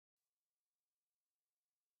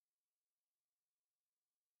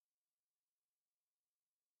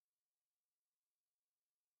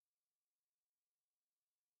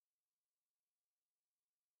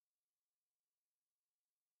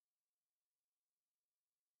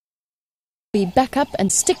Be back up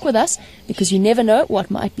and stick with us, because you never know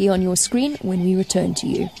what might be on your screen when we return to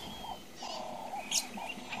you.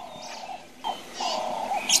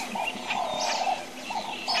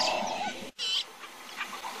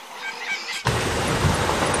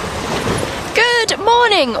 Good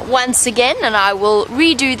morning once again, and I will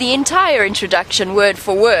redo the entire introduction word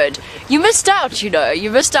for word. You missed out, you know.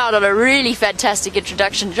 You missed out on a really fantastic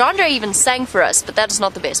introduction. Genre even sang for us, but that is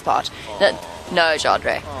not the best part. No,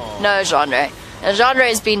 Genre. No, Genre. Genre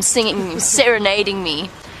has been singing, serenading me.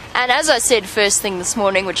 And as I said first thing this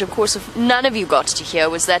morning, which of course none of you got to hear,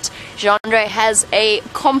 was that Genre has a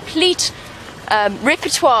complete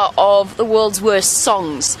repertoire of the world's worst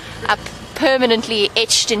songs up permanently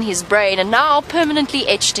etched in his brain, and now permanently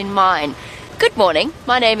etched in mine. Good morning,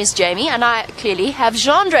 my name is Jamie, and I clearly have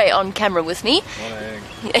Genre on camera with me. Morning.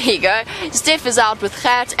 There you go. Steph is out with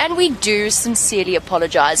Gert, and we do sincerely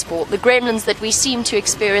apologize for the gremlins that we seem to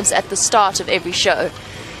experience at the start of every show.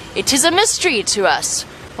 It is a mystery to us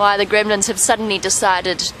why the gremlins have suddenly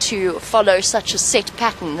decided to follow such a set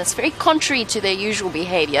pattern that's very contrary to their usual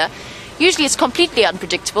behavior. Usually it's completely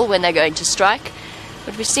unpredictable when they're going to strike,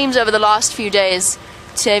 but it seems over the last few days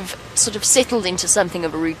to have sort of settled into something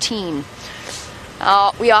of a routine.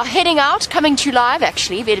 We are heading out, coming to you live,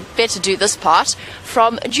 actually, better do this part,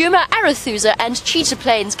 from Djuma, Arathusa and Cheetah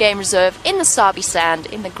Plains Game Reserve in the Sabi Sand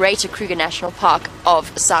in the Greater Kruger National Park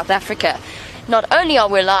of South Africa. Not only are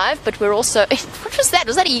we live, but we're also... What was that?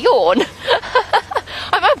 Was that a yawn? Am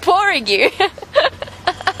I boring you?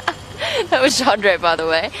 That was Genre, by the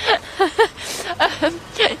way.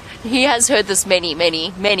 He has heard this many,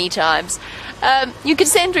 many, many times. You can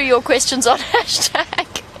send through your questions on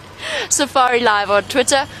hashtag Safari Live on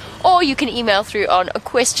Twitter, or you can email through on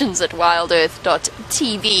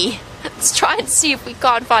questions@wildearth.tv. Let's try and see if we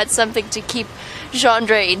can't find something to keep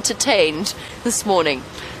Genre entertained this morning.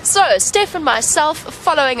 So, Steph and myself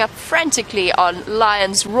following up frantically on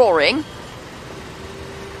lions roaring.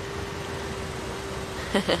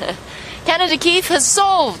 Canada Keith has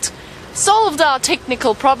solved our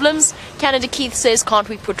technical problems. Canada Keith says, can't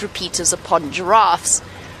we put repeaters upon giraffes?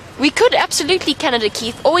 We could absolutely, Canada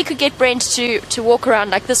Keith, or we could get Brent to walk around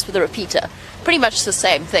like this with a repeater. Pretty much the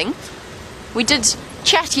same thing. We did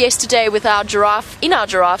chat yesterday with our giraffe, in our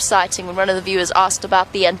giraffe sighting, when one of the viewers asked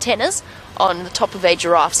about the antennas on the top of a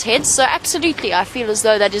giraffe's head. So absolutely, I feel as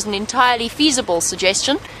though that is an entirely feasible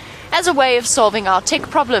suggestion as a way of solving our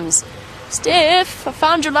tech problems. Steph, I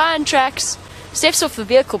found your lion tracks. Steph's off the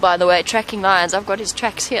vehicle, by the way, tracking lions. I've got his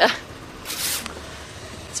tracks here.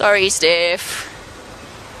 Sorry, Steph.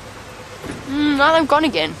 Now they've gone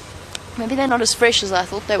again. Maybe they're not as fresh as I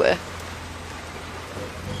thought they were.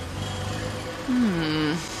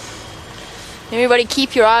 Everybody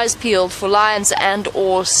keep your eyes peeled for lions and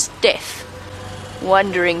or Steph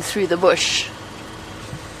wandering through the bush.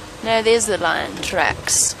 No, there's the lion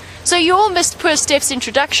tracks. So you all missed poor Steph's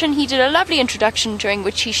introduction. He did a lovely introduction during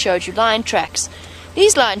which he showed you lion tracks.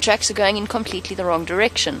 These lion tracks are going in completely the wrong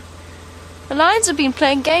direction. The lions have been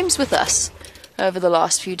playing games with us over the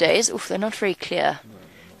last few days. Oof, they're not very clear.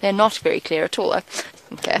 They're not very clear at all.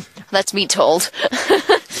 Okay, that's me told.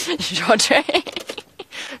 Genre.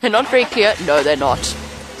 They're not very clear. No, they're not.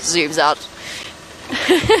 Zooms out.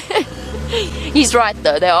 He's right,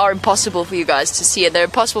 though. They are impossible for you guys to see, and they're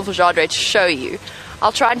impossible for Genre to show you.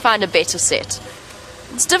 I'll try and find a better set.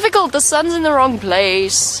 It's difficult. The sun's in the wrong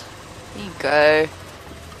place. There you go.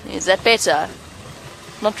 Is that better?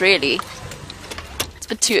 Not really. It's a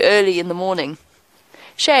bit too early in the morning.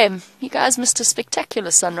 Shame. You guys missed a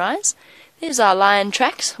spectacular sunrise. There's our lion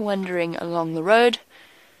tracks wandering along the road.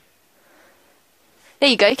 There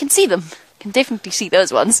you go. You can see them. You can definitely see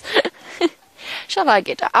those ones. Shall I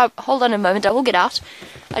get out? Hold on a moment. I will get out.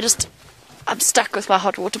 I'm stuck with my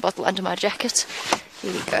hot water bottle under my jacket.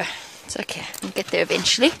 Here we go. It's okay. I'll get there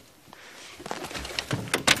eventually.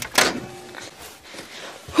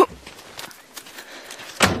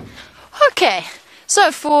 Okay.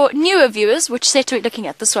 So for newer viewers, which set are we looking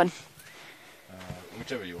at? This one?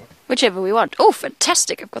 Whichever you want. Whichever we want. Oh,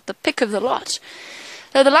 fantastic. I've got the pick of the lot.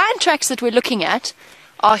 Now, the lion tracks that we're looking at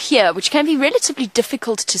are here, which can be relatively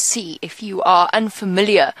difficult to see if you are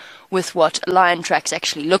unfamiliar with what lion tracks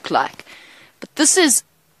actually look like. But this is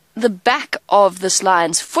the back of this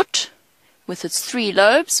lion's foot with its 3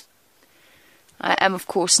 lobes. I am, of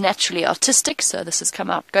course, naturally artistic, so this is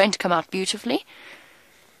going to come out beautifully.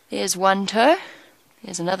 There's one toe.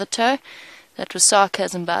 There's another toe. That was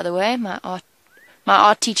sarcasm, by the way. My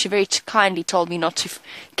art teacher very kindly told me not to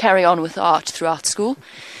carry on with art throughout school.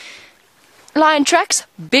 Lion tracks,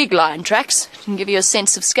 big lion tracks. To give you a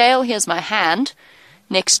sense of scale, here's my hand.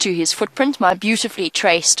 next to his footprint, my beautifully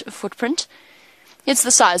traced footprint. It's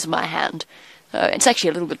the size of my hand. It's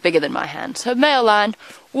actually a little bit bigger than my hand. So male lion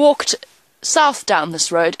walked south down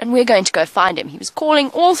this road, and we're going to go find him. He was calling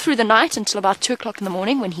all through the night until about 2 o'clock in the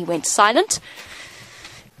morning when he went silent.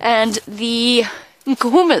 And the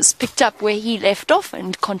Nkuhumas picked up where he left off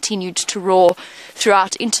and continued to roar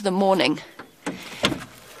throughout into the morning.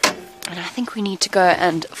 And I think we need to go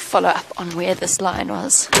and follow up on where this lion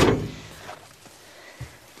was.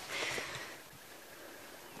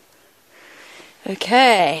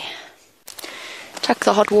 Okay. Tuck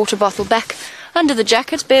the hot water bottle back under the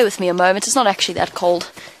jacket. Bear with me a moment. It's not actually that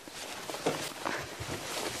cold.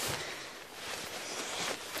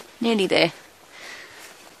 Nearly there.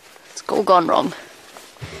 It's all gone wrong.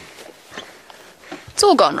 It's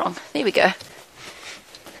all gone wrong. There we go.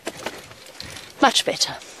 Much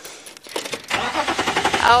better.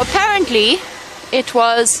 Apparently, it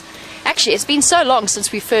was... Actually, it's been so long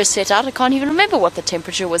since we first set out, I can't even remember what the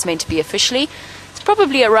temperature was meant to be officially. It's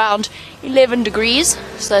probably around 11 degrees,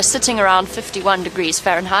 so sitting around 51 degrees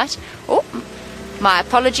Fahrenheit. Oh, my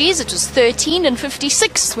apologies, it was 13 and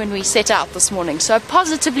 56 when we set out this morning. So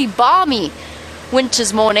positively balmy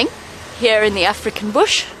winter's morning here in the African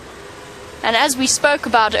bush. And as we spoke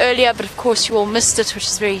about earlier, but of course you all missed it, which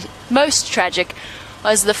is most tragic,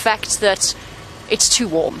 was the fact that it's too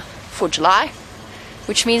warm for July,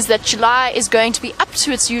 which means that July is going to be up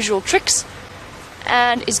to its usual tricks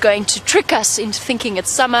and is going to trick us into thinking it's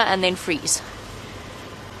summer and then freeze.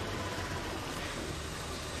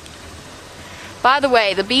 By the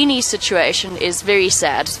way, the beanie situation is very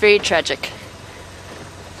sad. It's very tragic.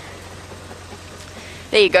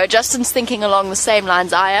 There you go. Justin's thinking along the same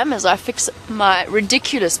lines I am as I fix my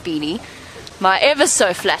ridiculous beanie, my ever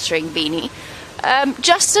so flattering beanie.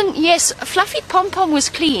 Justin, yes, Fluffy Pom Pom was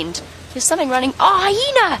cleaned. There's something running. Oh,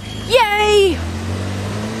 hyena! Yay!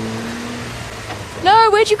 No,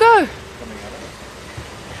 where'd you go?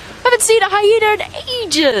 I haven't seen a hyena in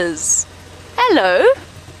ages. Hello?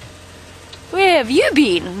 Where have you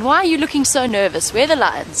been? And why are you looking so nervous? Where are the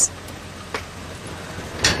lions?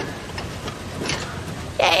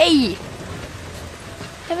 Yay!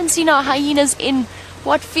 Haven't seen our hyenas in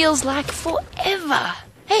what feels like forever.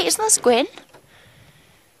 Hey, isn't this Gwen?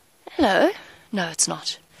 Hello? No, it's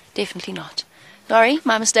not. Definitely not. Sorry,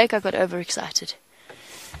 my mistake, I got overexcited.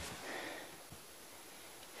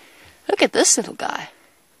 Look at this little guy.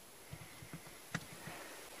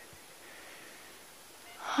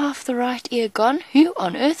 Half the right ear gone. Who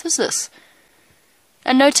on earth is this?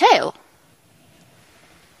 And no tail.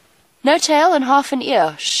 No tail and half an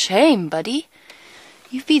ear. Shame, buddy.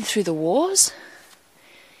 You've been through the wars.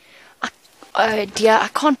 Oh dear, I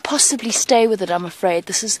can't possibly stay with it, I'm afraid.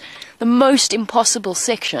 This is the most impossible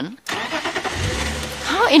section.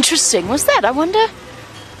 How interesting was that? I wonder,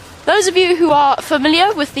 those of you who are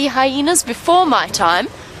familiar with the hyenas before my time,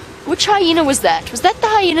 which hyena was that? Was that the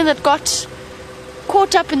hyena that got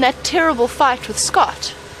caught up in that terrible fight with Scott?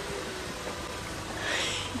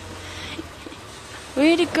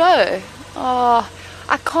 Where'd it go? Oh,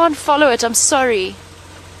 I can't follow it, I'm sorry.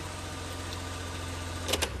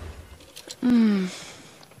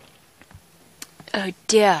 Oh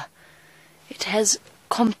dear, it has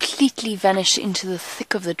completely vanished into the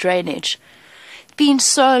thick of the drainage. It's been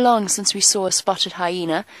so long since we saw a spotted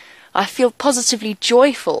hyena. I feel positively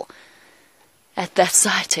joyful at that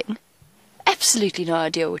sighting. Absolutely no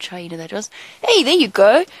idea which hyena that was. Hey, there you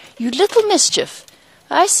go, you little mischief.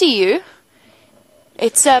 I see you.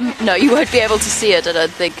 It's, no, you won't be able to see it, I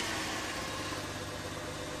don't think.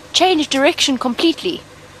 Change direction completely.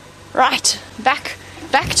 Right, back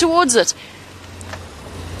towards it.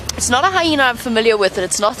 It's not a hyena I'm familiar with, and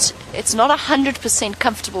it's not 100%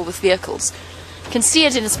 comfortable with vehicles. You can see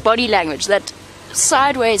it in its body language, that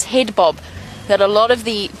sideways head bob that a lot of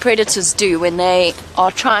the predators do when they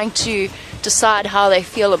are trying to decide how they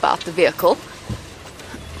feel about the vehicle.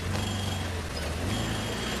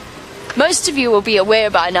 Most of you will be aware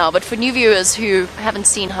by now, but for new viewers who haven't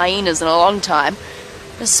seen hyenas in a long time,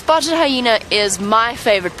 the spotted hyena is my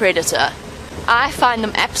favorite predator. I find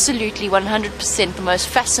them absolutely 100% the most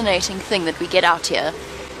fascinating thing that we get out here,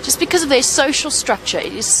 just because of their social structure.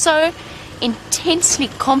 It is so intensely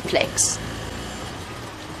complex.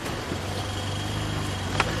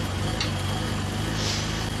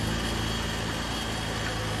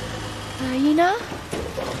 Hyena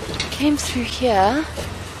came through here.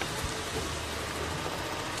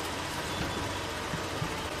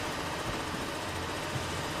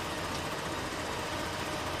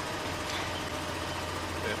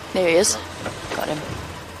 There he is. Got him.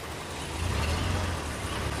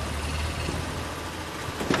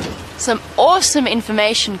 Some awesome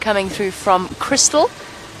information coming through from Crystal.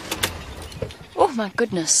 Oh my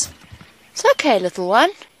goodness. It's okay, little one.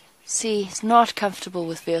 See, he's not comfortable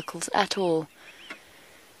with vehicles at all.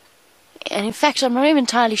 And in fact, I'm not even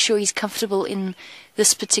entirely sure he's comfortable in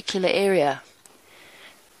this particular area.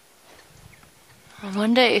 I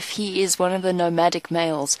wonder if he is one of the nomadic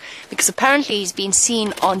males, because apparently he's been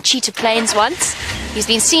seen on Cheetah Plains once. He's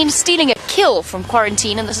been seen stealing a kill from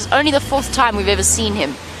quarantine, and this is only the 4th time we've ever seen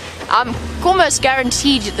him. I'm almost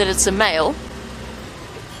guaranteed that it's a male.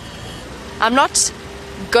 I'm not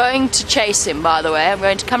going to chase him, by the way. I'm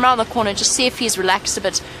going to come around the corner and just see if he's relaxed a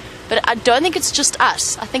bit. But I don't think it's just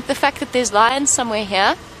us. I think the fact that there's lions somewhere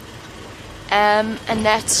here, and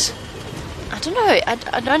that... I don't know,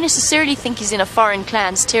 I don't necessarily think he's in a foreign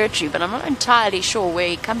clan's territory, but I'm not entirely sure where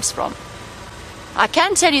he comes from. I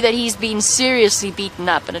can tell you that he's been seriously beaten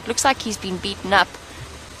up, and it looks like he's been beaten up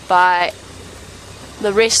by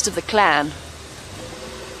the rest of the clan.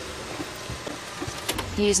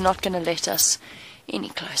 He's not going to let us any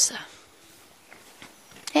closer.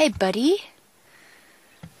 Hey, buddy.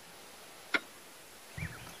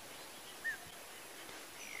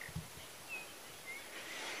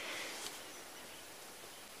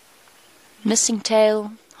 Missing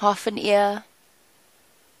tail, half an ear.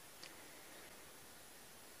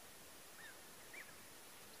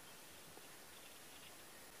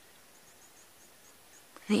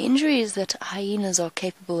 The injuries that hyenas are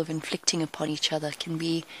capable of inflicting upon each other can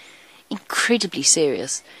be incredibly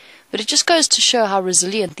serious, but it just goes to show how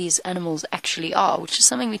resilient these animals actually are, which is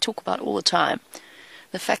something we talk about all the time.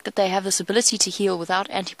 The fact that they have this ability to heal without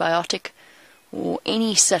antibiotic or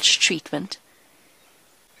any such treatment.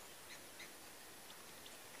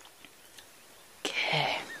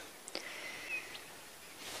 Okay.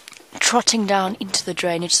 Trotting down into the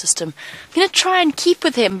drainage system. I'm going to try and keep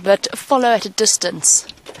with him, but follow at a distance.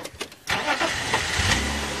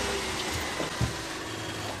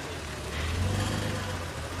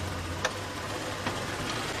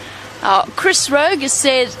 Chris Rogue has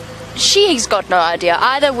said she's got no idea.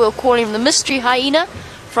 Either we'll call him the mystery hyena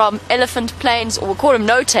from Elephant Plains, or we'll call him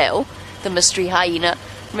No Tail, the mystery hyena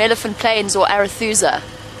from Elephant Plains or Arethusa.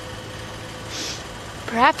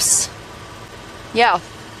 Perhaps, yeah.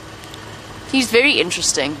 He's very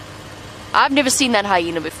interesting. I've never seen that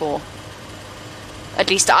hyena before. At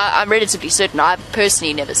least I'm relatively certain I've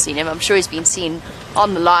personally never seen him. I'm sure he's been seen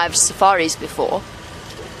on the live safaris before.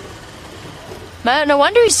 Man, no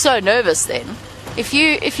wonder he's so nervous then. If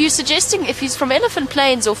you're suggesting if he's from Elephant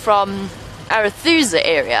Plains or from Arethusa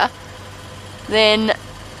area, then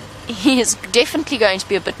he is definitely going to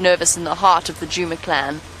be a bit nervous in the heart of the Juma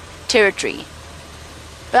clan territory.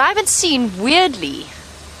 But I haven't seen, weirdly,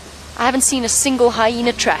 I haven't seen a single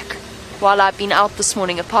hyena track while I've been out this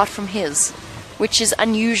morning apart from his, which is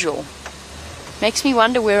unusual. Makes me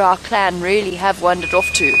wonder where our clan really have wandered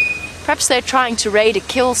off to. Perhaps they're trying to raid a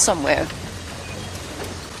kill somewhere.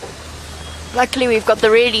 Luckily we've got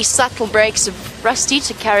the really subtle brakes of Rusty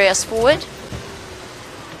to carry us forward.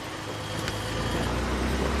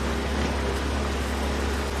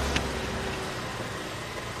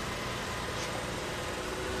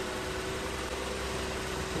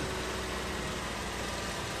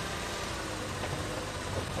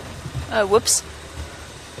 Oh, whoops.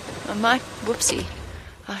 Whoopsie.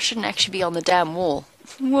 I shouldn't actually be on the damn wall.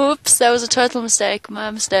 Whoops, that was a total mistake.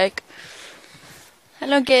 My mistake.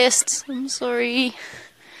 Hello, guests. I'm sorry.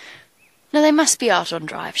 No, they must be out on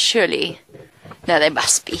drive, surely. No, they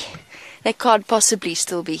must be. They can't possibly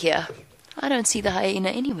still be here. I don't see the hyena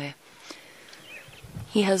anywhere.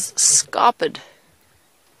 He has scarpered.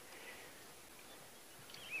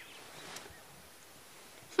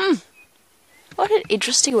 What an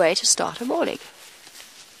interesting way to start a morning.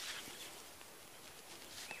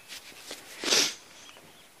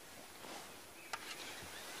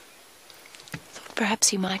 Thought perhaps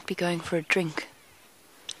he might be going for a drink.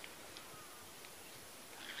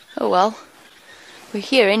 Oh well. We're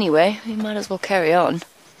here anyway. We might as well carry on.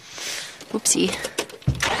 Whoopsie.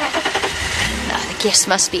 No, the guests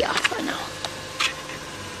must be out by now.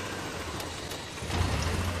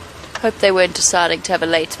 Hope they weren't deciding to have a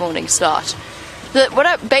late morning start.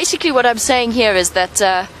 Basically what I'm saying here is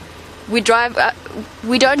that we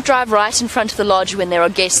don't drive right in front of the lodge when there are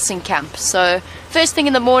guests in camp. So first thing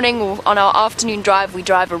in the morning or on our afternoon drive, we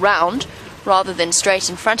drive around rather than straight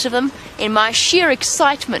in front of them. In my sheer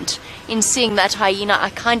excitement in seeing that hyena, I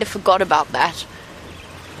kind of forgot about that.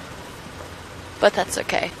 But that's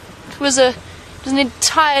okay. It was an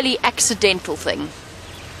entirely accidental thing.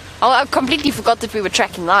 I completely forgot that we were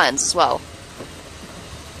tracking lions as well.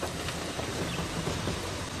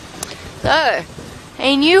 So,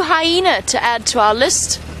 A new hyena to add to our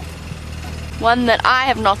list. One that I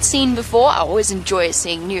have not seen before. I always enjoy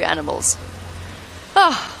seeing new animals.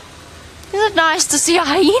 Oh, isn't it nice to see a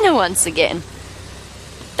hyena once again?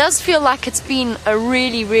 It does feel like it's been a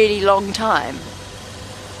really, really long time.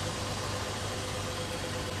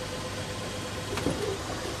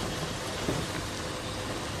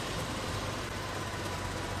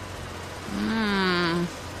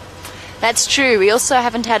 That's true. We also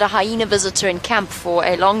haven't had a hyena visitor in camp for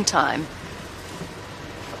a long time.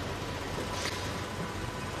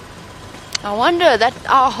 I wonder that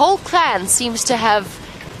our whole clan seems to have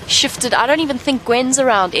shifted. I don't even think Gwen's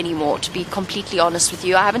around anymore, to be completely honest with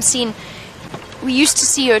you. I haven't seen... We used to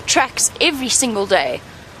see her tracks every single day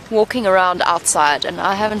walking around outside, and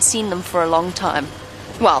I haven't seen them for a long time.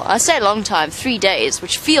 Well, I say a long time, 3 days,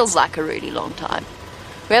 which feels like a really long time.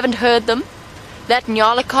 We haven't heard them. That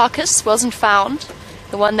Nyala carcass wasn't found.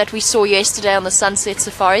 The one that we saw yesterday on the sunset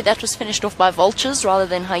safari, that was finished off by vultures rather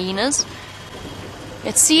than hyenas.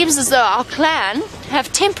 It seems as though our clan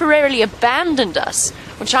have temporarily abandoned us,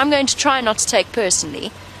 which I'm going to try not to take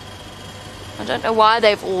personally. I don't know why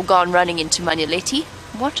they've all gone running into Manuleti.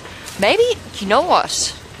 What? Maybe, you know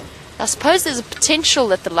what? I suppose there's a potential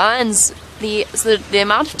that the lions, the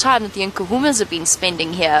amount of time that the Nkuhumas have been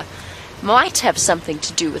spending here might have something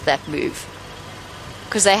to do with that move.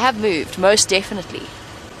 Because they have moved, most definitely.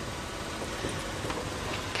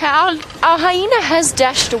 Okay, our hyena has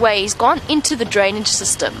dashed away. He's gone into the drainage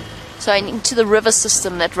system. So into the river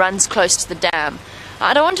system that runs close to the dam.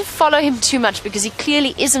 I don't want to follow him too much because he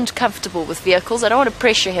clearly isn't comfortable with vehicles. I don't want to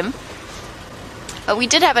pressure him. We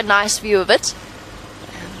did have a nice view of it.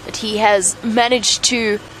 But he has managed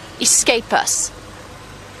to escape us.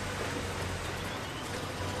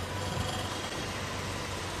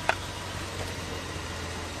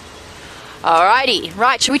 Alrighty,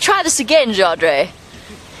 right, shall we try this again, Jardre?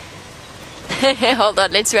 Hold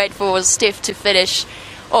on, let's wait for Steph to finish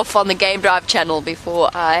off on the Game Drive channel before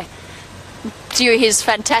I do his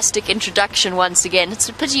fantastic introduction once again. It's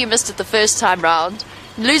a pity you missed it the first time round.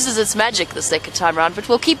 It loses its magic the second time round, but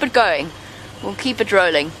we'll keep it going. We'll keep it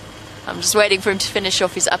rolling. I'm just waiting for him to finish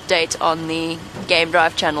off his update on the Game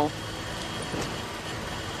Drive channel.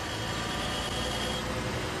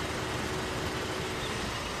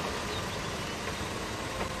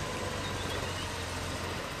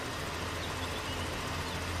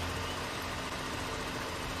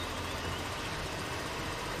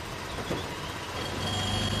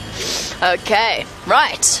 Okay,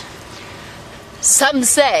 right. Some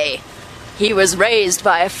say he was raised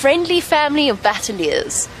by a friendly family of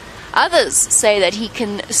battaliers. Others say that he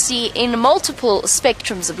can see in multiple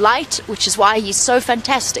spectrums of light, which is why he's so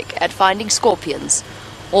fantastic at finding scorpions.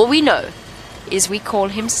 All we know is we call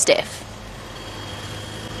him Steph.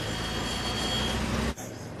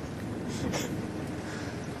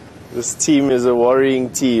 This team is a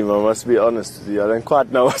worrying team, I must be honest with you. I don't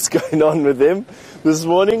quite know what's going on with them this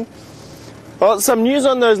morning. Well, some news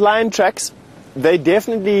on those lion tracks. They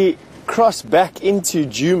definitely cross back into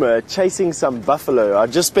Djuma chasing some buffalo. I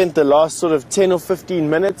just spent the last sort of 10 or 15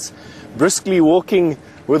 minutes briskly walking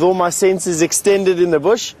with all my senses extended in the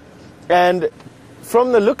bush. And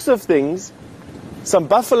from the looks of things, some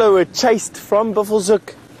buffalo were chased from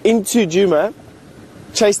Buffelshoek into Djuma,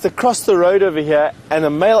 chased across the road over here, and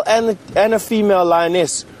a male and a female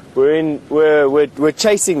lioness were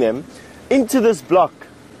chasing them into this block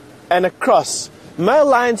and across. Male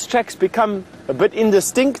lions' tracks become a bit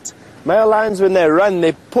indistinct. Male lions, when they run,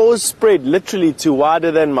 their paws spread literally to wider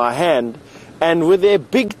than my hand, and with their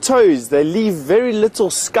big toes they leave very little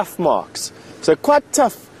scuff marks. So quite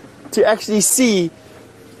tough to actually see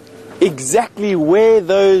exactly where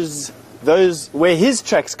where his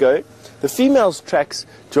tracks go. The female's tracks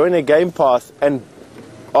join a game path and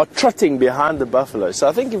are trotting behind the buffalo. So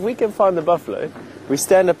I think if we can find the buffalo, we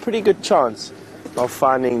stand a pretty good chance of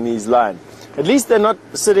finding these lions. At least they're not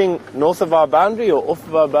sitting north of our boundary or off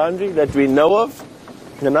of our boundary that we know of.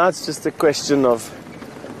 And now it's just a question of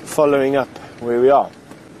following up where we are.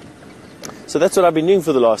 So that's what I've been doing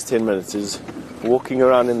for the last 10 minutes, is walking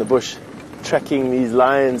around in the bush, tracking these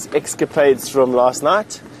lions' escapades from last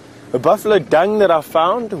night. The buffalo dung that I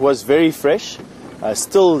found was very fresh.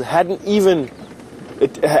 Still hadn't even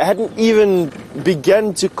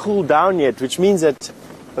begun to cool down yet, which means that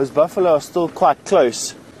those buffalo are still quite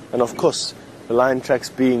close. And of course, the lion tracks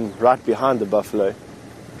being right behind the buffalo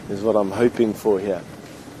is what I'm hoping for here.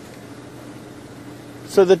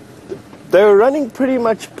 So they were running pretty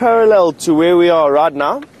much parallel to where we are right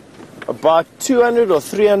now, about 200 or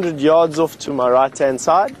 300 yards off to my right hand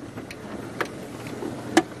side.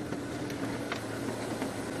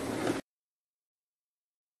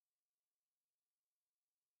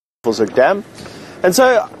 Buffelshoek Dam. And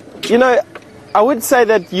so, you know, I would say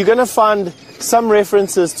that you're going to find some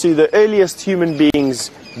references to the earliest human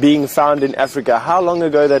beings being found in Africa. How long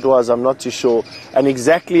ago that was, I'm not too sure. And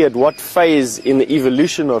exactly at what phase in the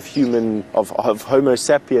evolution of Homo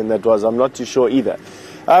sapien that was, I'm not too sure either.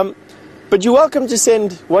 But you're welcome to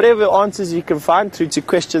send whatever answers you can find through to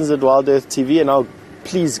questions@wildearth.tv, and I'll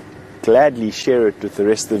please gladly share it with the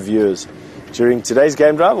rest of the viewers during today's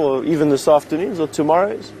game drive, or even this afternoon's or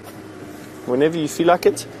tomorrow's, whenever you feel like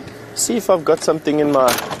it. See if I've got something in my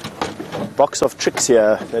box of tricks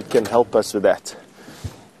here that can help us with that.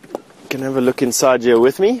 You can have a look inside here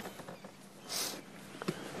with me.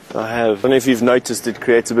 I don't know if you've noticed, it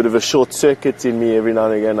creates a bit of a short circuit in me every now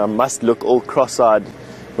and again. I must look all cross-eyed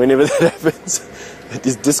whenever that happens. It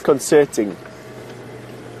is disconcerting.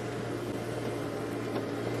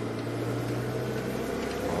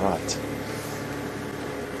 Alright.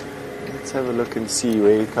 Let's have a look and see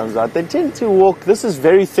where he comes out. They tend to walk, this is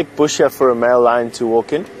very thick bush here for a male lion to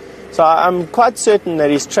walk in. So I'm quite certain that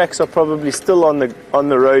his tracks are probably still on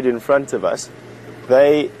the road in front of us.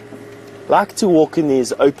 They like to walk in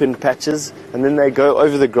these open patches, and then they go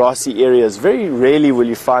over the grassy areas. Very rarely will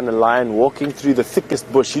you find a lion walking through the thickest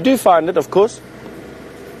bush. You do find it, of course,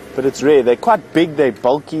 but it's rare. They're quite big, they're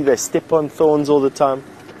bulky, they step on thorns all the time.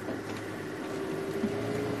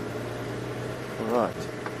 Alright.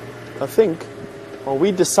 I think, while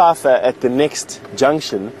we decipher at the next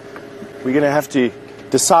junction, we're going to have to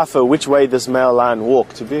decipher which way this male lion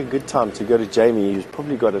walked. It'll be a good time to go to Jamie, who's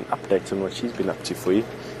probably got an update on what she's been up to for you.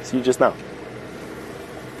 See you just now.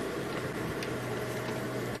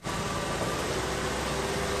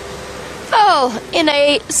 Well, in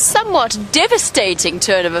a somewhat devastating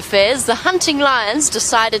turn of affairs, the hunting lions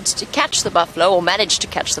decided to catch the buffalo, or managed to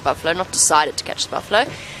catch the buffalo, not decided to catch the buffalo.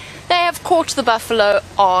 They have caught the buffalo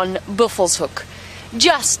on Buffelshoek,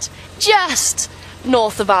 just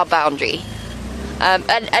north of our boundary.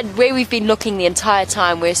 And where we've been looking the entire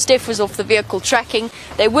time, where Steph was off the vehicle tracking,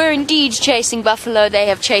 they were indeed chasing buffalo. They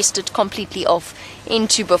have chased it completely off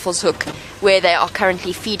into Buffelshoek, where they are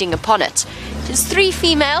currently feeding upon it. It is 3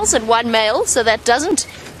 females and 1 male, so that doesn't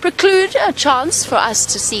preclude a chance for us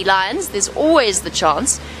to see lions. There's always the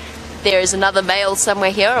chance. There is another male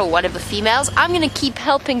somewhere here, or one of the females. I'm going to keep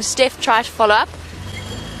helping Steph try to follow up.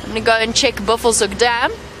 I'm going to go and check Buffelshoek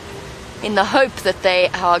Dam, in the hope that they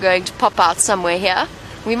are going to pop out somewhere here.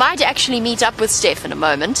 We might actually meet up with Steph in a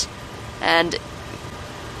moment, and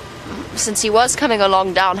since he was coming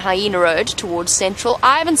along down Hyena Road towards Central,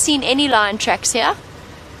 I haven't seen any lion tracks here.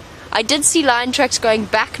 I did see lion tracks going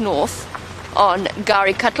back north on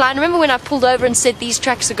Gari Cutline. Remember when I pulled over and said these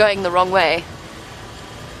tracks are going the wrong way?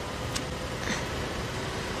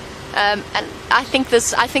 And I think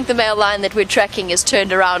the male lion that we're tracking has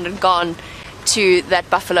turned around and gone to that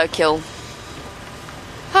buffalo kill.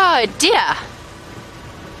 Oh dear.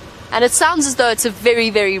 And it sounds as though it's a very,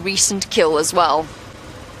 very recent kill as well.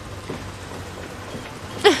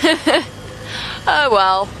 Oh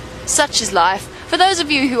well, such is life. For those of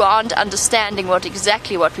you who aren't understanding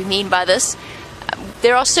exactly what we mean by this,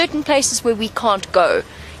 there are certain places where we can't go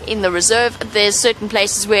in the reserve. There's certain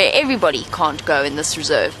places where everybody can't go in this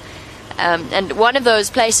reserve. And one of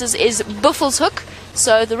those places is Buffelshoek.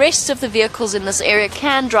 So the rest of the vehicles in this area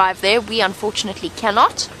can drive there. We unfortunately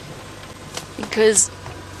cannot, because,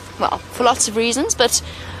 well, for lots of reasons, but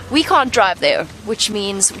we can't drive there, which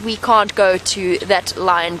means we can't go to that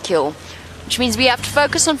lion kill, which means we have to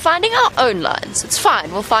focus on finding our own lions. It's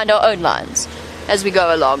fine, we'll find our own lions as we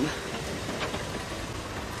go along.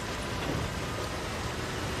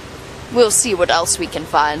 We'll see what else we can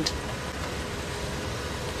find.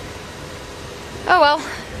 Oh well.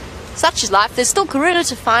 Such is life. There's still Karula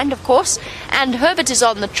to find, of course, and Herbert is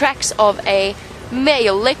on the tracks of a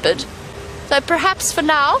male leopard. So perhaps for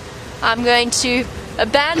now, I'm going to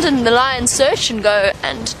abandon the lion search and go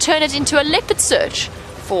and turn it into a leopard search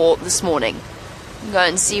for this morning. Go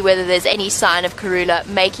and see whether there's any sign of Karula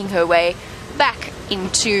making her way back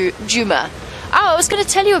into Djuma. Oh, I was going to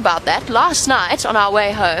tell you about that. Last night, on our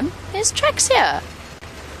way home, there's tracks here.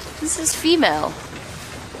 This is female.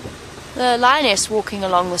 The lioness walking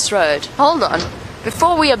along this road. Hold on.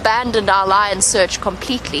 Before we abandoned our lion search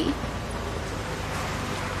completely,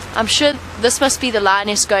 I'm sure this must be the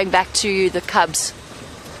lioness going back to the cubs.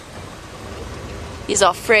 These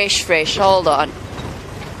are fresh. Hold on.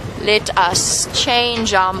 Let us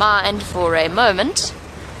change our mind for a moment.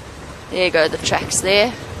 There go the tracks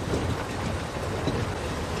there.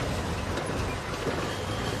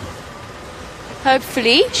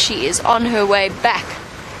 Hopefully she is on her way back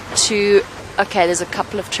to... Okay, there's a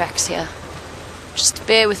couple of tracks here. Just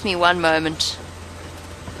bear with me one moment.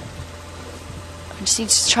 just need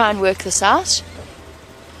to try and work this out.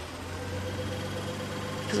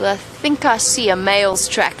 Because I think I see a male's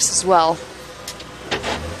tracks as well.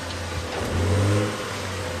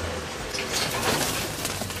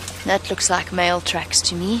 That looks like male tracks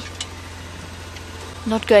to me.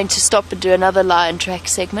 Not going to stop and do another lion track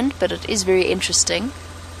segment, but it is very interesting.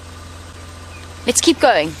 Let's keep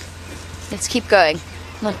going. Let's keep going.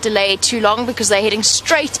 Not delay too long because they're heading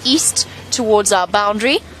straight east towards our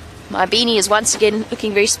boundary. My beanie is once again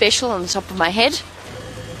looking very special on the top of my head.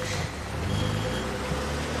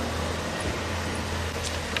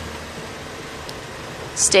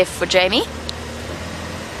 Steph for Jamie.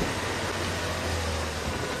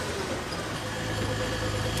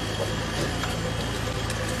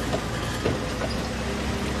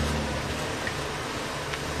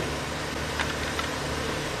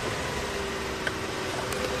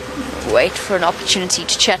 Wait for an opportunity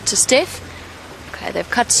to chat to Steph. Okay, they've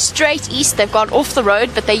cut straight east. They've gone off the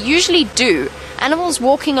road, but they usually do. Animals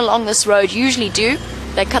walking along this road usually do.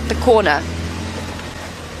 They cut the corner.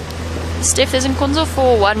 Steph is in Konzo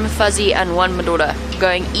for 1 Mfazi and 1 Madoda,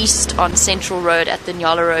 going east on Central Road at the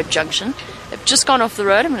Nyala Road junction. They've just gone off the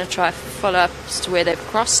road. I'm going to try to follow up as to where they've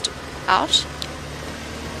crossed out.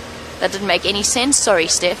 That didn't make any sense. Sorry,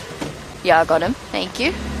 Steph. Yeah, I got him. Thank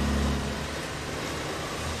you.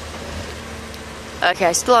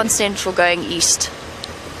 Okay, still on Central going east.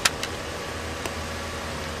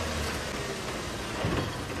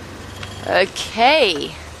 Okay.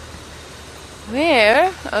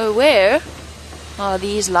 Where, oh where, are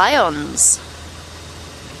these lions?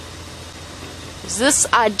 This,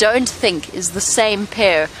 I don't think, is the same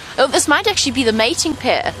pair. Oh, this might actually be the mating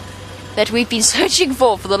pair that we've been searching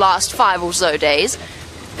for the last 5 or so days.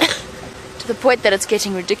 To the point that it's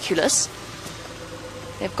getting ridiculous.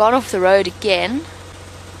 They've gone off the road again.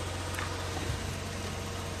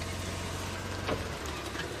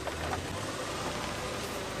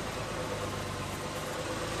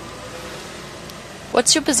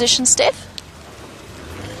 What's your position, Steph?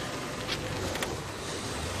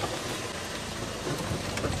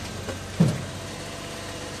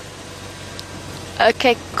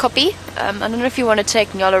 Okay, copy. I don't know if you want to take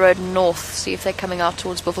Nyala Road north, see if they're coming out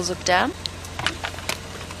towards Buffelshoek Dam.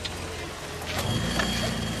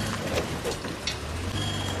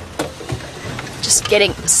 Just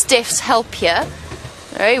getting Steph's help here.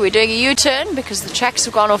 Alright, we're doing a U-turn because the tracks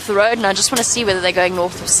have gone off the road and I just want to see whether they're going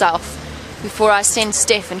north or south before I send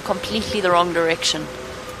Steph in completely the wrong direction.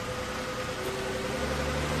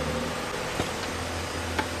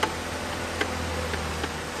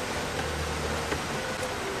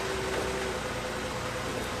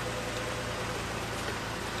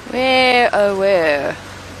 Where, oh where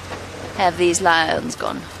have these lions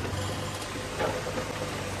gone?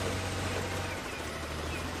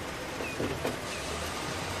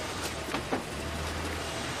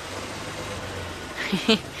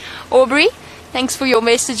 Aubrey, thanks for your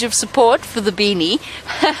message of support for the beanie.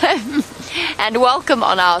 And welcome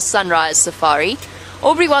on our sunrise safari.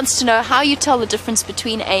 Aubrey wants to know how you tell the difference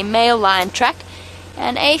between a male lion track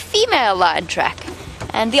and a female lion track.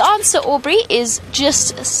 And the answer, Aubrey, is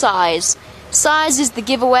just size. Size is the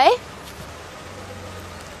giveaway.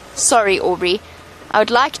 Sorry, Aubrey. I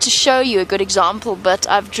would like to show you a good example, but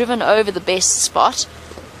I've driven over the best spot.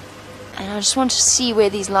 And I just want to see where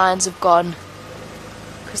these lions have gone.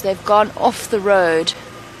 Because they've gone off the road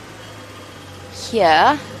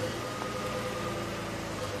here.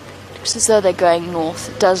 Looks as though they're going north.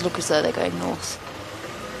 It does look as though they're going north.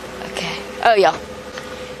 Okay. Oh yeah.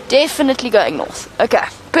 Definitely going north. Okay.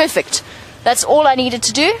 Perfect. That's all I needed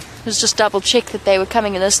to do. Was just double check that they were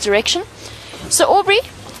coming in this direction. So Aubrey,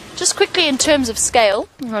 just quickly in terms of scale,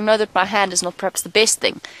 I know that my hand is not perhaps the best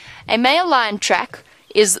thing. A male lion track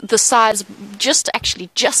is the size, just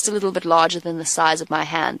a little bit larger than the size of my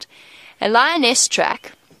hand. A lioness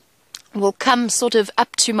track will come sort of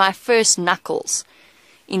up to my first knuckles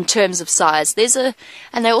in terms of size.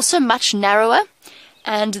 And they're also much narrower,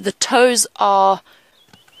 and the toes are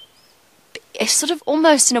sort of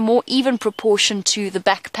almost in a more even proportion to the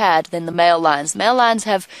back pad than the male lions. The male lions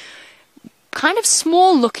have kind of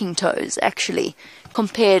small looking toes, actually,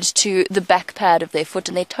 compared to the back pad of their foot,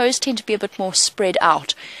 and their toes tend to be a bit more spread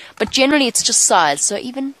out. But generally it's just size. So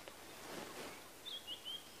even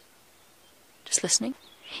just listening,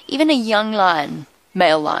 even a young lion,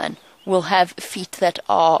 male lion, will have feet that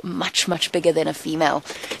are much, much bigger than a female.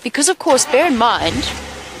 Because of course, bear in mind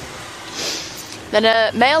that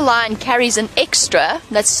a male lion carries an extra,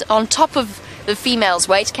 that's on top of the female's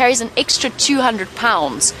weight, carries an extra 200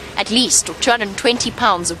 pounds at least, or 220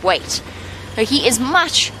 pounds of weight. So he is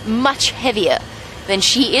much, much heavier than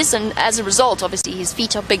she is, and as a result, obviously, his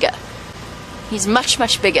feet are bigger. He's much,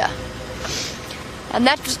 much bigger. And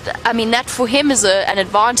that for him is an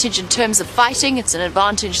advantage in terms of fighting. It's an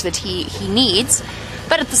advantage that he needs.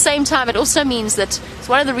 But at the same time, it also means that it's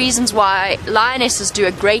one of the reasons why lionesses do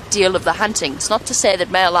a great deal of the hunting. It's not to say that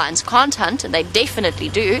male lions can't hunt, and they definitely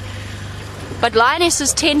do. But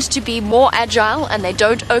lionesses tend to be more agile, and they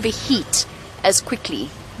don't overheat as quickly.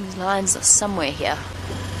 These lions are somewhere here.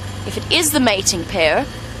 If it is the mating pair,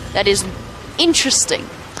 that is interesting.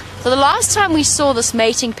 So the last time we saw this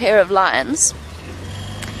mating pair of lions,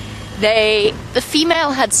 the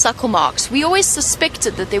female had suckle marks. We always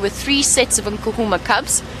suspected that there were 3 sets of Nkuhuma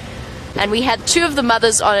cubs, and we had 2 of the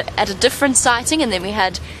mothers at a different sighting, and then we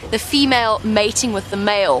had the female mating with the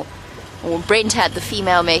male, or Brent had the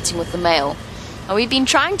female mating with the male. And we've been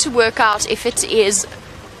trying to work out if it is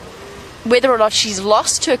whether or not she's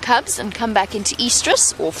lost her cubs and come back into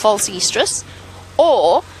estrus or false estrus,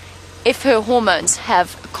 or if her hormones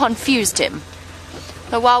have confused him.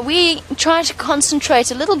 But while we try to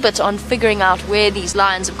concentrate a little bit on figuring out where these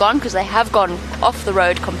lions have gone, because they have gone off the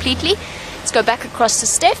road completely, let's go back across to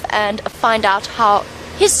Steph and find out how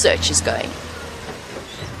his search is going.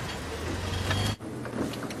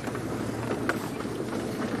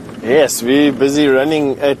 Yes, we're busy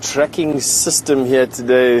running a tracking system here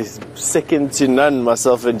today, second to none,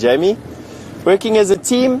 myself and Jamie. Working as a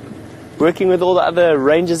team, working with all the other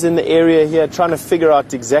rangers in the area here, trying to figure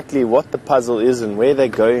out exactly what the puzzle is and where they're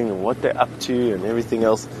going and what they're up to and everything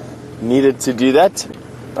else needed to do that.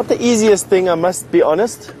 Not the easiest thing, I must be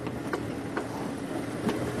honest.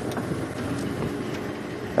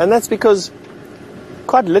 And that's because,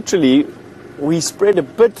 quite literally, we spread a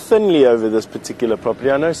bit thinly over this particular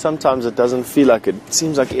property. I know sometimes it doesn't feel like it. It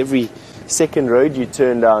seems like every second road you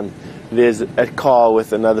turn down, there's a car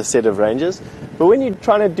with another set of rangers. But when you're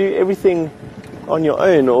trying to do everything on your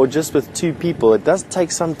own or just with 2 people, it does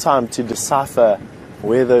take some time to decipher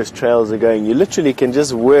where those trails are going. You literally can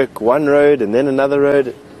just work one road and then another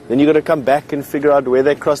road. Then you've got to come back and figure out where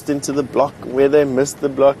they crossed into the block, where they missed the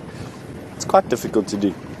block. It's quite difficult to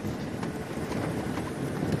do.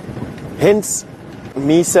 Hence,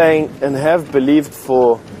 me saying and have believed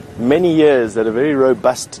for many years that a very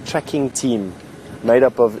robust tracking team made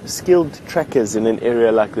up of skilled trackers in an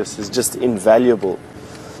area like this is just invaluable.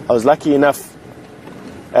 I was lucky enough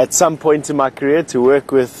at some point in my career to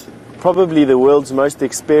work with probably the world's most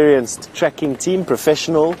experienced tracking team,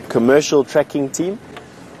 professional, commercial tracking team.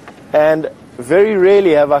 And very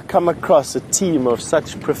rarely have I come across a team of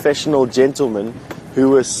such professional gentlemen who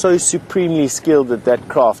were so supremely skilled at that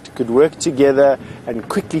craft, could work together and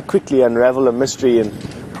quickly unravel a mystery in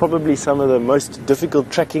probably some of the most difficult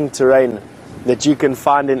tracking terrain that you can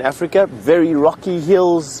find in Africa. Very rocky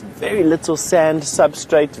hills, very little sand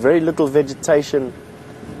substrate, very little vegetation.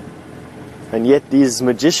 And yet these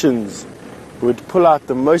magicians would pull out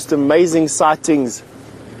the most amazing sightings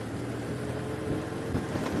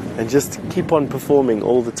and just keep on performing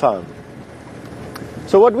all the time.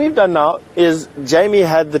 So what we've done now is Jamie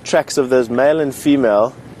had the tracks of those male and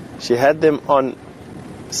female. She had them on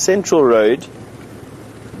Central Road,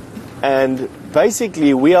 and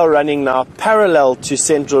basically we are running now parallel to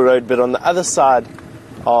Central Road but on the other side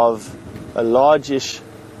of a largish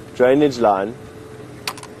drainage line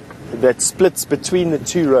that splits between the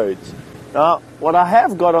 2 roads. Now what I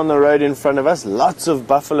have got on the road in front of us, lots of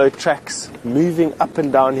buffalo tracks moving up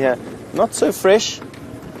and down here, not so fresh.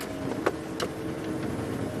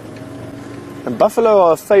 And buffalo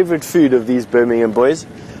are a favorite food of these Birmingham boys.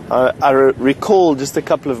 I recall just a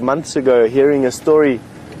couple of months ago hearing a story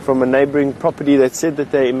from a neighboring property that said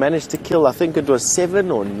that they managed to kill, I think it was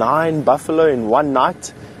 7 or 9 buffalo in one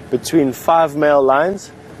night between 5 male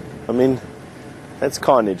lions. I mean, that's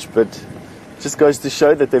carnage, but it just goes to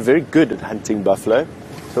show that they're very good at hunting buffalo.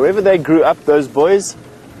 So wherever they grew up, those boys,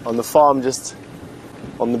 on the farm just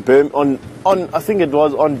on the I think it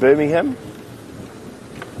was on Birmingham,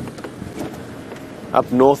 up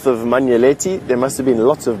north of Manyeleti, there must have been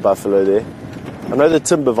lots of buffalo there. I know the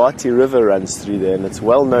Timbavati River runs through there and it's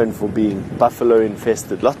well known for being buffalo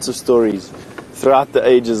infested. Lots of stories throughout the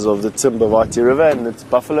ages of the Timbavati River and its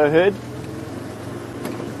buffalo herd.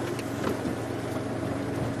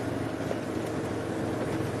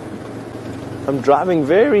 I'm driving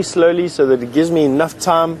very slowly so that it gives me enough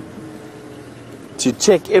time to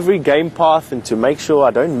check every game path and to make sure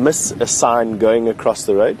I don't miss a sign going across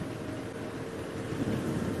the road.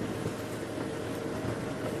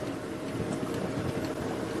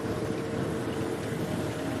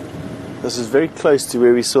 This is very close to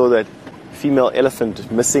where we saw that female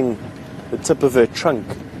elephant missing the tip of her trunk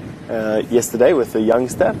yesterday with a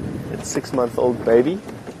youngster. It's 6-month-old baby.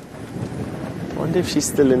 I wonder if she's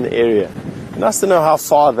still in the area. Nice to know how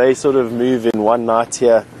far they sort of move in one night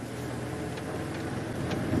here.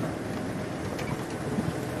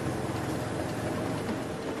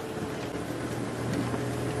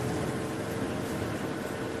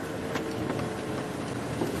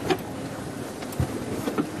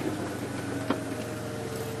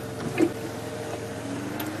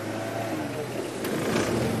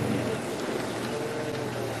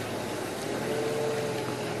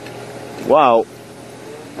 Wow.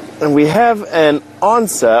 And we have an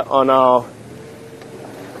answer on our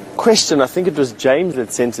question. I think it was James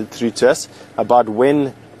that sent it through to us about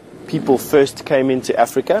when people first came into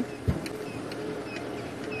Africa.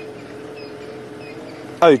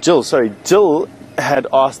 Oh, Jill, sorry. Jill had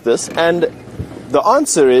asked this, and the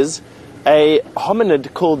answer is a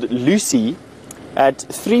hominid called Lucy at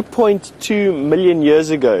 3.2 million years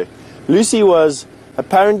ago. Lucy was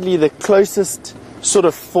apparently the closest sort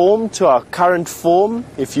of form to our current form,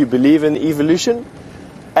 if you believe in evolution,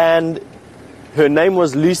 and her name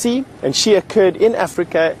was Lucy, and she occurred in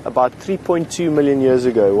Africa about 3.2 million years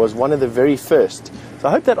ago, was one of the very first. So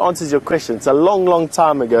I hope that answers your question. It's a long, long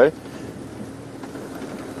time ago.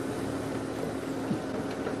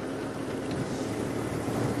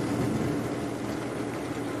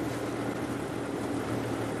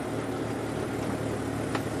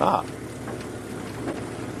 Ah.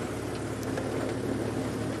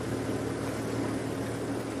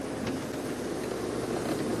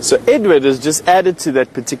 So Edward has just added to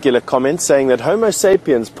that particular comment, saying that Homo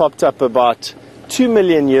sapiens popped up about 2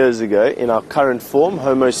 million years ago in our current form,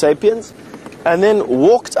 Homo sapiens, and then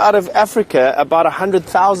walked out of Africa about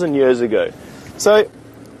 100,000 years ago. So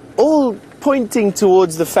all pointing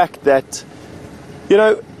towards the fact that, you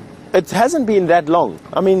know, it hasn't been that long.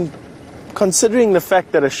 I mean, considering the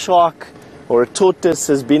fact that a shark or a tortoise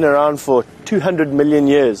has been around for 200 million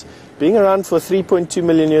years, being around for 3.2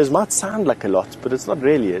 million years might sound like a lot, but it's not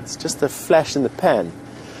really. It's just a flash in the pan.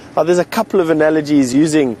 There's a couple of analogies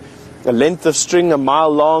using a length of string a mile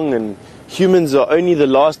long, and humans are only the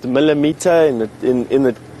last millimeter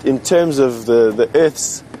in terms of the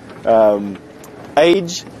Earth's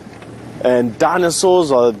age, and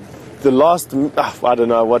dinosaurs are the last. I don't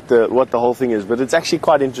know what the whole thing is, but it's actually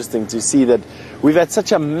quite interesting to see that we've had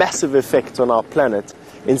such a massive effect on our planet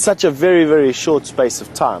in such a very, very short space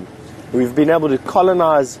of time. We've been able to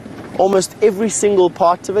colonize almost every single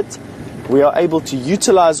part of it. We are able to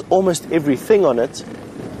utilize almost everything on it.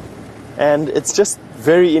 And it's just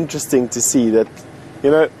very interesting to see that,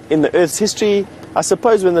 you know, in the Earth's history, I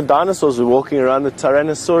suppose when the dinosaurs were walking around, the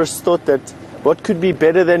Tyrannosaurus thought that what could be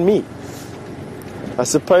better than me? I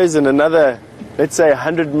suppose in another, let's say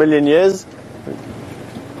 100 million years,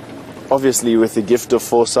 obviously with the gift of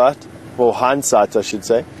foresight, or hindsight I should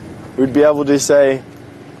say, we'd be able to say,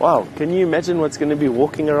 wow, can you imagine what's going to be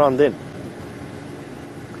walking around then?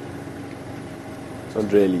 It's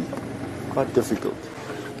not really. Quite difficult.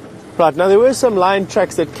 Right, now there were some lion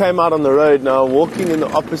tracks that came out on the road now walking in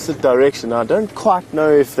the opposite direction. Now, I don't quite know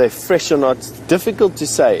if they're fresh or not. It's difficult to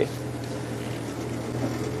say.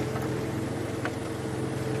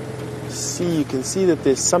 See, you can see that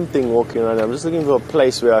there's something walking around. I'm just looking for a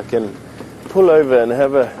place where I can pull over and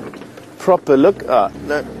have a proper look.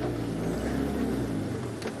 No.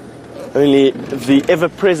 Only the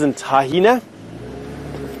ever-present hyena.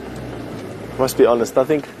 Must be honest, I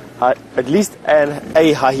think at least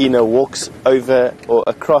a hyena walks over or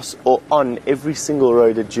across or on every single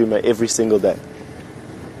road at Djuma every single day.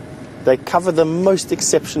 They cover the most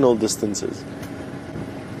exceptional distances.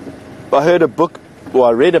 I read a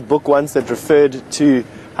book once that referred to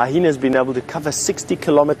hyenas being able to cover 60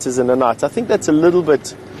 kilometers in a night. I think that's a little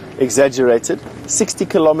bit exaggerated. 60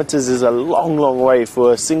 kilometers is a long, long way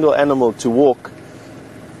for a single animal to walk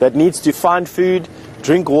that needs to find food,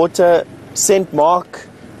 drink water, scent mark,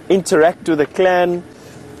 interact with a clan.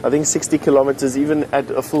 I think 60 kilometers, even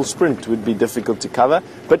at a full sprint, would be difficult to cover.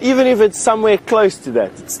 But even if it's somewhere close to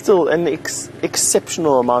that, it's still an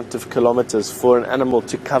exceptional amount of kilometers for an animal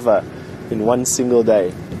to cover in one single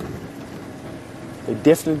day. They're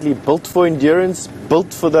definitely built for endurance,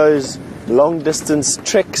 built for those long distance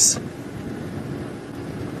treks,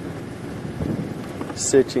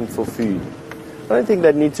 searching for food. I don't think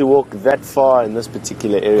they'd need to walk that far in this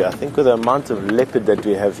particular area. I think with the amount of leopard that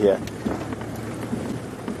we have here,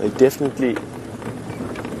 they definitely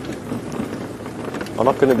are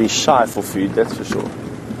not going to be shy for food, that's for sure.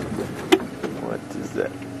 What is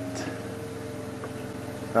that?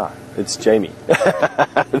 Ah, it's Jamie.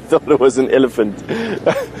 I thought it was an elephant.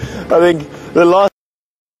 I think the last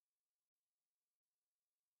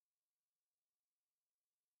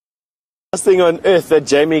Last thing on earth that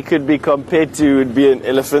Jamie could be compared to would be an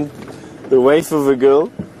elephant. The waif of a girl.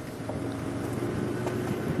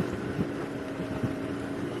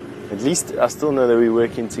 At least I still know that we're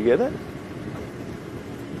working together.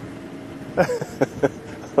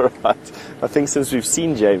 Alright, I think since we've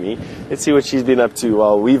seen Jamie, let's see what she's been up to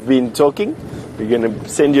while we've been talking. We're going to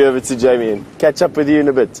send you over to Jamie and catch up with you in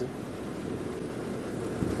a bit.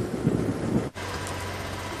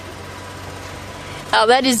 Now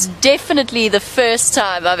that is definitely the first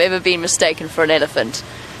time I've ever been mistaken for an elephant.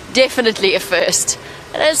 Definitely a first.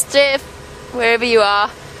 Hello Steph, wherever you are.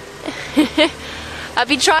 I've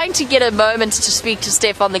been trying to get a moment to speak to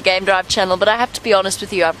Steph on the Game Drive channel, but I have to be honest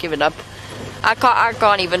with you, I've given up. I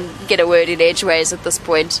can't even get a word in edgeways at this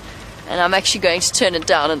point, and I'm actually going to turn it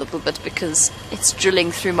down a little bit because it's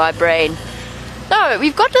drilling through my brain. No,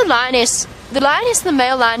 we've got the lioness. The lioness and the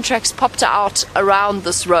male lion tracks popped out around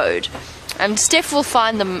this road, and Steph will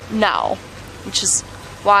find them now, which is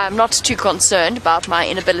why I'm not too concerned about my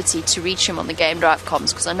inability to reach him on the Game Drive comms,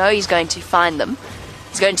 because I know he's going to find them.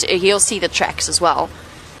 He'll see the tracks as well.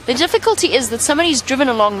 The difficulty is that somebody's driven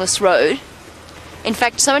along this road. In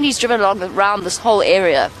fact, somebody's driven around this whole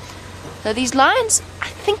area. So these lions, I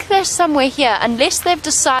think they're somewhere here, unless they've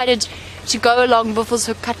decided to go along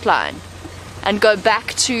Buffelshoek cut line and go back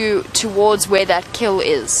towards where that kill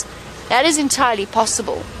is. That is entirely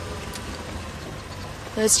possible.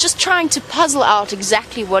 So it's just trying to puzzle out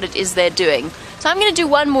exactly what it is they're doing. So I'm going to do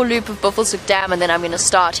one more loop of Buffelshoek Dam, and then I'm going to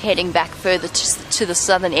start heading back further to the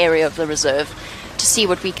southern area of the reserve to see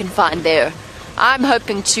what we can find there. I'm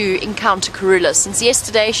hoping to encounter Karula, since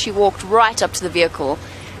yesterday she walked right up to the vehicle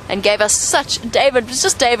and gave us it was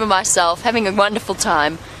just Dave and myself having a wonderful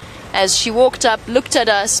time as she walked up, looked at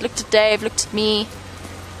us, looked at Dave, looked at me,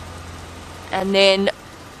 and then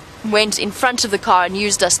went in front of the car and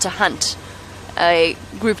used us to hunt a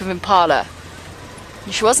group of Impala.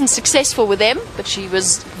 She wasn't successful with them, but she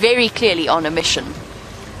was very clearly on a mission.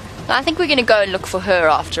 I think we're going to go and look for her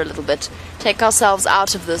after a little bit, take ourselves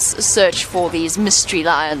out of this search for these mystery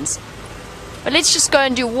lions. But let's just go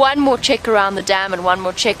and do one more check around the dam and one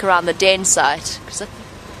more check around the den site.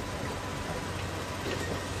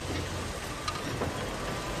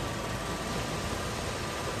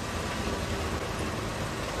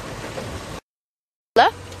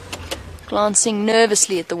 Glancing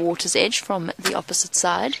nervously at the water's edge from the opposite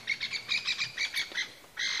side.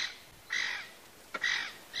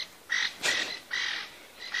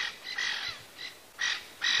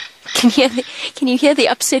 Can you hear the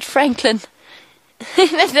upset Franklin?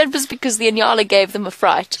 That was because the Inyala gave them a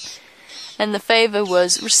fright, and the favour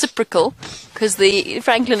was reciprocal because the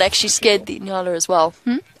Franklin actually scared the Inyala as well.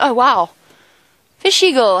 Oh wow, fish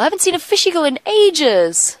eagle! I haven't seen a fish eagle in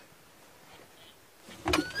ages.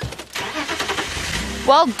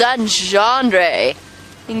 Well done, Genre.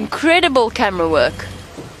 Incredible camera work.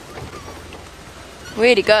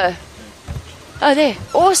 Where'd he go? Oh, there.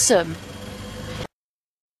 Awesome.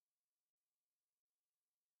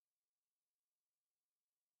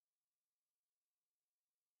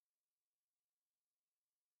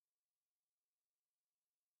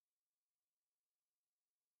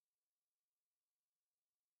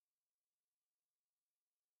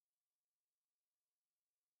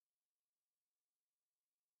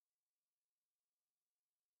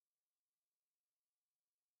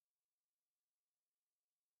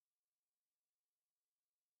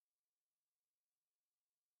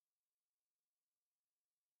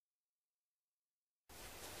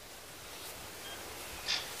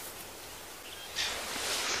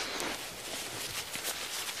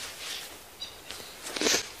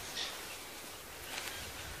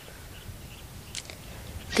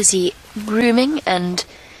 Busy grooming and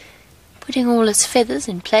putting all its feathers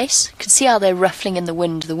in place. You can see how they're ruffling in the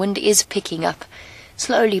wind. The wind is picking up,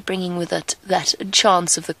 slowly bringing with it that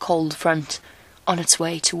chance of the cold front on its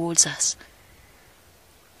way towards us.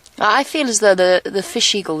 I feel as though the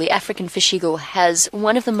fish eagle, the African fish eagle, has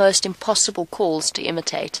one of the most impossible calls to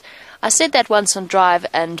imitate. I said that once on Drive,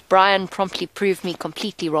 and Brian promptly proved me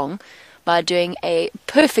completely wrong by doing a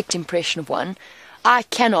perfect impression of one. I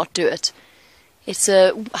cannot do it. It's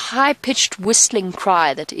a high-pitched whistling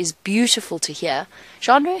cry that is beautiful to hear.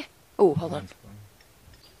 Genre? Oh, hold on.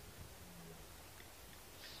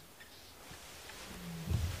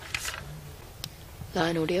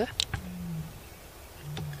 Line audio.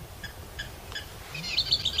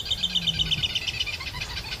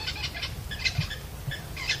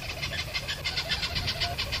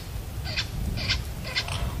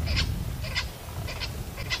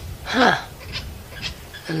 Huh.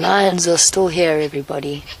 The lions are still here,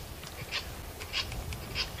 everybody.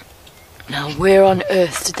 And Now, where on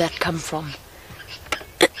earth did that come from?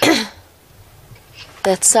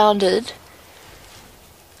 That sounded...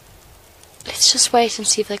 Let's just wait and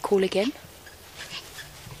see if they call again.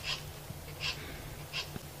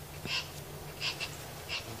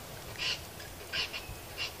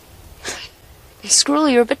 Squirrel,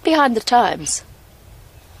 you're a bit behind the times.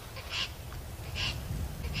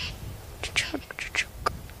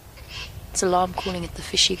 It's alarm calling at the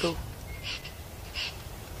fish eagle.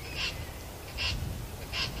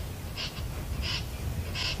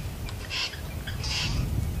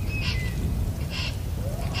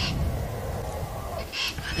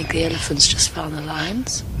 I think the elephants just found the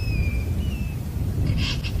lions.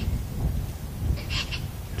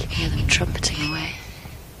 You can hear them trumpeting away.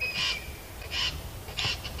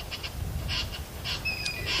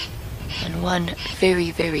 And one very,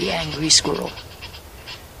 very angry squirrel.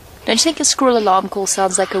 Don't you think a squirrel alarm call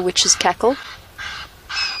sounds like a witch's cackle?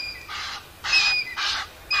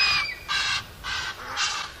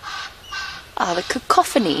 Ah, the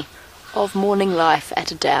cacophony of morning life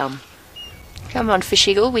at a dam. Come on, fish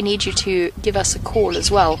eagle, we need you to give us a call as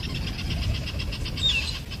well.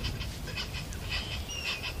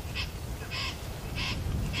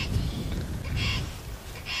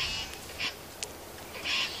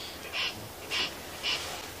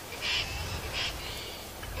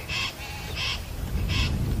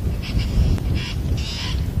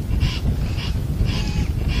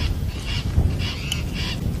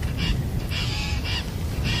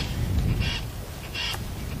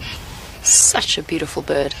 Such a beautiful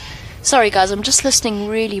bird. Sorry guys, I'm just listening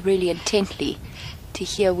really, really intently to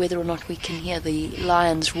hear whether or not we can hear the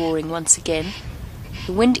lions roaring once again.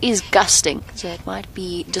 The wind is gusting, so it might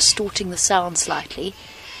be distorting the sound slightly,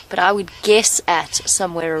 but I would guess at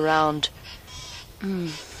somewhere around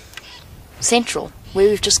central, where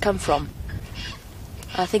we've just come from.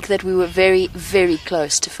 I think that we were very, very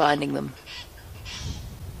close to finding them.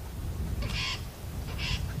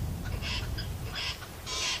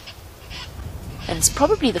 And it's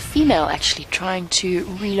probably the female actually trying to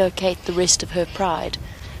relocate the rest of her pride.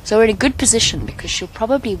 So we're in a good position because she'll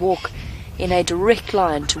probably walk in a direct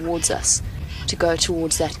line towards us to go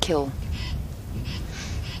towards that kill.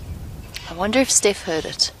 I wonder if Steph heard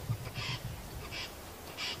it.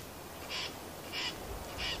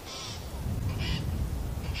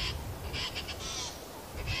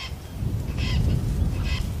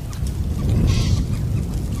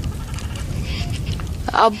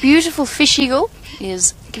 Our beautiful fish eagle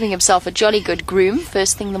is giving himself a jolly good groom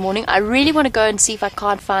first thing in the morning. I really want to go and see if I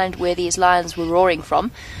can't find where these lions were roaring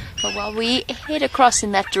from. But while we head across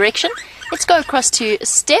in that direction, let's go across to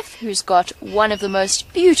Steph, who's got one of the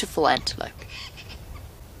most beautiful antelope.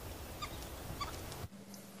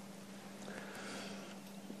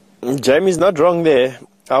 Jamie's not wrong there.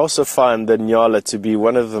 I also find the Nyala to be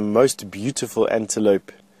one of the most beautiful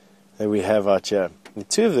antelope that we have out here. And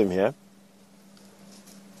two of them here.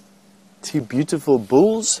 Two beautiful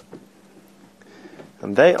bulls,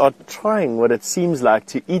 and they are trying what it seems like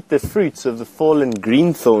to eat the fruits of the fallen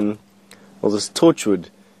greenthorn or this torchwood,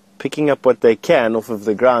 picking up what they can off of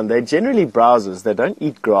the ground. They're generally browsers. They don't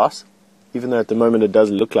eat grass, even though at the moment it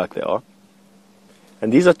does look like they are.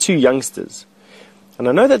 And these are two youngsters, and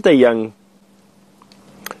I know that they're young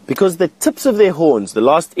because the tips of their horns, the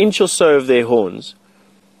last inch or so of their horns,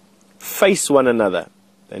 face one another.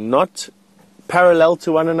 They're not parallel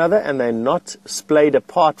to one another, and they're not splayed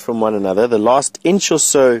apart from one another. The last inch or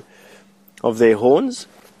so of their horns.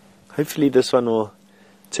 Hopefully this one will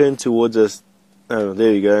turn towards us. Oh,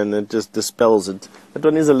 there you go, and it just dispels it. That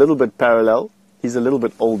one is a little bit parallel. He's a little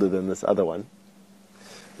bit older than this other one.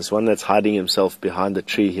 This one that's hiding himself behind the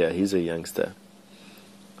tree here, he's a youngster.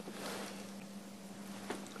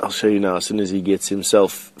 I'll show you now as soon as he gets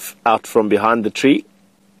himself out from behind the tree.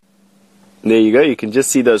 There you go, you can just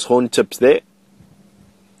see those horn tips there,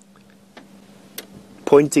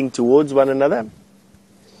 pointing towards one another.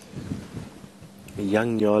 A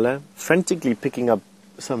young Nyala frantically picking up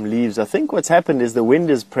some leaves. I think what's happened is the wind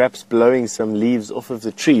is perhaps blowing some leaves off of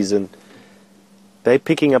the trees, and they're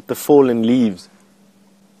picking up the fallen leaves.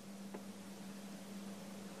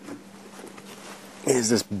 There's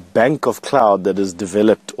this bank of cloud that has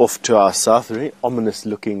developed off to our south, a very ominous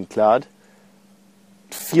looking cloud.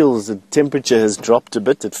 It feels the temperature has dropped a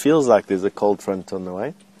bit. It feels like there's a cold front on the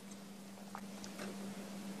way.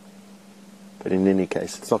 But in any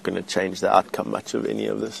case, it's not going to change the outcome much of any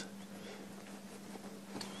of this.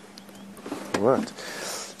 Alright.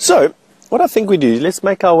 So, what I think we do, let's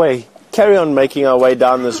make our way, carry on making our way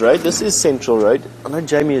down this road. This is Central Road. I know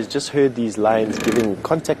Jamie has just heard these lions giving a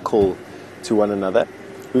contact call to one another.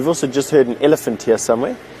 We've also just heard an elephant here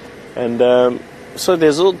somewhere. And so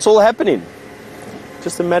it's all happening.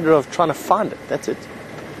 Just a matter of trying to find it. That's it.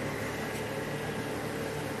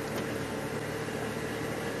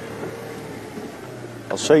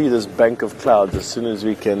 I'll show you this bank of clouds as soon as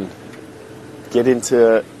we can get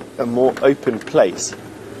into a more open place.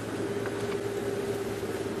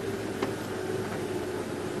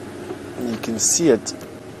 You can see it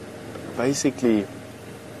basically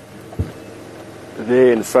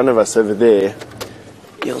there in front of us over there.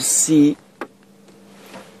 You'll see,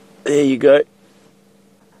 there you go.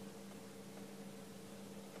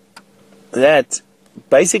 That,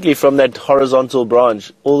 basically from that horizontal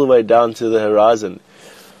branch all the way down to the horizon,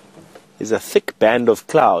 is a thick band of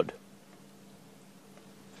cloud.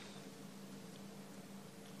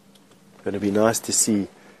 Going to be nice to see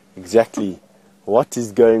exactly what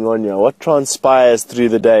is going on here, what transpires through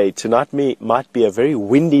the day. Tonight might be a very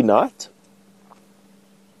windy night.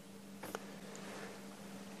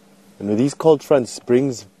 And with these cold fronts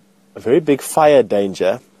brings a very big fire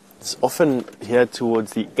danger. It's often here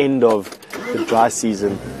towards the end of the dry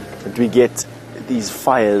season that we get these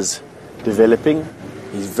fires developing,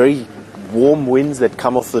 these very warm winds that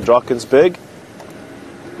come off the Drakensberg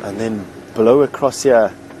and then blow across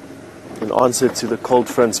here in answer to the cold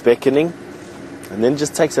fronts beckoning, and then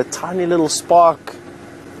just takes a tiny little spark.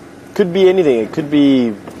 Could be anything. It could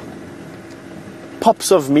be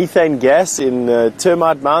pops of methane gas in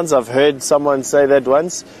termite mounds. I've heard someone say that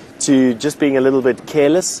once, to just being a little bit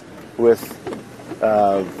careless with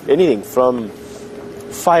anything from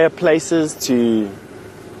fireplaces to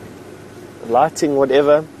lighting,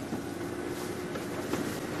 whatever.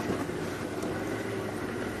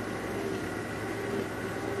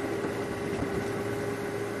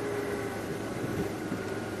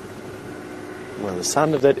 Well, the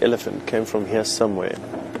sound of that elephant came from here somewhere.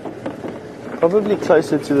 Probably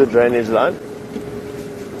closer to the drainage line.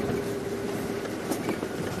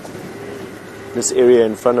 This area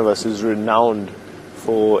in front of us is renowned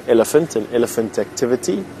for elephant and elephant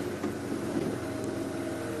activity.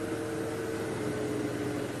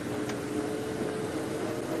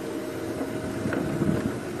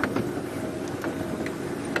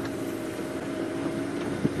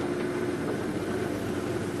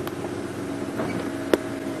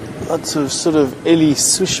 Lots of sort of Ellie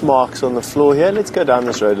swoosh marks on the floor here. Let's go down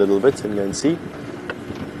this road a little bit and go and see.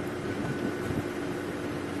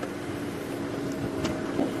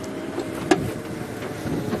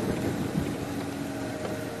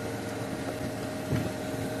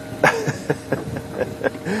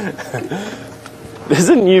 There's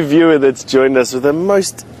a new viewer that's joined us with a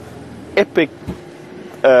most epic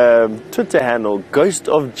Twitter handle, Ghost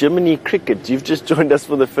of Jiminy Cricket. You've just joined us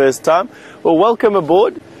for the first time. Well, welcome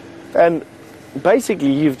aboard. And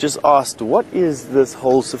basically you've just asked, what is this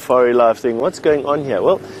whole safari life thing? What's going on here?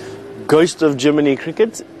 Well, Ghost of Jiminy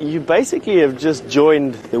Cricket, you basically have just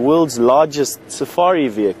joined the world's largest safari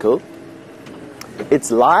vehicle.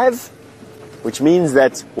 It's live, which means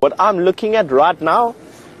that what I'm looking at right now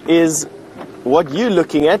is what you're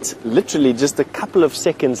looking at literally just a couple of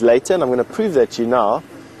seconds later, and I'm going to prove that to you now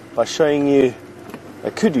by showing you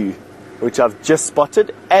a kudu, which I've just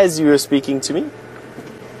spotted as you were speaking to me.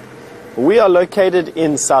 We are located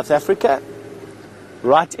in South Africa,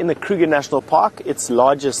 right in the Kruger National Park, its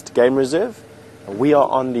largest game reserve. We are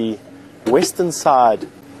on the western side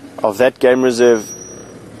of that game reserve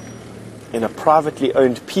in a privately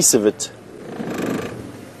owned piece of it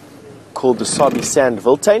called the Sabi Sand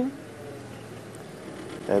Wildtuin.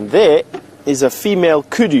 And there is a female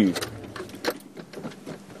kudu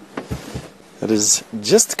that has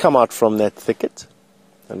just come out from that thicket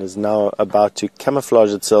and is now about to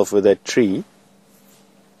camouflage itself with that tree.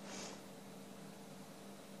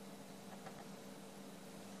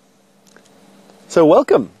 So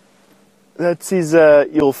welcome. That is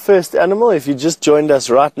your first animal. If you just joined us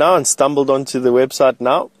right now and stumbled onto the website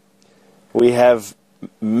now, we have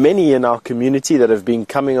many in our community that have been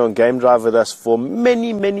coming on Game Drive with us for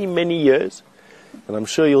many, many, many years. And I'm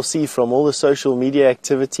sure you'll see from all the social media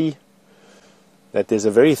activity that there's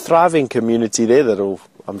a very thriving community there that will,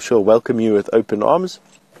 I'm sure, welcome you with open arms.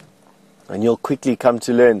 And you'll quickly come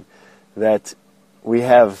to learn that we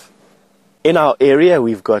have in our area,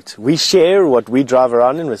 we share what we drive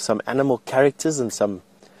around in with some animal characters and some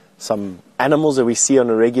animals that we see on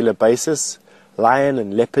a regular basis. Lion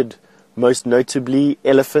and leopard, most notably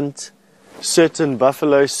elephant, certain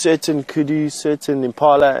buffalo, certain kudu, certain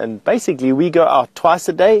impala, and basically we go out twice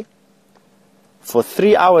a day for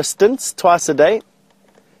 3-hour stints, twice a day,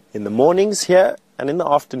 in the mornings here and in the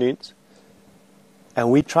afternoons, and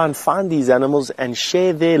we try and find these animals and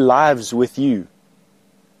share their lives with you.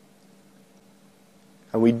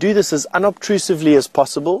 And we do this as unobtrusively as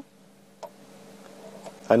possible,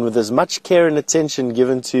 and with as much care and attention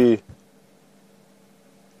given to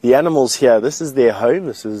the animals here. This is their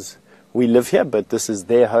home. We live here, but this is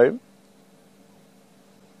their home.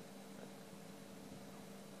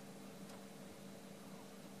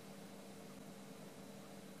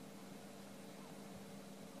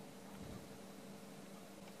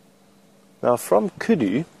 Now from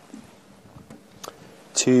kudu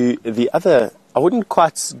to the other, I wouldn't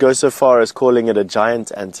quite go so far as calling it a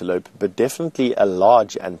giant antelope, but definitely a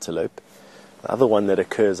large antelope. The other one that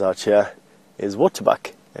occurs out here is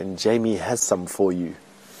waterbuck, and Jamie has some for you.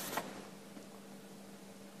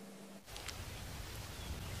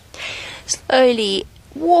 Slowly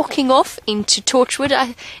walking off into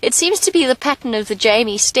Torchwood. It seems to be the pattern of the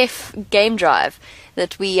Jamie-Steph game drive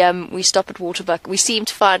that we stop at waterbuck. We seem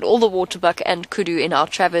to find all the waterbuck and kudu in our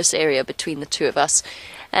traverse area between the two of us.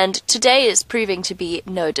 And today is proving to be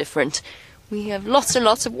no different. We have lots and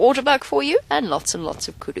lots of waterbuck for you and lots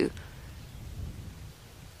of kudu.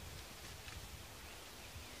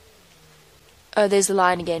 Oh, there's the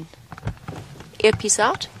lion again. Earpiece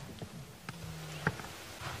out.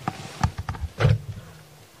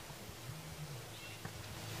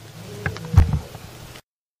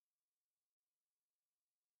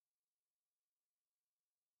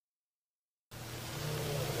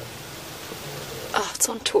 Oh, it's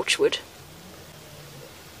on Torchwood.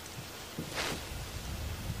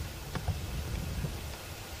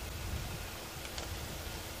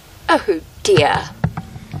 Oh dear.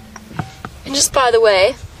 And just by the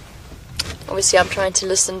way, obviously I'm trying to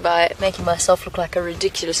listen by making myself look like a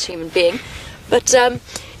ridiculous human being, but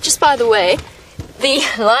just by the way, the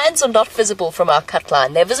lions are not visible from our cut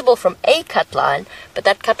line. They're visible from a cut line, but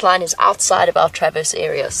that cut line is outside of our traverse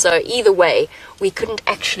area. So either way, we couldn't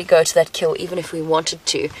actually go to that kill even if we wanted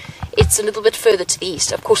to. It's a little bit further to the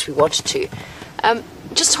east. Of course we wanted to.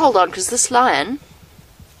 Just hold on, because this lion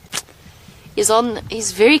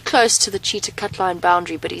he's very close to the cheetah cut line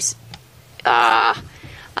boundary, but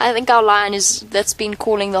I think our lion that's been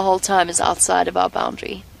calling the whole time is outside of our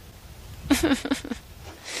boundary.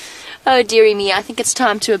 Oh dearie me, I think it's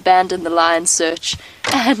time to abandon the lion search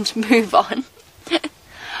and move on.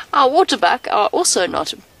 Our waterbuck are also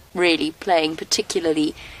not really playing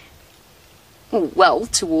particularly well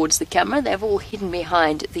towards the camera. They've all hidden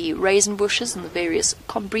behind the raisin bushes and the various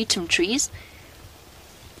combretum trees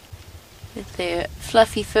with their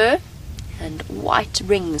fluffy fur and white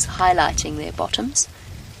rings highlighting their bottoms.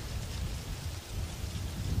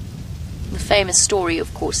 The famous story,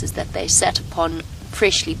 of course, is that they sat upon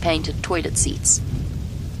freshly painted toilet seats,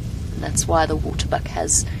 and that's why the waterbuck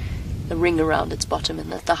has a ring around its bottom, and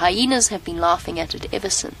that the hyenas have been laughing at it ever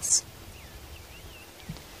since.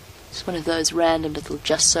 It's one of those random little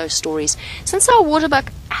just so stories. Since our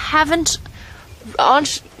waterbuck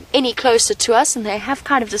aren't any closer to us and they have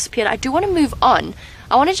kind of disappeared, I do want to move on.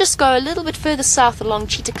 I want to just go a little bit further south along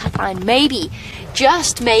Cheetah Cut Line, maybe,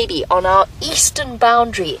 just maybe, on our eastern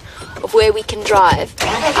boundary of where we can drive.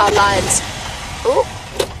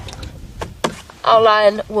 Our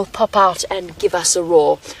lion will pop out and give us a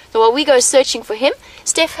roar. So while we go searching for him,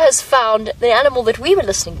 Steph has found the animal that we were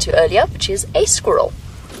listening to earlier, which is a squirrel.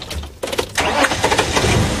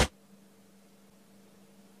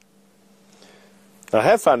 I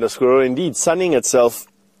have found a squirrel indeed, sunning itself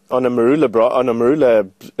on a marula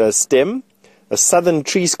stem, a southern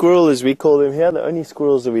tree squirrel as we call them here, the only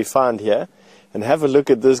squirrels that we find here. And have a look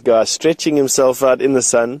at this guy stretching himself out in the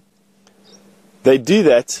sun. They do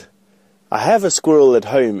that. I have a squirrel at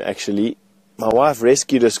home actually. My wife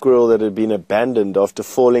rescued a squirrel that had been abandoned after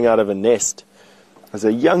falling out of a nest as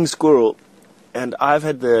a young squirrel, and I've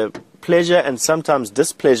had the pleasure and sometimes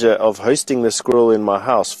displeasure of hosting the squirrel in my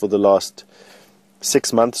house for the last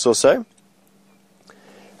 6 months or so.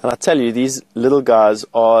 And I tell you, these little guys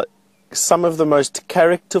are some of the most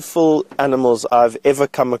characterful animals I've ever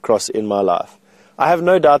come across in my life. I have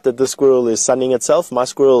no doubt that the squirrel is sunning itself. My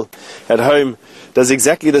squirrel at home does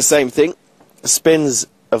exactly the same thing. Spends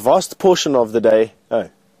a vast portion of the day... Oh,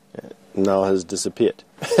 now has disappeared.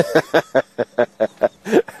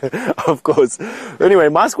 Of course. Anyway,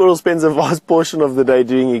 my squirrel spends a vast portion of the day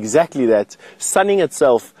doing exactly that. Sunning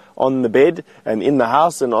itself on the bed and in the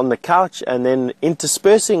house and on the couch, and then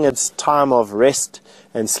interspersing its time of rest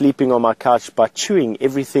and sleeping on my couch by chewing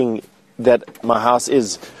everything that my house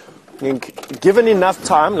is. I think given enough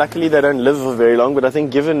time, luckily they don't live for very long, but I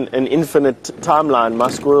think given an infinite timeline, my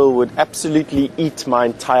squirrel would absolutely eat my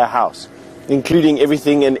entire house, including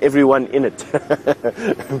everything and everyone in it.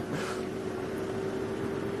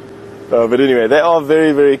 But anyway, they are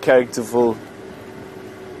very, very characterful.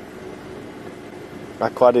 I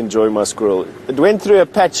quite enjoy my squirrel. It went through a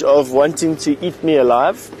patch of wanting to eat me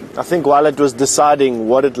alive. I think while it was deciding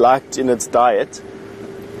what it liked in its diet.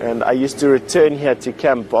 And I used to return here to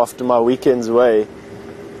camp after my weekends away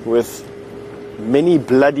with many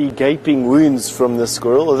bloody gaping wounds from the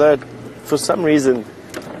squirrel, although for some reason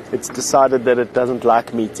it's decided that it doesn't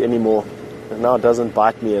like meat anymore and now it doesn't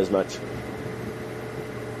bite me as much.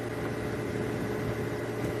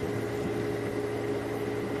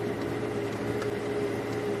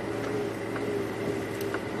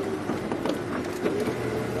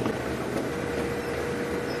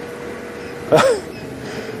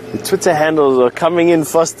 The Twitter handles are coming in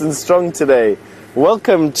fast and strong today.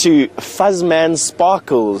 Welcome to Fuzzman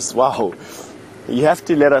Sparkles. Wow. You have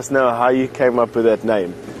to let us know how you came up with that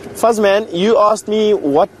name. Fuzzman, you asked me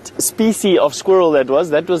what species of squirrel that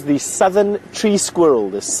was. That was the southern tree squirrel.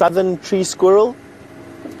 The southern tree squirrel.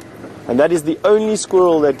 And that is the only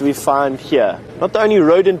squirrel that we find here. Not the only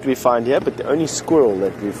rodent we find here, but the only squirrel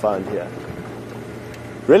that we find here.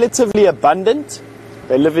 Relatively abundant.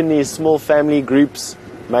 They live in these small family groups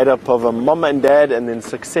made up of a mom and dad and then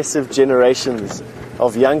successive generations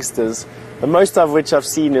of youngsters, the most of which I've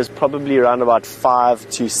seen is probably around about 5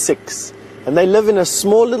 to 6. And they live in a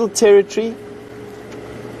small little territory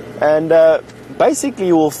and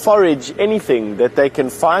basically will forage anything that they can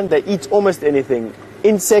find. They eat almost anything.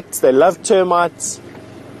 Insects, they love termites,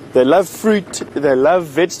 they love fruit, they love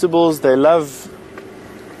vegetables, they love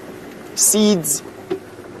seeds.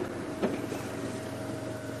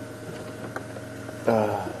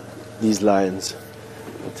 These lions,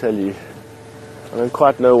 I tell you, I don't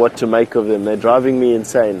quite know what to make of them. They're driving me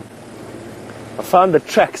insane. I found the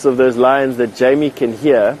tracks of those lions that Jamie can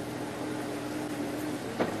hear.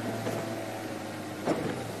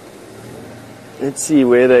 Let's see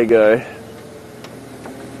where they go.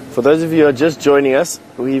 For those of you who are just joining us,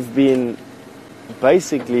 we've been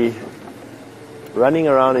basically running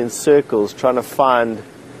around in circles trying to find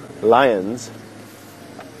lions.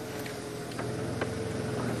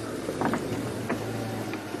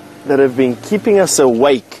 That have been keeping us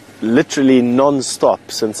awake literally non-stop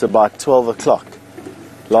since about 12 o'clock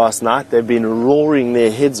last night. They've been roaring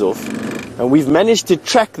their heads off and we've managed to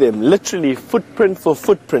track them literally footprint for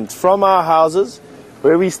footprint from our houses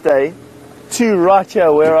where we stay to right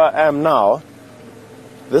here where I am now.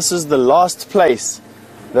 This is the last place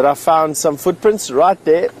that I found some footprints right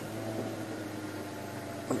there.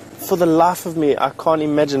 For the life of me, I can't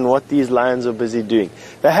imagine what these lions are busy doing.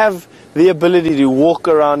 They have the ability to walk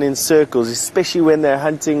around in circles, especially when they're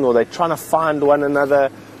hunting or they're trying to find one another,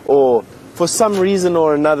 or for some reason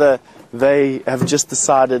or another they have just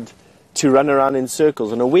decided to run around in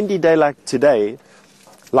circles. On a windy day like today,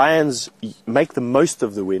 lions make the most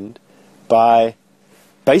of the wind by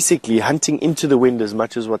basically hunting into the wind as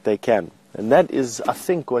much as what they can. And that is, I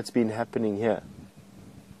think, what's been happening here.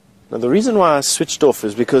 Now, the reason why I switched off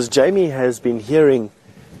is because Jamie has been hearing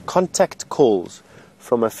contact calls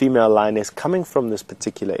from a female lioness coming from this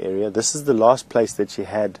particular area. This is the last place that she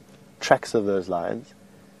had tracks of those lions.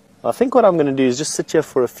 I think what I'm going to do is just sit here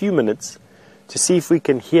for a few minutes to see if we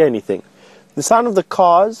can hear anything. The sound of the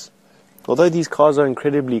cars, although these cars are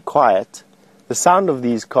incredibly quiet, the sound of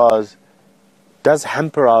these cars does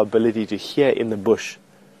hamper our ability to hear in the bush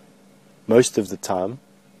most of the time.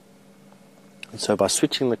 And so by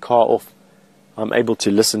switching the car off, I'm able to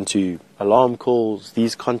listen to alarm calls,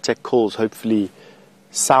 these contact calls, hopefully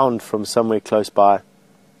sound from somewhere close by.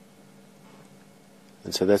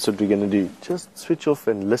 And so that's what we're going to do. Just switch off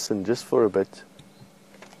and listen just for a bit.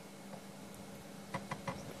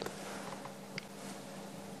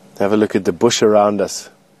 Have a look at the bush around us.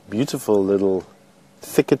 Beautiful little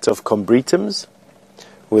thicket of combretums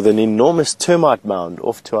with an enormous termite mound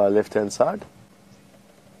off to our left-hand side.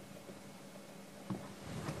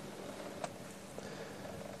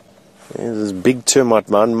 There's this big termite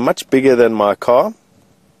mound, much bigger than my car.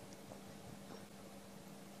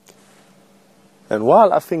 And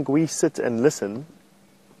while I think we sit and listen,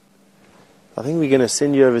 I think we're going to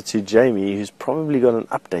send you over to Jamie, who's probably got an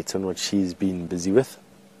update on what she's been busy with.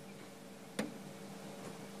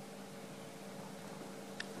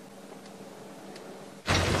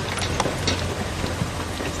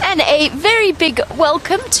 And a very big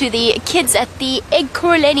welcome to the kids at the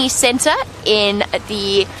Ekurhuleni Centre in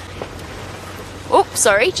the... Oh,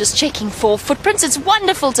 sorry, just checking for footprints. It's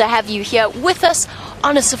wonderful to have you here with us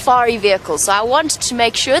on a safari vehicle. So I want to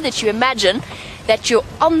make sure that you imagine that you're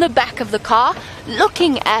on the back of the car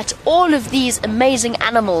looking at all of these amazing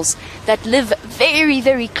animals that live very,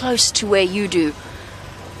 very close to where you do.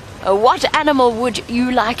 What animal would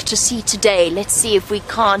you like to see today? Let's see if we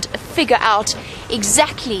can't figure out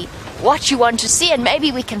exactly what you want to see, and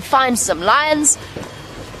maybe we can find some lions,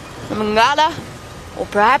 a mangala, or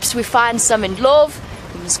perhaps we find some in Love.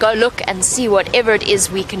 We must go look and see whatever it is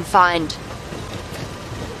we can find.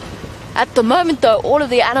 At the moment, though, all of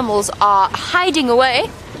the animals are hiding away,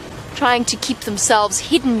 trying to keep themselves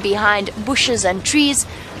hidden behind bushes and trees,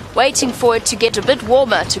 waiting for it to get a bit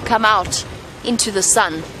warmer to come out into the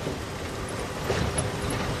sun.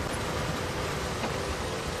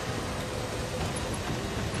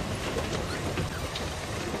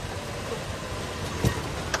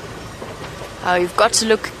 Now you've got to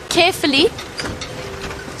look carefully,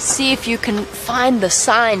 see if you can find the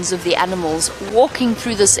signs of the animals walking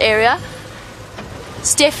through this area.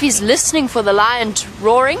 Steffi's listening for the lion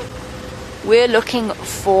roaring. We're looking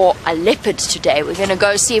for a leopard today. We're going to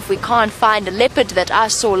go see if we can't find a leopard that I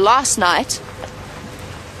saw last night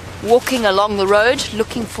walking along the road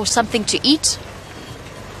looking for something to eat.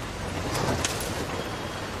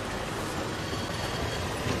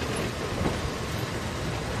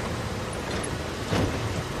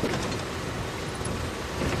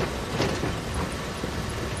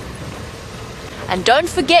 And don't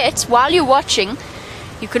forget, while you're watching,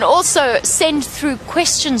 you can also send through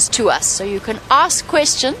questions to us. So you can ask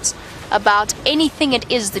questions about anything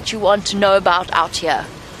it is that you want to know about out here.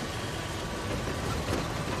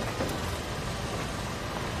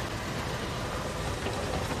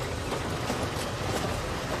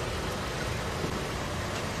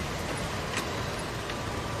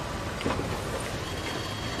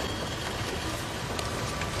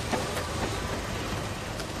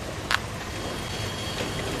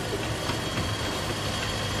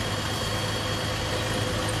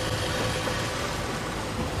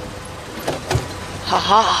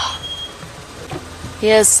 Haha!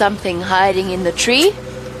 Here's something hiding in the tree.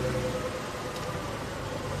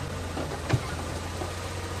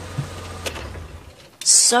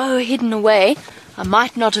 So hidden away, I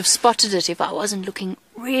might not have spotted it if I wasn't looking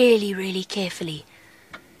really, really carefully.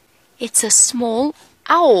 It's a small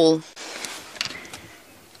owl.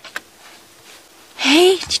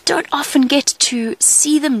 Hey, you don't often get to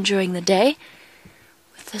see them during the day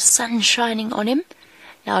with the sun shining on him.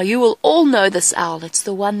 Now, you will all know this owl. It's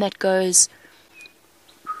the one that goes...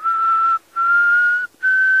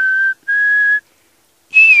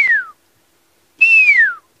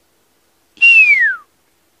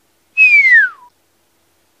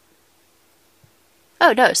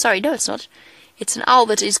 Oh, no, sorry, no, it's not. It's an owl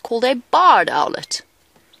that is called a barred owlet.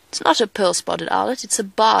 It's not a pearl-spotted owlet, it's a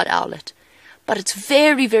barred owlet. But it's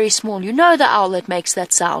very, very small. You know the owl that makes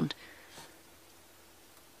that sound.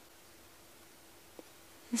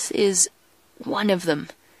 This is one of them.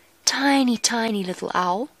 Tiny, tiny little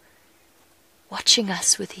owl, watching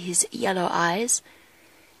us with his yellow eyes.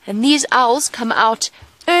 And these owls come out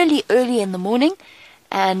early, early in the morning,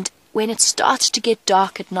 and when it starts to get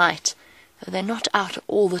dark at night. They're not out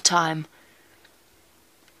all the time.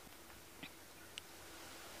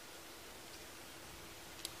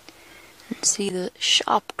 And see the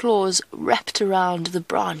sharp claws wrapped around the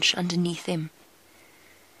branch underneath him.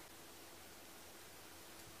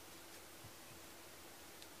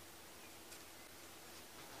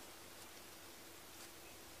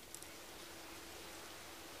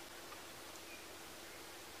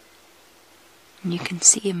 And you can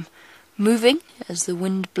see him moving as the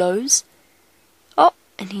wind blows. Oh,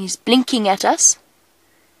 and he's blinking at us.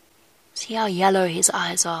 See how yellow his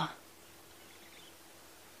eyes are.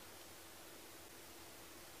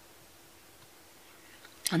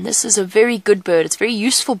 And this is a very good bird. It's a very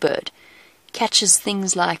useful bird. Catches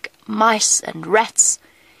things like mice and rats,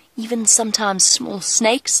 even sometimes small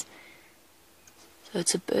snakes. So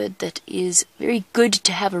it's a bird that is very good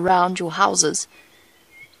to have around your houses,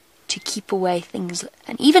 to keep away things,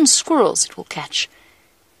 and even squirrels it will catch.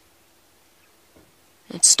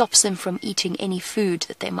 It stops them from eating any food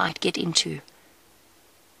that they might get into.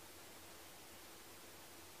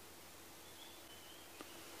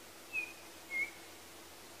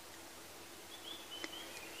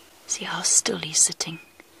 See how still he's sitting.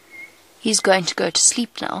 He's going to go to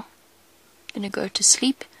sleep now. Going to go to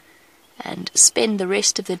sleep and spend the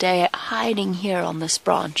rest of the day hiding here on this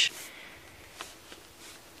branch.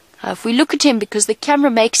 If we look at him, because the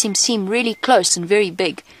camera makes him seem really close and very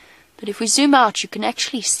big, but if we zoom out, you can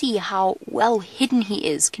actually see how well hidden he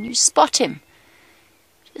is. Can you spot him?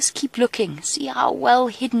 Just keep looking. See how well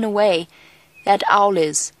hidden away that owl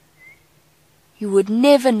is. You would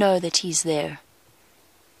never know that he's there.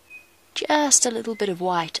 Just a little bit of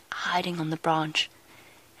white hiding on the branch.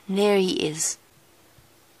 And there he is,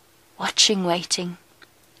 watching, waiting.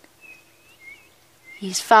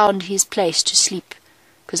 He's found his place to sleep,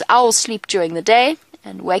 because owls sleep during the day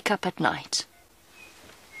and wake up at night.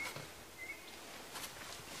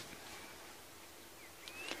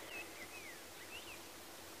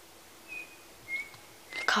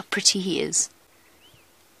 Look how pretty he is.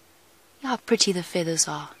 Look how pretty the feathers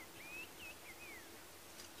are.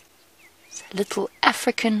 It's a little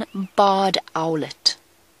African barred owlet.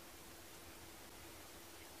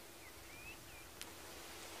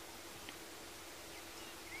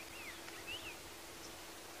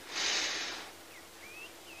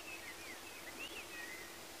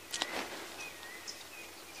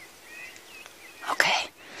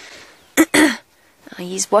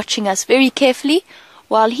 He's watching us very carefully.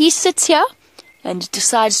 While he sits here and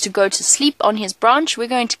decides to go to sleep on his branch, we're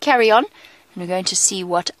going to carry on and we're going to see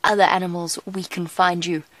what other animals we can find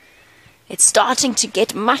you. It's starting to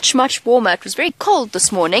get much, much warmer. It was very cold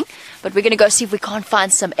this morning, but we're going to go see if we can't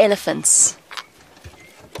find some elephants.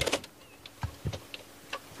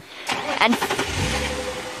 And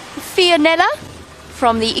Fianella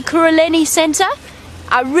from the Ikuruleni Center,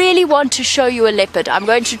 I really want to show you a leopard. I'm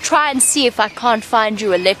going to try and see if I can't find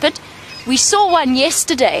you a leopard. We saw one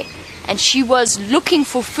yesterday and she was looking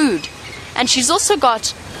for food. And she's also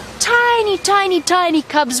got tiny, tiny, tiny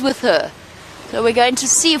cubs with her. So we're going to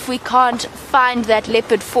see if we can't find that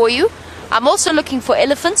leopard for you. I'm also looking for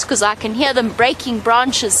elephants because I can hear them breaking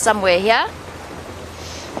branches somewhere here.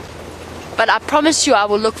 But I promise you I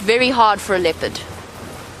will look very hard for a leopard.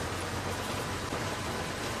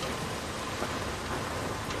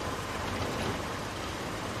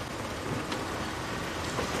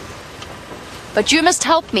 But you must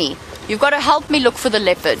help me. You've got to help me look for the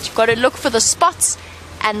leopard. You've got to look for the spots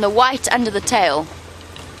and the white under the tail.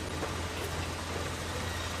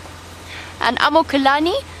 And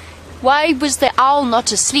Amokalani, why was the owl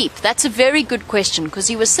not asleep? That's a very good question, because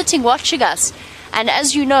he was sitting watching us. And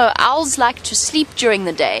as you know, owls like to sleep during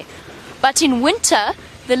the day. But in winter,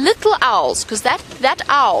 the little owls, because that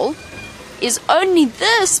owl is only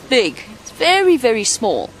this big. It's very, very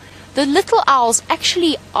small. The little owls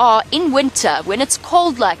actually are in winter, when it's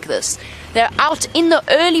cold like this, they're out in the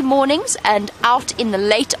early mornings and out in the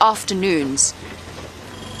late afternoons.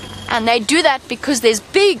 And they do that because there's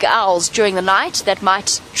big owls during the night that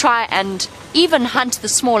might try and even hunt the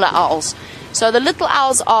smaller owls. So the little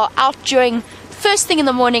owls are out during first thing in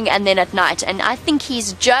the morning and then at night. And I think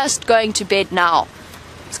he's just going to bed now.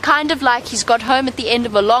 It's kind of like he's got home at the end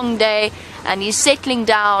of a long day and he's settling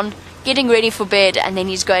down, getting ready for bed, and then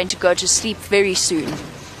he's going to go to sleep very soon.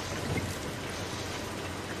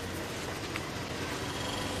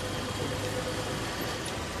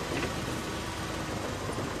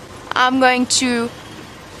 I'm going to...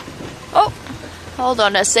 Oh, hold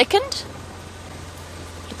on a second.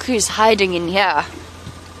 Look who's hiding in here.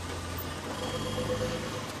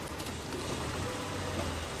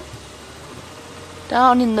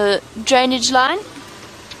 Down in the drainage line.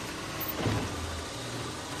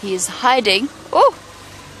 He is hiding. Oh!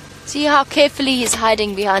 See how carefully he's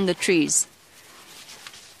hiding behind the trees.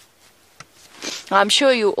 I'm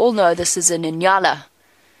sure you all know this is an Inyala.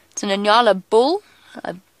 It's an Inyala bull.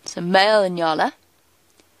 It's a male Inyala.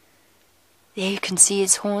 There you can see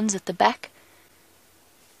his horns at the back.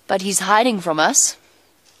 But he's hiding from us.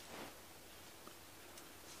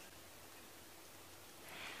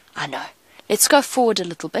 I know. Let's go forward a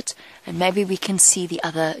little bit and maybe we can see the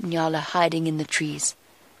other Inyala hiding in the trees.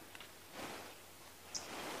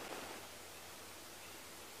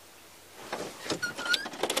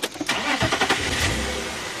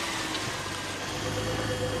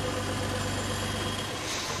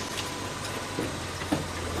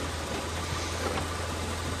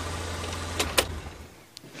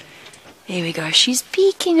 There we go. She's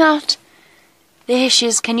peeking out. There she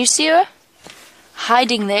is. Can you see her?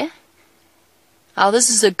 Hiding there. Oh, this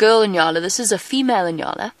is a girl Inyala. This is a female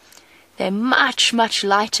Inyala. They're much, much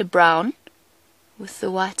lighter brown with the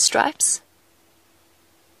white stripes.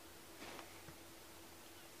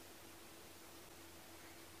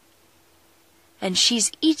 And she's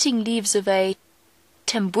eating leaves of a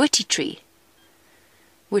tambuti tree,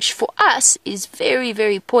 which for us is very,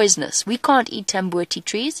 very poisonous. We can't eat tambuti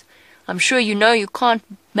trees. I'm sure you know you can't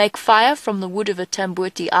make fire from the wood of a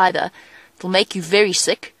tambuti either. It'll make you very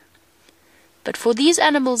sick. But for these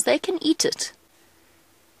animals, they can eat it.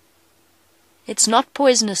 It's not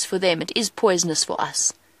poisonous for them. It is poisonous for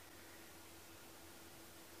us.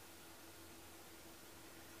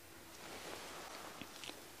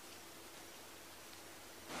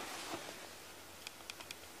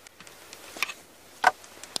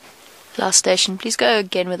 Last station, please go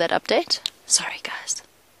again with that update. Sorry, guys.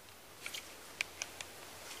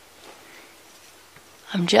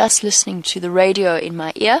 I'm just listening to the radio in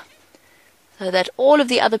my ear. so that all of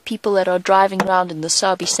the other people that are driving around in the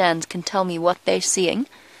Sabi Sands can tell me what they're seeing,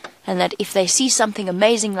 and that if they see something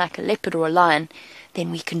amazing like a leopard or a lion,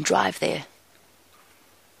 then we can drive there.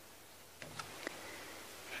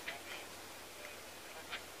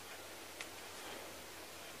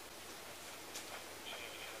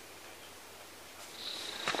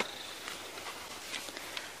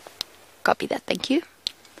 Copy that, thank you.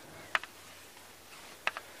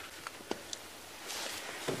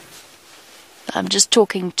 I'm just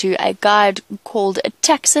talking to a guide called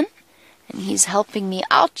Taxon, and he's helping me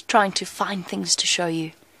out, trying to find things to show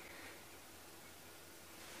you.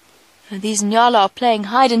 These Nyala are playing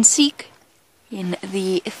hide and seek in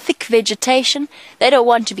the thick vegetation. They don't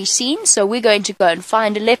want to be seen, so we're going to go and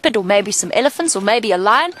find a leopard, or maybe some elephants, or maybe a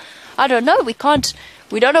lion. I don't know, we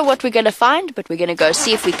don't know what we're going to find, but we're going to go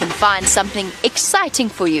see if we can find something exciting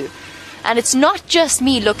for you. And it's not just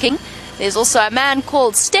me looking. There's also a man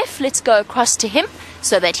called Steph. Let's go across to him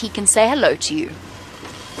so that he can say hello to you.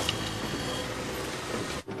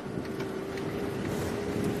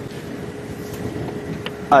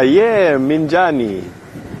 Yeah, Minjani.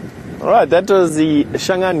 Alright, that was the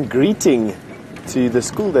Shangaan greeting to the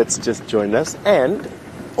school that's just joined us, and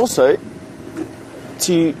also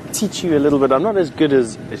to teach you a little bit. I'm not as good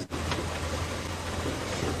as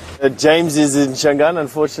James is in Shangaan,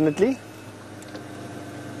 unfortunately.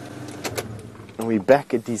 And we're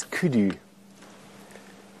back at these kudu.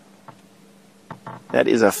 That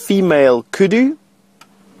is a female kudu.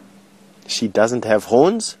 She doesn't have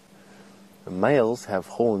horns. The males have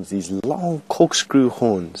horns, these long corkscrew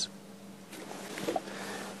horns.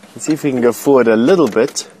 Let's see if we can go forward a little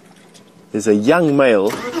bit. There's a young male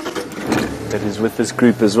that is with this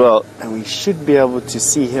group as well, and we should be able to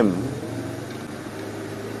see him.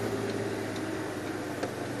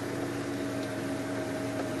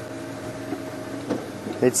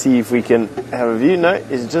 Let's see if we can have a view. No,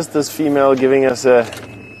 it's just this female giving us a...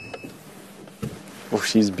 Oh,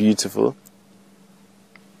 she's beautiful.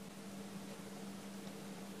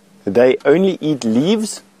 They only eat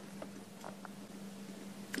leaves,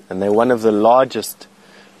 and they're one of the largest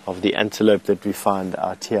of the antelope that we find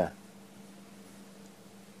out here.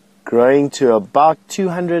 Growing to about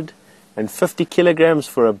 250 kilograms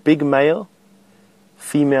for a big male.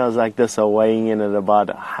 Females like this are weighing in at about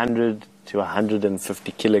 100 to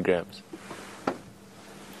 150 kilograms,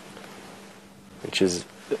 which is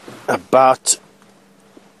about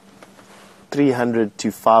 300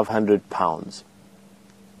 to 500 pounds.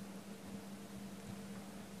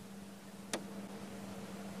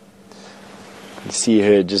 You see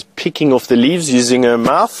her just picking off the leaves using her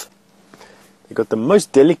mouth. They've got the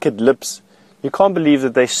most delicate lips. You can't believe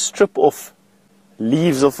that they strip off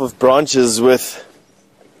leaves off of branches with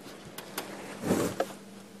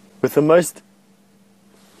the most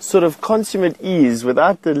sort of consummate ease,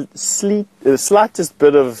 without the slightest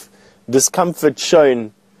bit of discomfort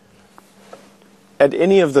shown at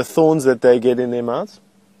any of the thorns that they get in their mouths.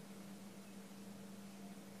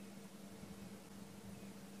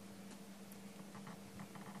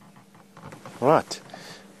 Right,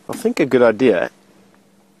 I think a good idea,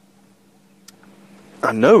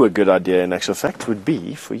 I know a good idea in actual fact, would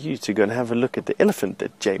be for you to go and have a look at the elephant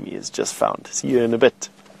that Jamie has just found. See you in a bit.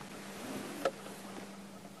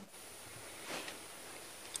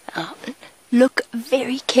 Look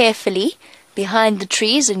very carefully behind the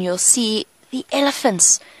trees and you'll see the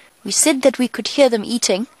elephants. We said that we could hear them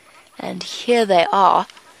eating, and here they are.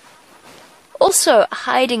 Also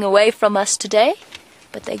hiding away from us today,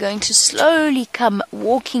 but they're going to slowly come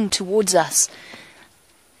walking towards us.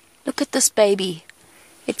 Look at this baby.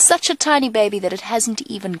 It's such a tiny baby that it hasn't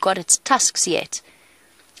even got its tusks yet.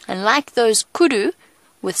 And like those kudu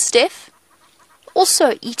with Steph,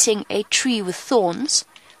 also eating a tree with thorns,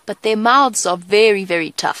 but their mouths are very,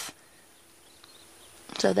 very tough.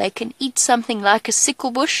 So they can eat something like a sickle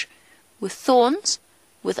bush with thorns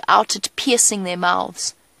without it piercing their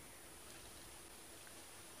mouths.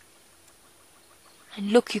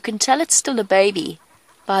 And look, you can tell it's still a baby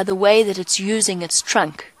by the way that it's using its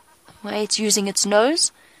trunk, the way it's using its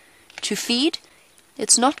nose to feed.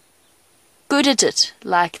 It's not good at it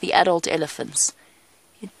like the adult elephants.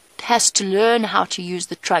 It has to learn how to use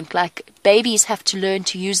the trunk, like babies have to learn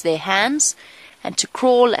to use their hands and to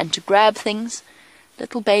crawl and to grab things.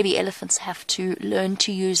 Little baby elephants have to learn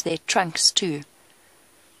to use their trunks too.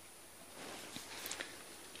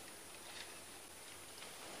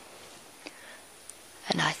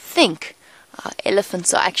 And I think our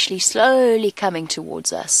elephants are actually slowly coming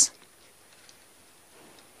towards us.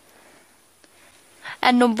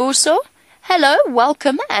 And Nombuso Hello,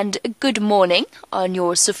 welcome and good morning on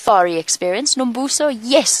your safari experience. Nombuso,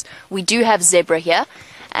 yes, we do have zebra here,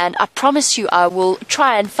 and I promise you I will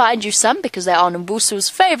try and find you some because they are Nombuso's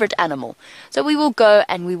favorite animal. So we will go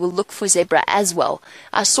and we will look for zebra as well.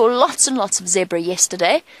 I saw lots and lots of zebra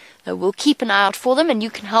yesterday, so we'll keep an eye out for them and you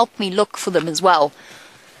can help me look for them as well.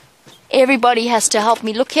 Everybody has to help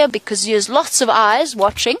me look here because there's lots of eyes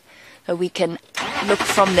watching, so we can look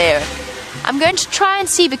from there. I'm going to try and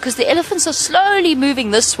see, because the elephants are slowly moving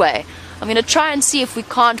this way, I'm going to try and see if we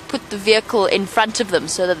can't put the vehicle in front of them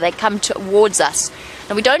so that they come towards us.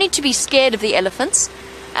 And we don't need to be scared of the elephants.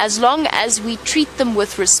 As long as we treat them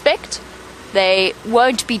with respect, they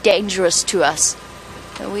won't be dangerous to us.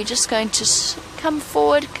 So we're just going to come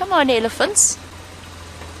forward. Come on, elephants.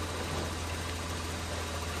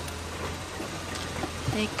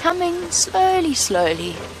 They're coming slowly,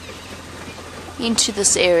 slowly into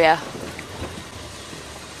this area.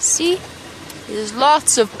 See? There's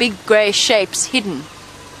lots of big grey shapes hidden.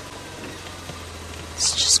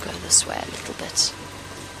 Let's just go this way a little bit.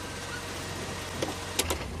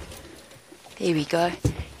 There we go.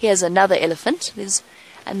 Here's another elephant.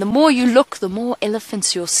 And the more you look, the more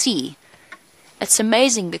elephants you'll see. It's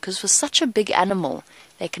amazing because for such a big animal,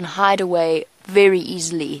 they can hide away very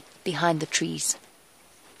easily behind the trees.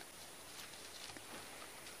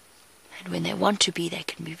 And when they want to be, they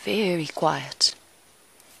can be very quiet.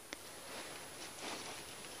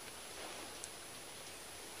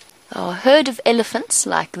 A herd of elephants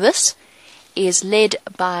like this is led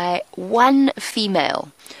by one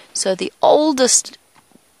female. So the oldest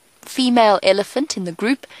female elephant in the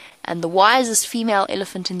group and the wisest female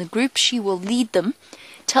elephant in the group, she will lead them,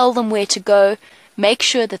 tell them where to go, make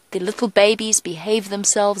sure that the little babies behave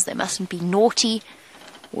themselves. They mustn't be naughty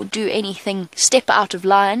or do anything, step out of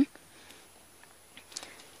line.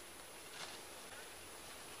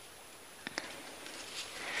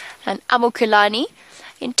 And Amokelani,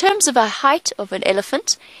 in terms of a height of an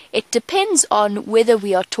elephant, it depends on whether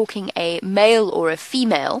we are talking a male or a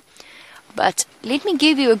female. But let me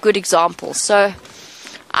give you a good example. So,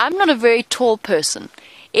 I'm not a very tall person.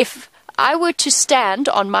 If I were to stand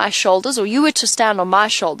on my shoulders, or you were to stand on my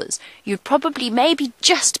shoulders, you'd probably maybe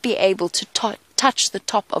just be able to touch the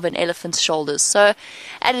top of an elephant's shoulders. So,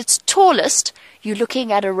 at its tallest, you're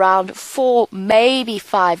looking at around 4, maybe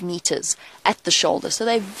 5 meters at the shoulder. So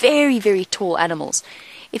they're very, very tall animals.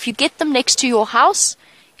 If you get them next to your house,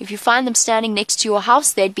 if you find them standing next to your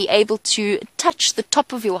house, they'd be able to touch the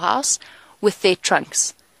top of your house with their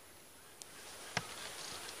trunks.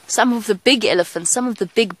 Some of the big elephants, some of the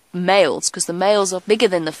big males, because the males are bigger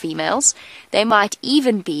than the females, they might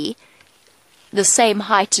even be the same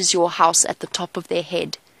height as your house at the top of their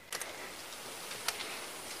head.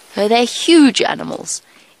 So they're huge animals.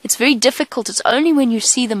 It's very difficult. It's only when you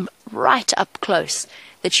see them right up close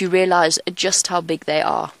that you realize just how big they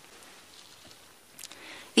are.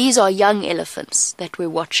 These are young elephants that we're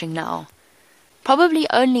watching now. Probably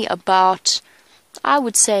only about, I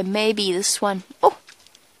would say maybe this one, oh,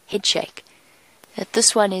 head shake. That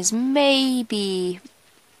this one is maybe,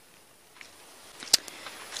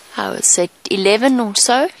 I would say 11 or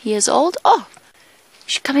so years old. Oh,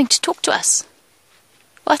 she's coming to talk to us.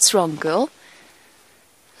 What's wrong, girl?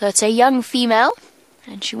 So it's a young female,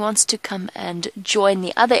 and she wants to come and join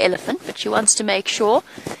the other elephant, but she wants to make sure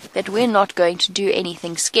that we're not going to do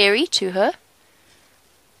anything scary to her.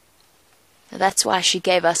 So that's why she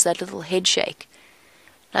gave us that little head shake.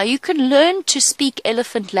 Now you can learn to speak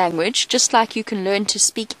elephant language just like you can learn to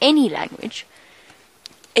speak any language.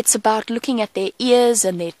 It's about looking at their ears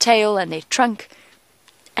and their tail and their trunk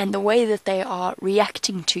and the way that they are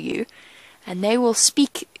reacting to you, and they will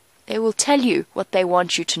speak, they will tell you what they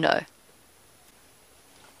want you to know.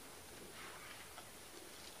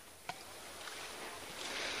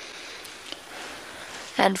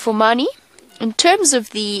 And for Mani, in terms of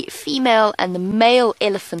the female and the male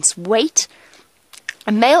elephant's weight,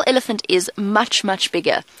 a male elephant is much, much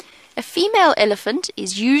bigger. A female elephant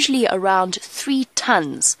is usually around 3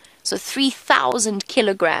 tons, so 3,000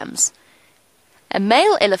 kilograms. A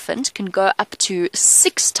male elephant can go up to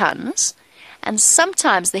 6 tons, and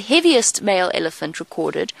sometimes the heaviest male elephant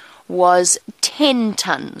recorded was 10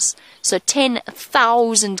 tons, so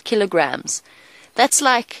 10,000 kilograms. That's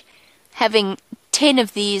like having 10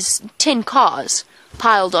 of these 10 cars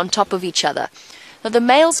piled on top of each other. Now, the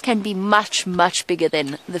males can be much, much bigger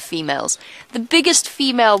than the females. The biggest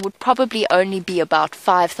female would probably only be about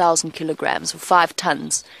 5,000 kilograms or 5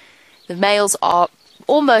 tons. The males are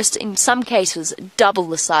almost, in some cases, double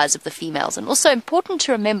the size of the females. And also important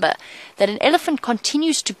to remember that an elephant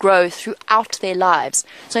continues to grow throughout their lives.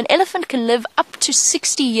 So an elephant can live up to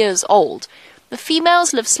 60 years old. The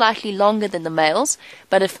females live slightly longer than the males,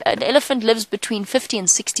 but if an elephant lives between 50 and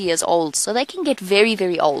 60 years old, so they can get very,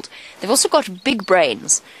 very old. They've also got big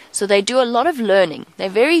brains, so they do a lot of learning. They're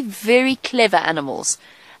very, very clever animals.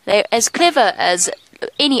 They're as clever as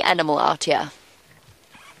any animal out here.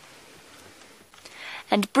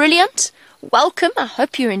 And Brilliant, welcome. I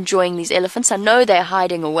hope you're enjoying these elephants. I know they're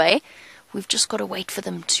hiding away. We've just got to wait for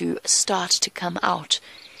them to start to come out.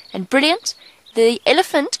 And Brilliant, the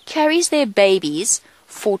elephant carries their babies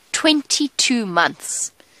for 22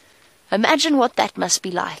 months. Imagine what that must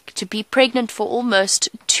be like, to be pregnant for almost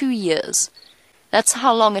 2 years. That's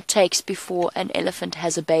how long it takes before an elephant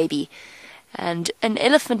has a baby. And an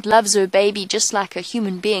elephant loves her baby just like a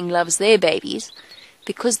human being loves their babies,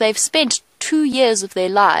 because they've spent 2 years of their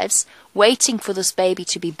lives waiting for this baby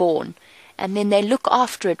to be born. And then they look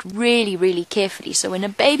after it really, really carefully. So when a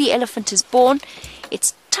baby elephant is born,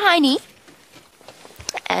 it's tiny,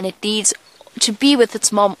 and it needs to be with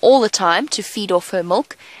its mom all the time to feed off her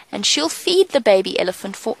milk, and she'll feed the baby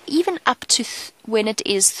elephant for even up to when it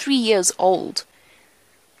is 3 years old.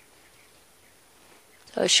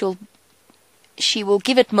 So she will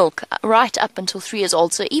give it milk right up until 3 years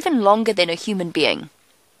old, so even longer than a human being.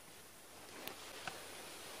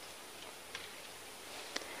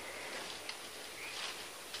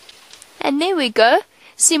 And there we go.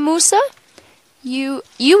 Simusa, you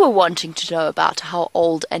were wanting to know about how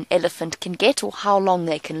old an elephant can get, or how long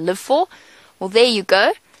they can live for. Well, there you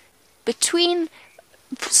go. Between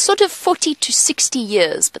sort of 40 to 60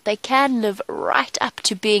 years, but they can live right up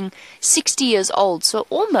to being 60 years old, so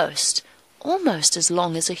almost as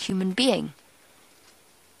long as a human being.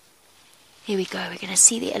 Here we go. We're going to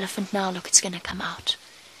see the elephant now. Look, it's going to come out.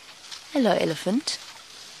 Hello, elephant.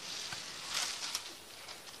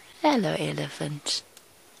 Hello, elephant.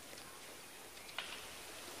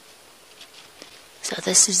 So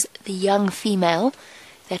this is the young female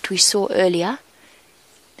that we saw earlier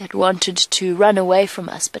that wanted to run away from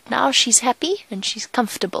us, but now she's happy and she's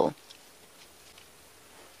comfortable.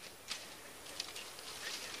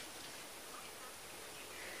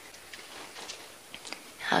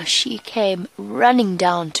 Now she came running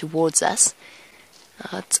down towards us.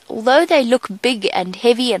 Although they look big and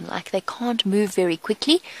heavy and like they can't move very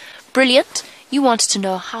quickly, Brilliant, you want to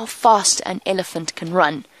know how fast an elephant can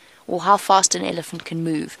run, or how fast an elephant can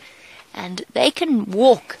move. And they can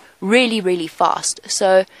walk really, really fast.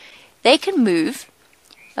 So they can move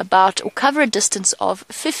about, or cover a distance of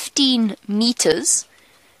 15 meters.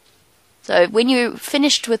 So when you're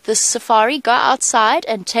finished with this safari, go outside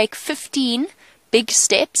and take 15 big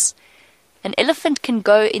steps. An elephant can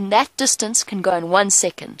go in that distance, can go in 1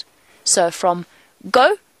 second. So from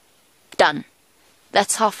go, done.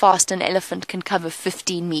 That's how fast an elephant can cover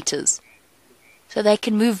 15 meters. So they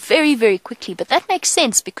can move very, very quickly. But that makes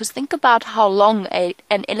sense, because think about how long an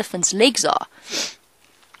elephant's legs are.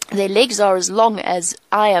 Their legs are as long as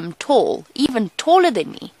I am tall, even taller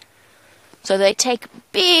than me. So they take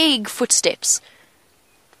big footsteps.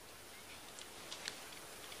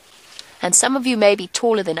 And some of you may be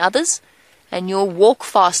taller than others, and you'll walk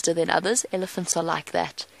faster than others. Elephants are like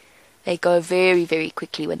that. They go very, very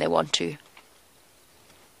quickly when they want to.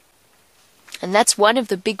 And that's one of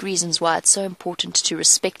the big reasons why it's so important to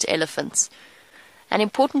respect elephants. And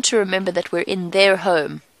important to remember that we're in their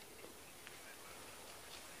home.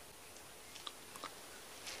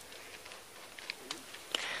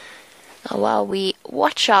 Now, while we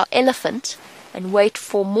watch our elephant and wait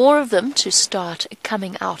for more of them to start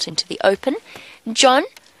coming out into the open, John,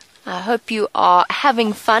 I hope you are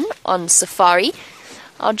having fun on safari.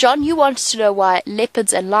 John, you want to know why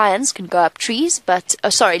leopards and lions can go up trees, but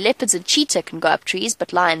leopards and cheetah can go up trees,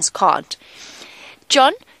 but lions can't.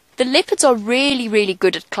 John, the leopards are really, really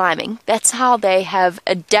good at climbing. That's how they have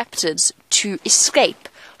adapted to escape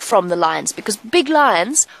from the lions, because big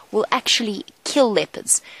lions will actually kill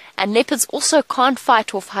leopards, and leopards also can't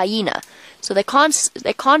fight off hyena. So they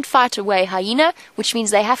can't fight away hyena, which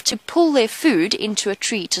means they have to pull their food into a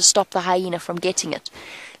tree to stop the hyena from getting it.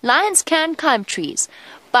 Lions can climb trees,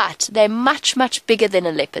 but they're much, much bigger than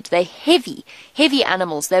a leopard. They're heavy, heavy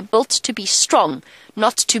animals. They're built to be strong,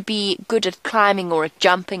 not to be good at climbing or at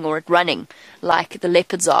jumping or at running like the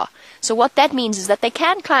leopards are. So what that means is that they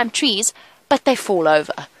can climb trees, but they fall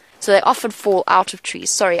over. So they often fall out of trees.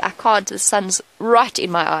 Sorry, I can't. The sun's right in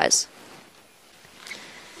my eyes.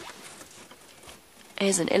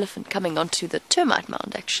 There's an elephant coming onto the termite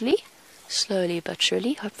mound, actually. Slowly but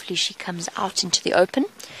surely. Hopefully she comes out into the open.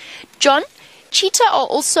 John, Cheetah are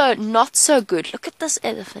also not so good. Look at this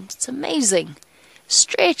elephant. It's amazing.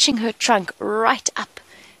 Stretching her trunk right up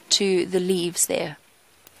to the leaves there.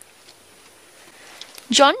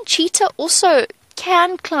 John, cheetah also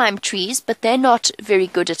can climb trees, but they're not very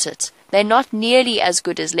good at it. They're not nearly as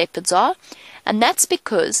good as leopards are, and that's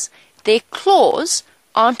because their claws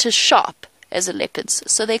aren't as sharp as a leopard's.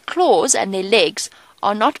 So their claws and their legs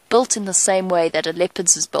are not built in the same way that a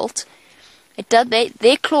leopard's is built.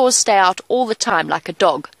 Their claws stay out all the time like a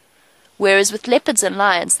dog, whereas with leopards and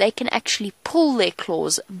lions, they can actually pull their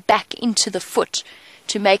claws back into the foot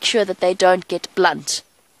to make sure that they don't get blunt.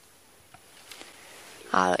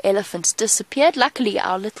 Our elephant's disappeared. Luckily,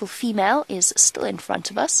 our little female is still in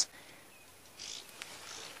front of us.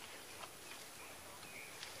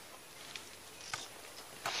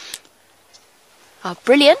 Our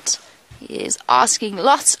Brilliant is asking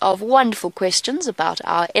lots of wonderful questions about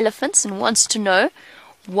our elephants and wants to know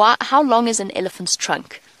how long is an elephant's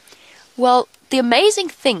trunk. Well, the amazing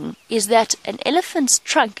thing is that an elephant's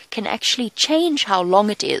trunk can actually change how long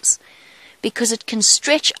it is, because it can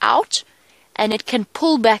stretch out and it can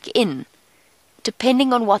pull back in,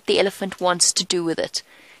 depending on what the elephant wants to do with it.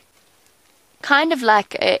 Kind of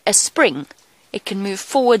like a spring. It can move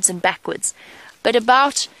forwards and backwards. But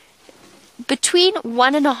about between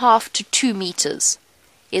 1.5 to 2 meters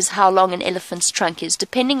is how long an elephant's trunk is,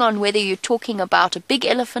 depending on whether you're talking about a big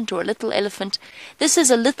elephant or a little elephant. This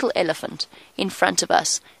is a little elephant in front of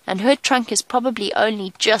us, and her trunk is probably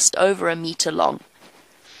only just over 1 meter long.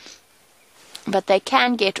 But they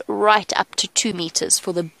can get right up to 2 meters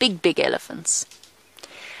for the big elephants.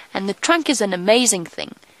 And the trunk is an amazing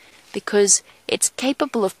thing because it's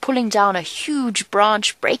capable of pulling down a huge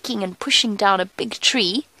branch, breaking and pushing down a big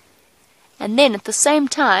tree. And then at the same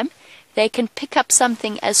time, they can pick up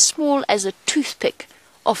something as small as a toothpick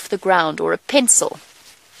off the ground or a pencil.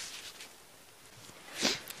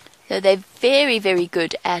 So they're very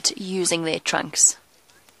good at using their trunks.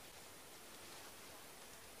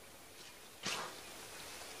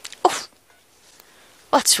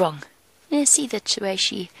 What's wrong? You see that way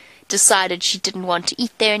she decided she didn't want to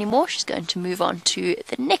eat there anymore. She's going to move on to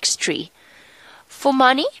the next tree. For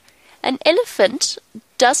Mani, an elephant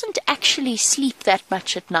doesn't actually sleep that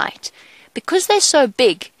much at night. Because they're so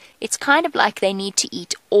big, it's kind of like they need to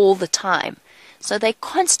eat all the time. So they're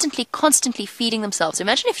constantly feeding themselves.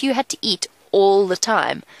 Imagine if you had to eat all the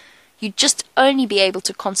time. You'd just only be able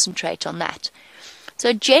to concentrate on that.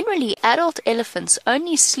 So generally, adult elephants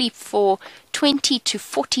only sleep for 20 to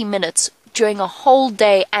 40 minutes during a whole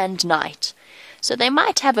day and night. So they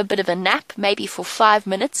might have a bit of a nap, maybe for 5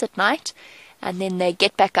 minutes at night, and then they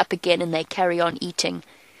get back up again and they carry on eating.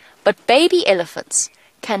 But baby elephants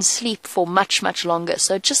can sleep for much longer.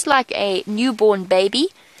 So just like a newborn baby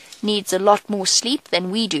needs a lot more sleep than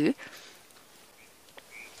we do,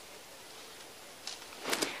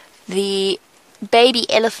 the baby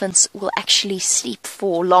elephants will actually sleep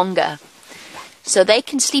for longer. So they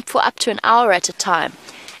can sleep for up to an hour at a time.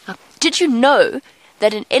 Now, did you know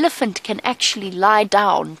that an elephant can actually lie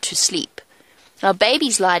down to sleep? Now,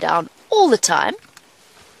 babies lie down all the time,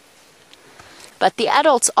 but the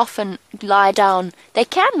adults often lie down. They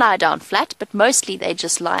can lie down flat, but mostly they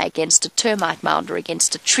just lie against a termite mound or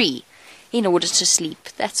against a tree in order to sleep.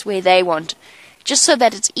 That's where they want, just so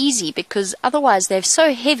that it's easy, because otherwise they're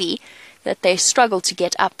so heavy that they struggle to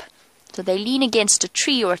get up. So they lean against a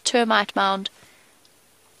tree or a termite mound.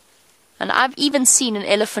 And I've even seen an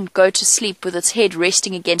elephant go to sleep with its head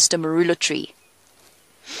resting against a marula tree.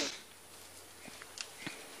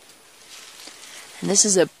 And this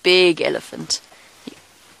is a big elephant.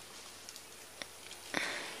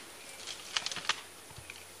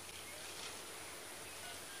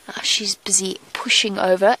 Now she's busy pushing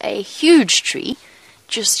over a huge tree,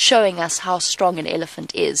 just showing us how strong an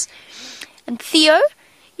elephant is. And Theo,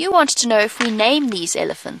 you want to know if we name these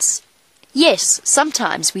elephants. Yes,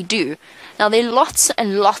 sometimes we do. Now there are lots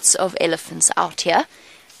and lots of elephants out here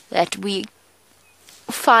that we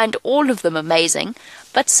find all of them amazing,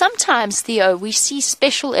 but sometimes, Theo, we see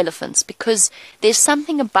special elephants because there's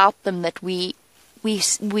something about them that we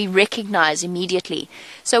recognize immediately.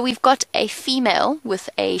 So we've got a female with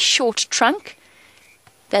a short trunk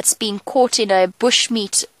that's been caught in a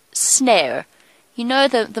bushmeat snare. You know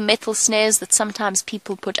the metal snares that sometimes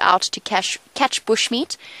people put out to catch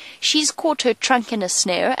bushmeat? She's caught her trunk in a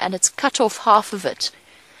snare and it's cut off half of it.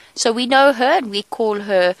 So we know her and we call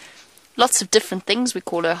her lots of different things. We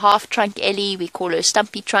call her Half Trunk Ellie, we call her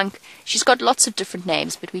Stumpy Trunk. She's got lots of different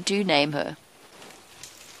names, but we do name her.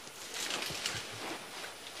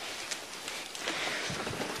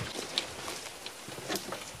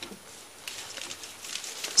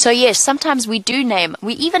 So yes, sometimes we do name.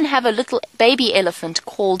 We even have a little baby elephant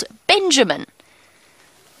called Benjamin.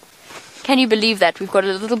 Can you believe that? We've got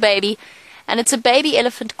a little baby, and it's a baby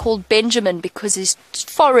elephant called Benjamin because his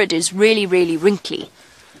forehead is really, really wrinkly.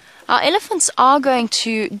 Our elephants are going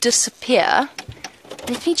to disappear.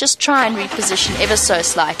 Let me just try and reposition ever so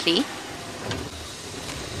slightly.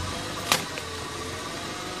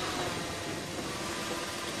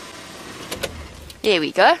 There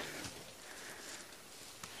we go.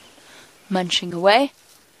 Munching away.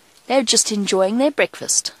 They're just enjoying their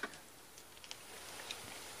breakfast.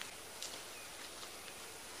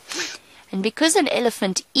 And because an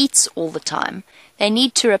elephant eats all the time, they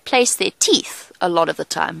need to replace their teeth a lot of the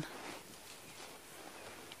time.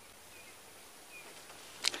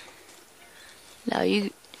 Now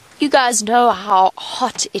you guys know how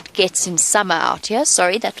hot it gets in summer out here.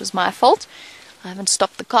 Sorry, that was my fault. I haven't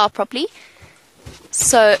stopped the car properly.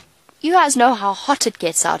 So you guys know how hot it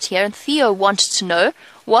gets out here, and Theo wanted to know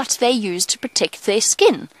what they use to protect their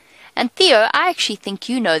skin. And Theo, I actually think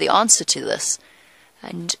you know the answer to this.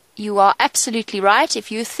 And you are absolutely right.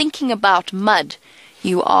 If you're thinking about mud,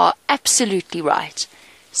 you are absolutely right.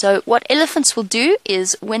 So what elephants will do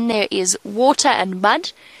is when there is water and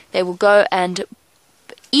mud, they will go and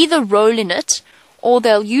either roll in it, or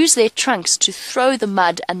they'll use their trunks to throw the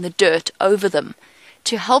mud and the dirt over them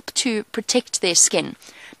to help to protect their skin.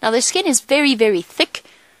 Now their skin is very, very thick,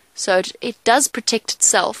 so it does protect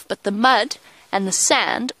itself, but the mud and the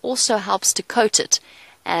sand also helps to coat it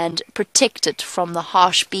and protect it from the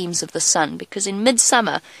harsh beams of the sun, because in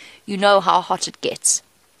midsummer you know how hot it gets.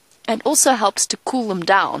 And also helps to cool them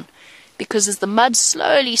down, because as the mud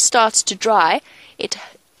slowly starts to dry, it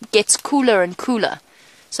gets cooler and cooler.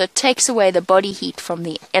 So it takes away the body heat from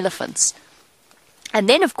the elephants. And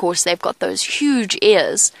then, of course, they've got those huge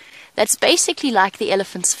ears. That's basically like the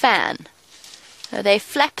elephant's fan. So they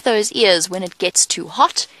flap those ears when it gets too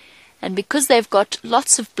hot. And because they've got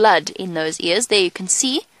lots of blood in those ears, there you can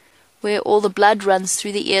see where all the blood runs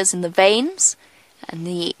through the ears in the veins and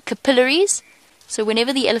the capillaries. So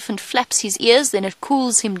whenever the elephant flaps his ears, then it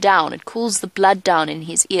cools him down. It cools the blood down in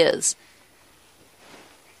his ears.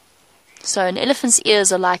 So an elephant's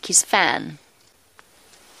ears are like his fan.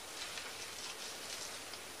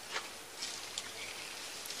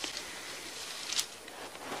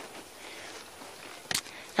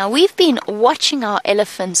 Now we've been watching our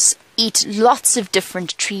elephants eat lots of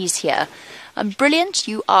different trees here. Brilliant,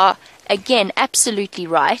 you are again absolutely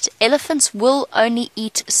right. Elephants will only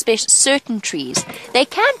eat certain trees. They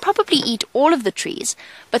can probably eat all of the trees,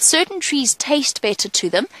 but certain trees taste better to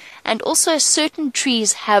them, and also certain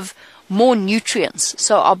trees have more nutrients,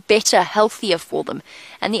 so are better, healthier for them.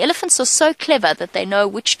 And the elephants are so clever that they know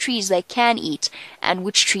which trees they can eat and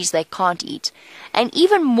which trees they can't eat. And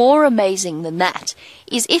even more amazing than that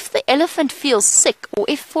is if the elephant feels sick, or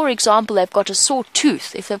if, for example, they've got a sore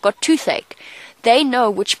tooth, if they've got toothache, they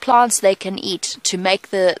know which plants they can eat to make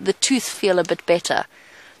the tooth feel a bit better.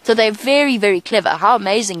 So they're very, very clever. How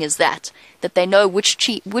amazing is that? That they know which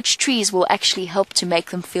trees will actually help to make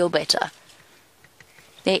them feel better.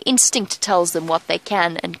 Their instinct tells them what they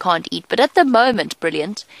can and can't eat. But at the moment,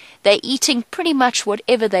 brilliant, they're eating pretty much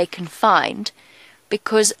whatever they can find,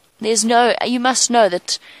 because you must know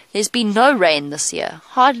that there's been no rain this year,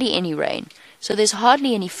 hardly any rain. So there's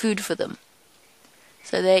hardly any food for them.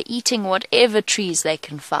 So they're eating whatever trees they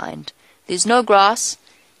can find. There's no grass,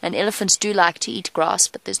 and elephants do like to eat grass,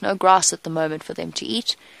 but there's no grass at the moment for them to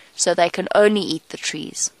eat, so they can only eat the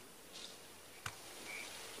trees.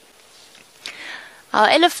 Our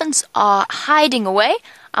elephants are hiding away.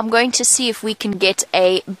 I'm going to see if we can get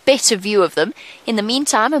a better view of them. In the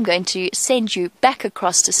meantime, I'm going to send you back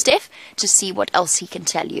across to Steph to see what else he can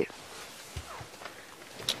tell you.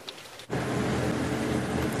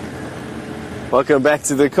 Welcome back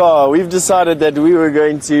to the car. We've decided that we were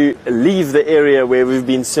going to leave the area where we've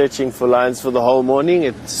been searching for lions for the whole morning.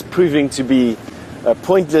 It's proving to be a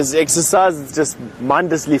pointless exercise. It's just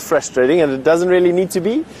mindlessly frustrating, and it doesn't really need to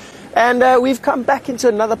be. And we've come back into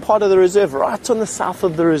another part of the reserve, right on the south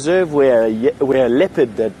of the reserve, where a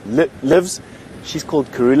leopard that lives. She's called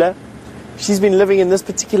Karula. She's been living in this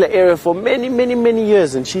particular area for many, many, many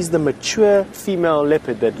years, and she's the mature female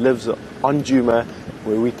leopard that lives on Djuma,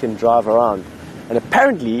 where we can drive around. And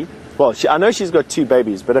apparently, well, I know she's got 2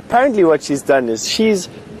 babies, but apparently what she's done is she's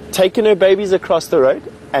taken her babies across the road,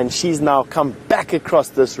 and she's now come back across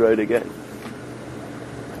this road again.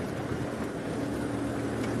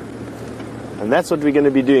 And that's what we're going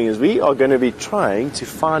to be doing, is we are going to be trying to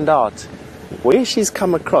find out where she's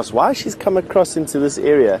come across, why she's come across into this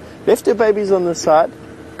area. Left her babies on the side,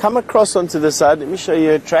 come across onto the side. Let me show you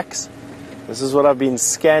her tracks. This is what I've been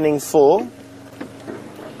scanning for.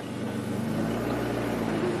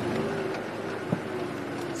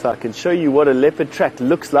 So I can show you what a leopard track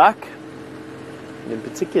looks like. And in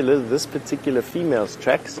particular, this particular female's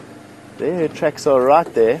tracks. There, her tracks are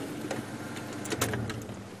right there.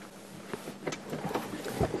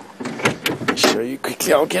 Show you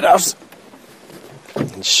quickly, I'll get out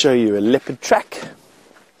and show you a leopard track.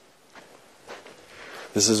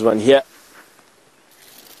 This is one here.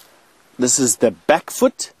 This is the back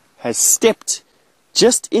foot, has stepped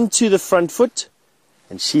just into the front foot,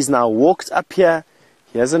 and she's now walked up here.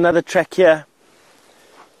 Here's another track here,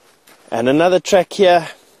 and another track here,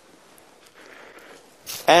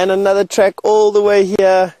 and another track all the way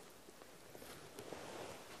here.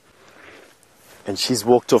 And she's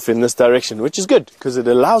walked off in this direction, which is good, because it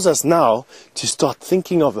allows us now to start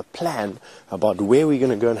thinking of a plan about where we're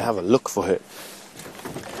going to go and have a look for her.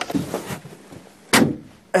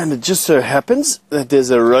 And it just so happens that there's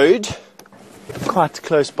a road quite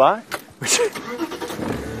close by.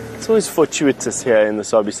 It's always fortuitous here in the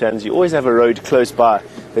Sabi Sands. You always have a road close by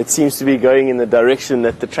that seems to be going in the direction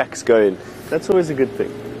that the tracks go in. That's always a good thing.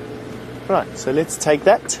 Right, so let's take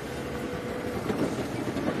that.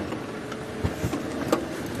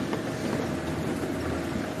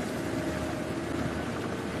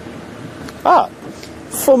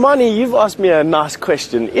 For money, you've asked me a nice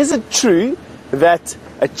question. Is it true that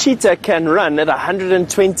a cheetah can run at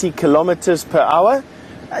 120 kilometers per hour?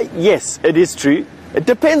 Yes, it is true. It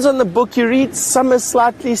depends on the book you read. Some are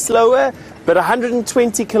slightly slower, but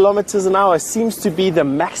 120 kilometers an hour seems to be the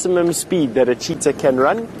maximum speed that a cheetah can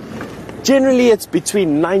run. Generally, it's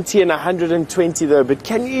between 90 and 120 though, but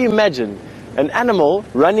can you imagine an animal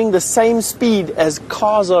running the same speed as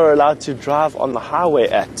cars are allowed to drive on the highway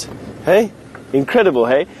at? Hey? Incredible,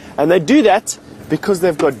 hey? And they do that because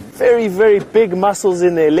they've got very, very big muscles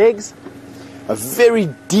in their legs, a very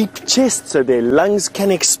deep chest so their lungs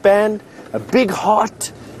can expand, a big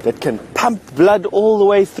heart that can pump blood all the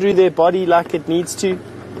way through their body like it needs to,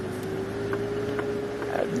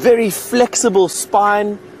 a very flexible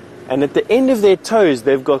spine, and at the end of their toes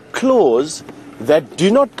they've got claws that do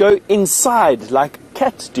not go inside like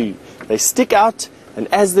cats do. They stick out, and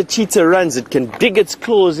as the cheetah runs it can dig its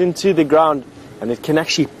claws into the ground and it can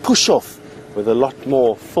actually push off with a lot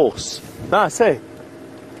more force. Nice, hey?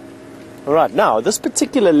 Alright, now this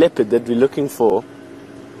particular leopard that we're looking for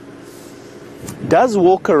does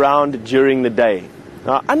walk around during the day.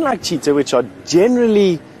 Now, unlike cheetah, which are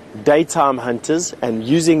generally daytime hunters and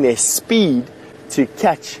using their speed to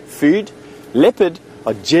catch food, leopard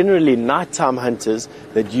are generally nighttime hunters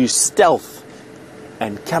that use stealth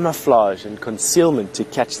and camouflage and concealment to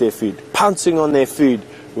catch their food, pouncing on their food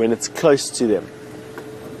when it's close to them.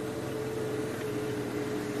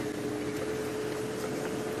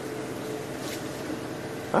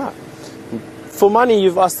 For money,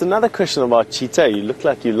 you've asked another question about cheetah. You look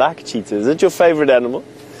like you like cheetah. Is it your favorite animal?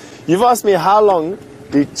 You've asked me how long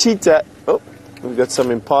do cheetah... Oh, we've got some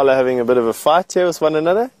impala having a bit of a fight here with one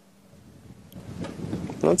another.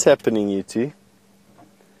 What's happening, you two?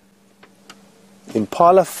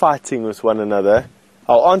 Impala fighting with one another.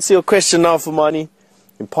 I'll answer your question now, for money.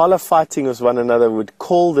 Impala fighting with one another would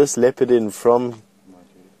call this leopard in from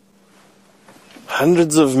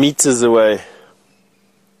hundreds of meters away.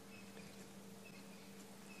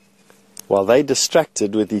 While they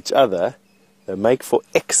distracted with each other, they make for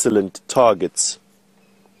excellent targets.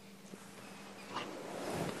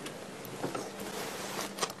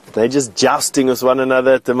 They're just jousting with one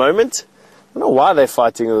another at the moment. I don't know why they're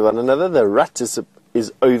fighting with one another. The rut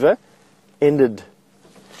is over. Ended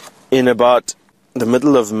in about the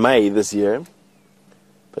middle of May this year.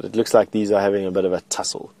 But it looks like these are having a bit of a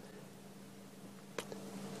tussle.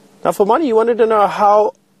 Now for money, you wanted to know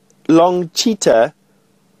how long cheetah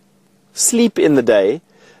sleep in the day.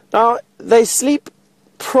 Now, they sleep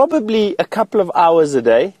probably a couple of hours a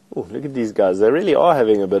day. Oh, look at these guys. They really are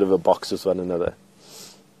having a bit of a box with one another.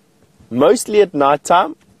 Mostly at night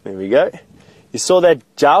time. There we go. You saw that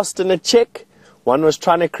joust and a check. One was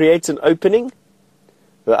trying to create an opening.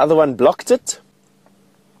 The other one blocked it.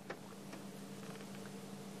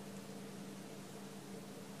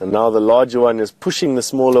 And now the larger one is pushing the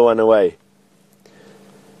smaller one away.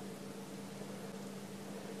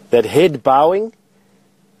 That head bowing,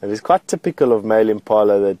 it is quite typical of male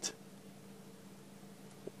impala, that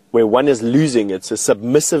where one is losing, it's a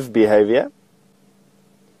submissive behavior.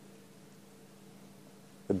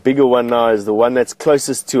 The bigger one now is the one that's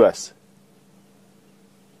closest to us.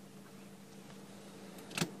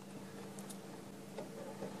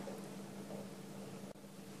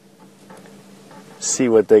 See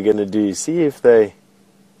what they're going to do. See if they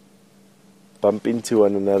bump into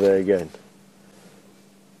one another again.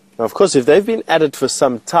 Now, of course, if they've been at it for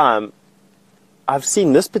some time, I've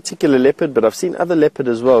seen this particular leopard, but I've seen other leopard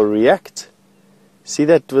as well react. See,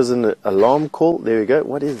 that was an alarm call. There we go.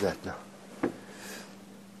 What is that now?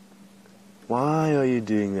 Why are you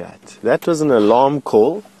doing that? That was an alarm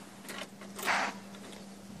call.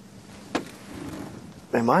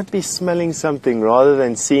 They might be smelling something rather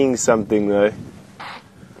than seeing something, though.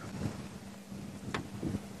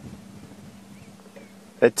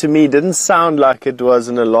 That to me didn't sound like it was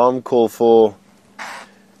an alarm call for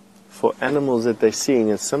animals that they're seeing.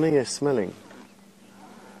 It's something they're smelling.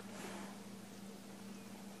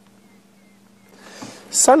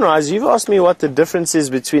 Sunrise, you've asked me what the difference is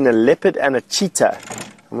between a leopard and a cheetah.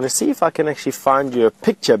 I'm going to see if I can actually find you a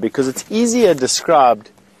picture, because it's easier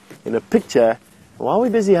described in a picture. While we're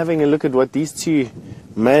busy having a look at what these two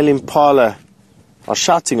male impala are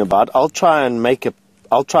shouting about, I'll try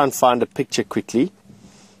and find a picture quickly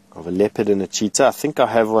of a leopard and a cheetah. I think I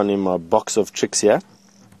have one in my box of tricks here.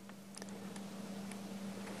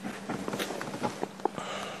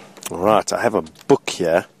 Alright, I have a book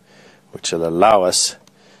here which will allow us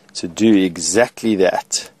to do exactly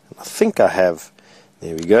that. I think I have.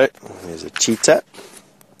 There we go. There's a cheetah.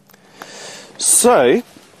 So,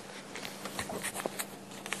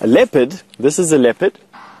 a leopard, this is a leopard.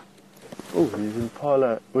 Oh, these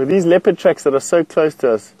impala. Well, these leopard tracks that are so close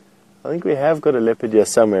to us, I think we have got a leopard here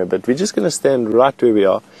somewhere, but we're just going to stand right where we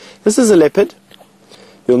are. This is a leopard.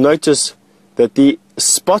 You'll notice that the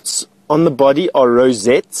spots on the body are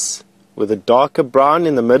rosettes with a darker brown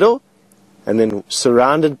in the middle and then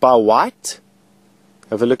surrounded by white.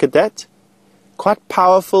 Have a look at that. Quite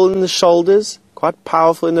powerful in the shoulders, quite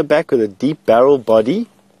powerful in the back with a deep barrel body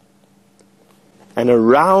and a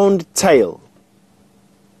round tail.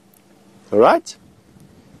 Alright?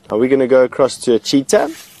 Now we're going to go across to a cheetah.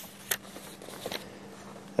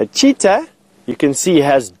 A cheetah, you can see,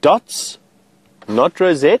 has dots, not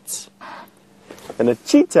rosettes. And a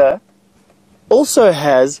cheetah also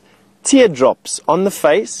has teardrops on the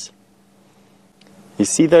face. You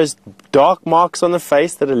see those dark marks on the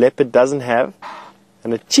face that a leopard doesn't have.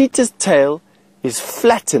 And a cheetah's tail is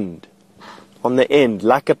flattened on the end,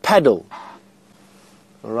 like a paddle.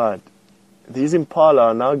 Alright, these impala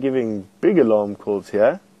are now giving big alarm calls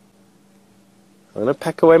here. I'm going to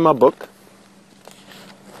pack away my book.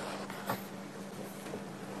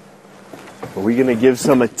 We're going to give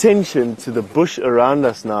some attention to the bush around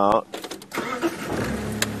us now.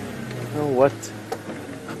 Oh, what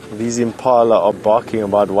these impala are barking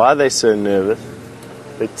about, why they're so nervous.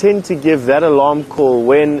 They tend to give that alarm call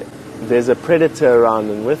when there's a predator around,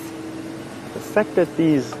 and with the fact that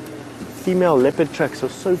these female leopard tracks are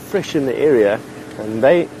so fresh in the area and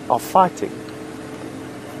they are fighting.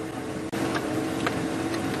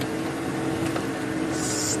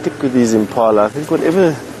 Stick with these impala. I think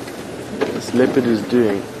whatever this leopard is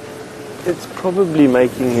doing, it's probably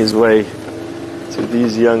making his way to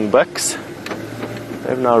these young bucks.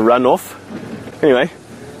 They've now run off. Anyway,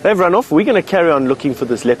 they've run off. We're going to carry on looking for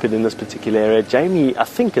this leopard in this particular area. Jamie, I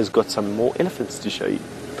think, has got some more elephants to show you.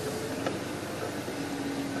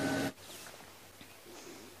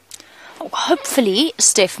 Hopefully,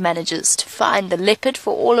 Steph manages to find the leopard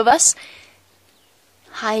for all of us.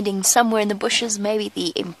 Hiding somewhere in the bushes, maybe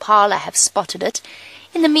the impala have spotted it.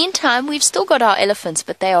 In the meantime, we've still got our elephants,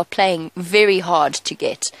 but they are playing very hard to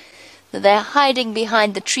get. They're hiding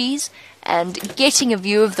behind the trees, and getting a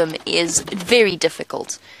view of them is very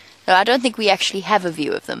difficult. So I don't think we actually have a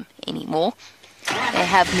view of them anymore. They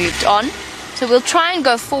have moved on. So we'll try and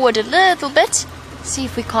go forward a little bit, see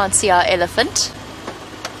if we can't see our elephant.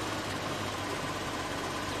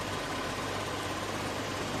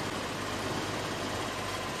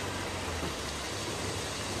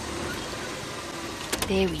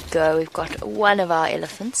 There we go, we've got one of our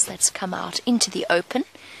elephants that's come out into the open.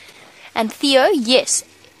 And Theo, yes,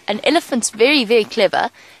 an elephant's very, very clever.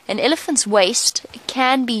 An elephant's waste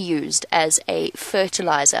can be used as a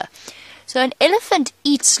fertilizer. So an elephant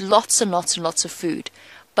eats lots and lots and lots of food,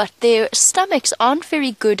 but their stomachs aren't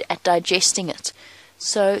very good at digesting it.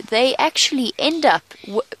 So they actually end up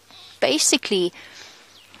basically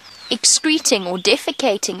excreting or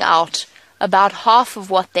defecating out about half of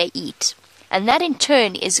what they eat. And that in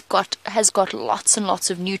turn has got lots and lots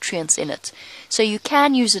of nutrients in it. So you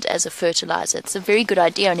can use it as a fertilizer. It's a very good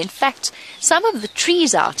idea. And in fact, some of the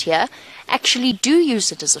trees out here actually do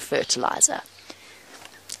use it as a fertilizer.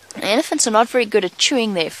 Elephants are not very good at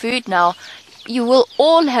chewing their food. Now, you will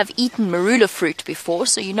all have eaten marula fruit before,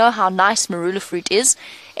 so you know how nice marula fruit is.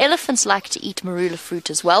 Elephants like to eat marula fruit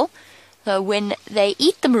as well. So when they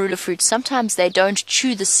eat the marula fruit, sometimes they don't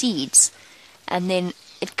chew the seeds. and then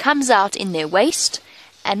it comes out in their waste,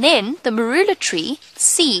 and then the marula tree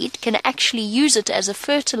seed can actually use it as a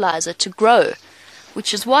fertilizer to grow,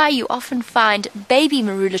 which is why you often find baby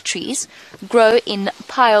marula trees grow in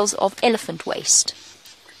piles of elephant waste.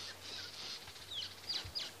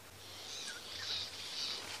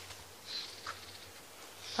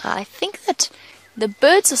 I think that the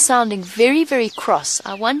birds are sounding very, very cross.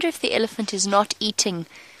 I wonder if the elephant is not eating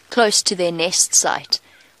close to their nest site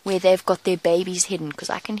where they've got their babies hidden, because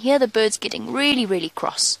I can hear the birds getting really, really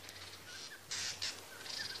cross.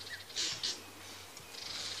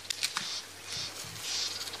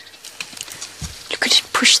 Look at it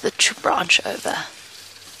push the branch over.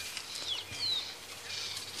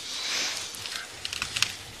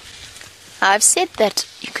 I've said that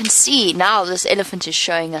you can see now this elephant is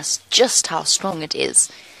showing us just how strong it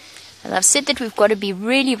is. And I've said that we've got to be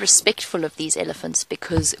really respectful of these elephants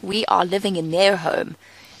because we are living in their home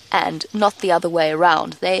and not the other way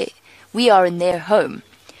around. We are in their home.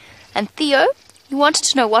 And Theo, you wanted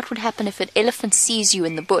to know what would happen if an elephant sees you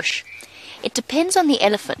in the bush. It depends on the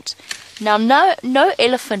elephant. Now, no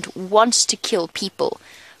elephant wants to kill people,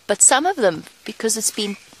 but some of them, because it's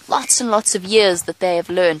been lots and lots of years that they have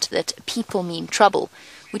learned that people mean trouble,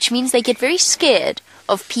 which means they get very scared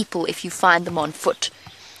of people if you find them on foot,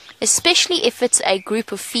 especially if it's a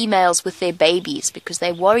group of females with their babies, because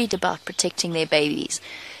they're worried about protecting their babies.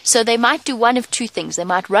 So they might do one of two things. They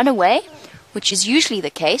might run away, which is usually the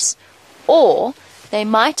case, or they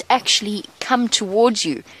might actually come towards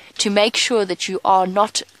you to make sure that you are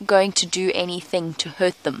not going to do anything to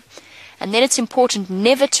hurt them. And then it's important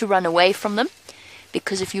never to run away from them,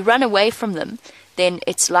 because if you run away from them, then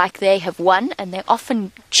it's like they have won, and they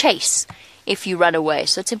often chase if you run away.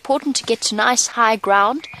 So it's important to get to nice high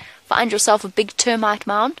ground, find yourself a big termite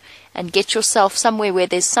mound, and get yourself somewhere where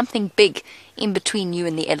there's something big in between you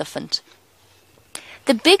and the elephant.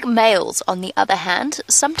 The big males, on the other hand,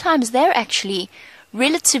 sometimes they're actually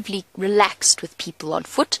relatively relaxed with people on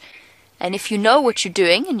foot, and if you know what you're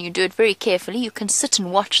doing and you do it very carefully, you can sit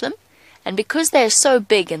and watch them. And because they're so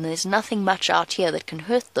big and there's nothing much out here that can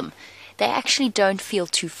hurt them, they actually don't feel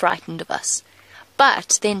too frightened of us.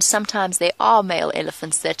 But then sometimes there are male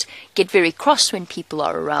elephants that get very cross when people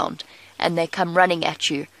are around and they come running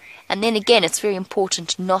at you. And then again, it's very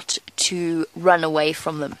important not to run away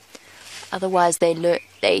from them. Otherwise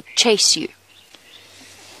they chase you.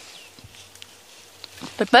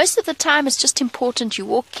 But most of the time it's just important you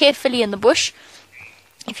walk carefully in the bush.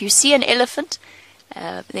 If you see an elephant,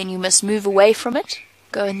 then you must move away from it,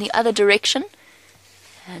 go in the other direction,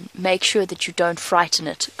 and make sure that you don't frighten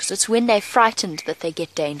it, because it's when they're frightened that they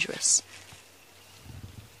get dangerous.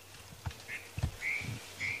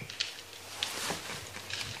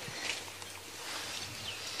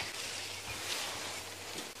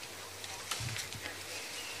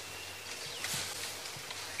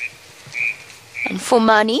 And for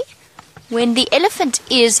Mani, when the elephant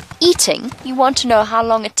is eating, you want to know how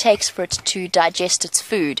long it takes for it to digest its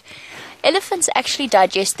food. Elephants actually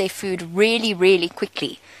digest their food really, really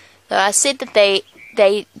quickly. So I said that they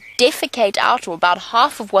defecate out, or about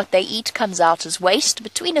half of what they eat comes out as waste.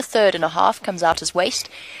 Between a third and a half comes out as waste.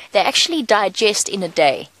 They actually digest in a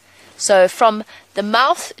day. So from the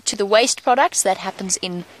mouth to the waste products, that happens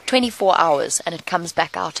in 24 hours, and it comes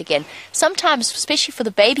back out again. Sometimes, especially for the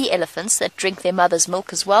baby elephants that drink their mother's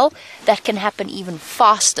milk as well, that can happen even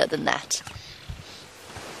faster than that.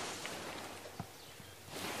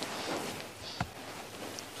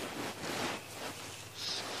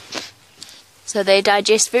 So they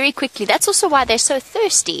digest very quickly. That's also why they're so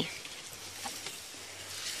thirsty.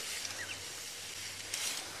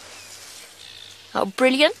 How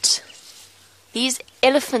brilliant. These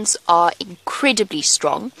elephants are incredibly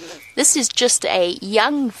strong. This is just a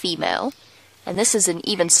young female, and this is an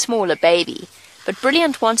even smaller baby. But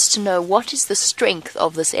Brilliant wants to know, what is the strength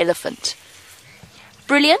of this elephant?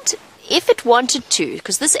 Brilliant, if it wanted to,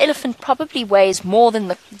 because this elephant probably weighs more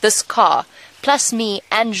than this car, plus me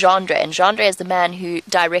and Gendre, and Gendre is the man who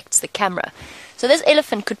directs the camera. So this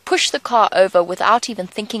elephant could push the car over without even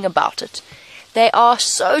thinking about it. They are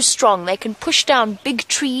so strong, they can push down big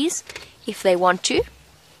trees if they want to.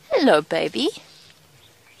 Hello, baby.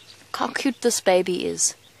 Look how cute this baby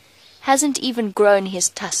is. Hasn't even grown his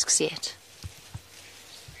tusks yet.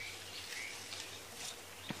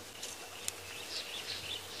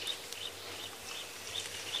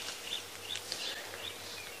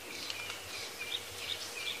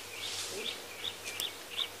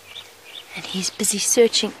 And he's busy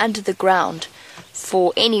searching under the ground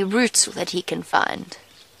for any roots that he can find.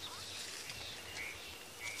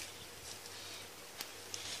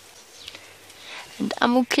 And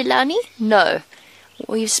Amukilani? No.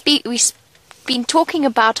 We've been talking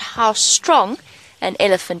about how strong an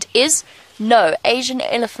elephant is. No, Asian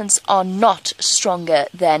elephants are not stronger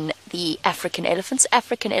than the African elephants.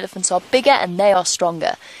 African elephants are bigger and they are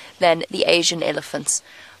stronger than the Asian elephants.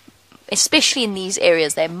 Especially in these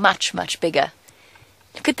areas, they're much, much bigger.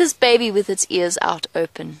 Look at this baby with its ears out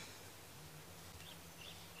open.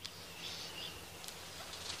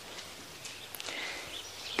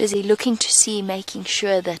 Busy looking to see, making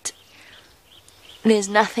sure that there's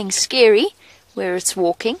nothing scary where it's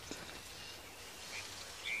walking.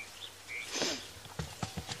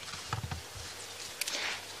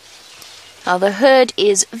 Now the herd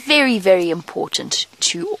is very, very important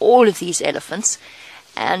to all of these elephants,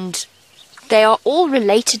 and they are all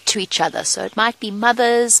related to each other. So it might be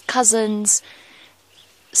mothers, cousins,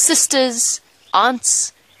 sisters,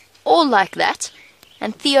 aunts, all like that.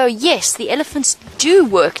 And Theo, yes, the elephants do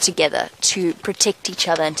work together to protect each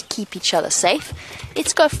other and to keep each other safe.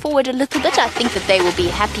 Let's go forward a little bit. I think that they will be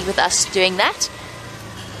happy with us doing that.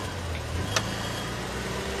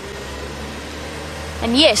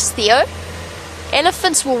 And yes, Theo,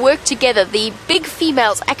 elephants will work together. The big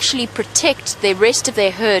females actually protect the rest of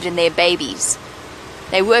their herd and their babies.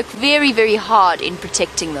 They work very, very hard in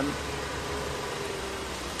protecting them.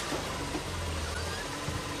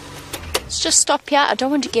 Let's just stop here. I don't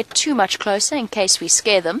want to get too much closer in case we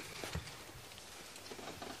scare them.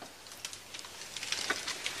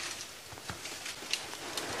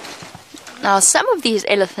 Now, some of these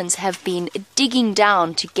elephants have been digging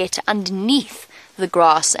down to get underneath the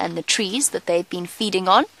grass and the trees that they've been feeding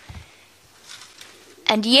on.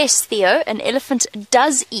 And yes, Theo, an elephant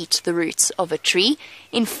does eat the roots of a tree.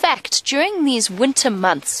 In fact, during these winter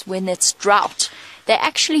months when it's drought, they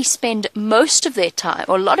actually spend most of their time,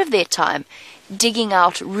 or a lot of their time, digging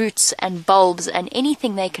out roots and bulbs and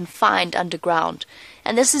anything they can find underground.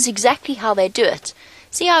 And this is exactly how they do it.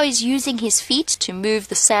 See how he's using his feet to move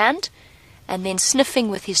the sand and then sniffing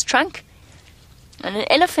with his trunk? And an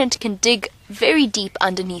elephant can dig very deep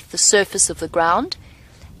underneath the surface of the ground.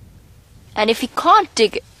 And if he can't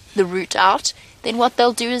dig the root out, then what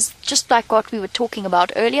they'll do is, just like what we were talking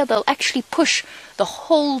about earlier, they'll actually push the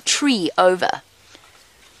whole tree over.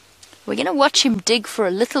 We're going to watch him dig for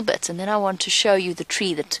a little bit, and then I want to show you the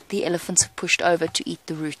tree that the elephants have pushed over to eat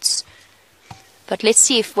the roots. But let's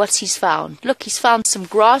see what he's found. Look, he's found some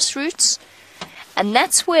grass roots, and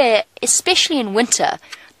that's where, especially in winter,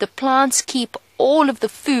 the plants keep all of the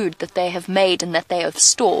food that they have made and that they have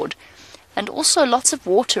stored, and also lots of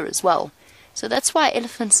water as well. So that's why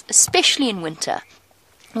elephants, especially in winter,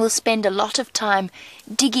 will spend a lot of time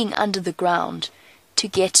digging under the ground to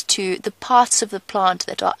get to the parts of the plant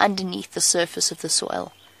that are underneath the surface of the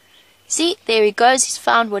soil. See, there he goes, he's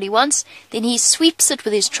found what he wants. Then he sweeps it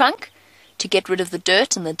with his trunk to get rid of the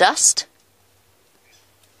dirt and the dust.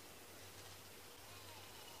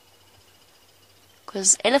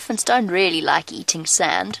 Because elephants don't really like eating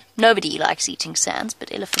sand. Nobody likes eating sands,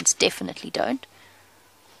 but elephants definitely don't.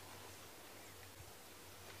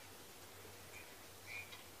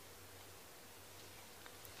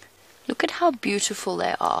 Look at how beautiful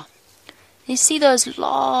they are. You see those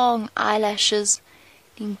long eyelashes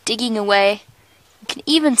digging away. You can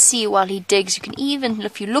even see while he digs, you can even,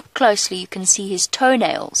 if you look closely, you can see his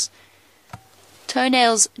toenails.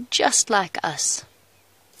 Toenails just like us.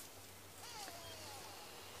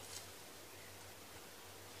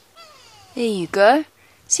 There you go.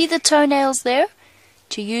 See the toenails there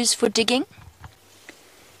to use for digging?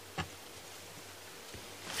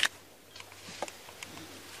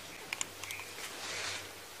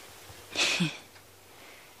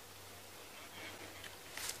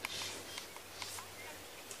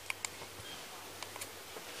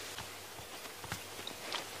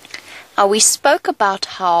 Now, we spoke about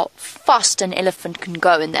how fast an elephant can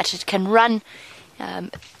go and that it can run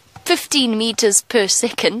 15 meters per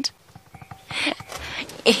second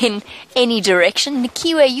in any direction.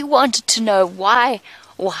 Nikiwe, you wanted to know why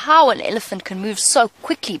or how an elephant can move so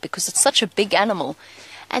quickly because it's such a big animal.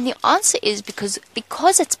 And the answer is because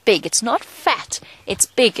it's big. It's not fat, it's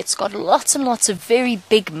big. It's got lots and lots of very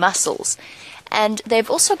big muscles. And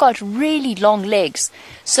they've also got really long legs.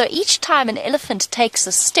 So each time an elephant takes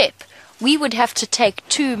a step, we would have to take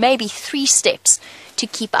 2, maybe 3 steps to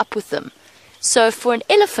keep up with them. So for an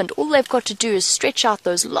elephant, all they've got to do is stretch out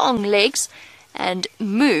those long legs and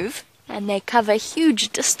move, and they cover huge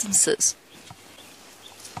distances.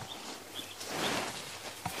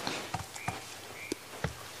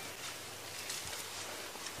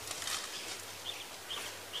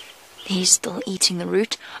 He's still eating the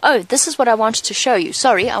root. Oh, this is what I wanted to show you.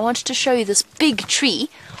 Sorry, I wanted to show you this big tree.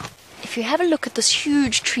 if you have a look at this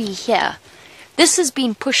huge tree here, this has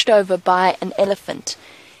been pushed over by an elephant.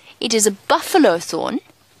 It is a buffalo thorn,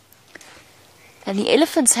 and the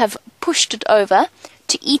elephants have pushed it over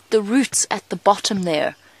to eat the roots at the bottom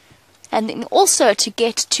there, and then also to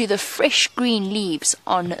get to the fresh green leaves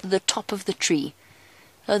on the top of the tree.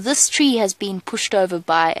 So this tree has been pushed over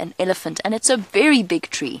by an elephant, and it's a very big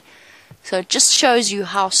tree. So it just shows you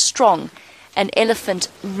how strong an elephant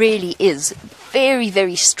really is. Very,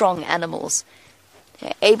 very strong animals.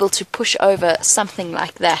 They're able to push over something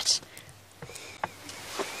like that.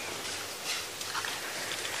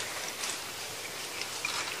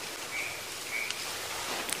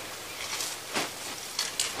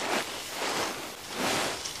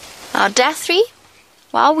 Now, Dathry,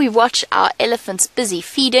 while we watch our elephants busy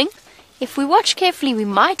feeding, if we watch carefully, we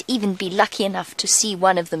might even be lucky enough to see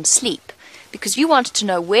one of them sleep, because you wanted to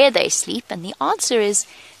know where they sleep, and the answer is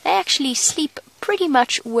they actually sleep pretty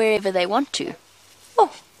much wherever they want to.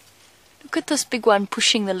 Oh, look at this big one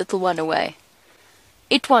pushing the little one away.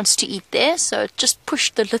 It wants to eat there, so it just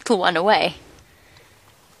pushed the little one away.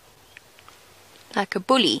 Like a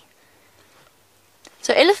bully.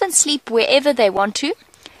 So elephants sleep wherever they want to.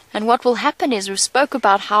 And what will happen is we spoke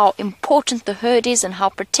about how important the herd is and how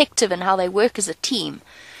protective and how they work as a team.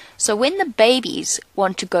 So when the babies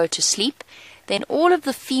want to go to sleep, then all of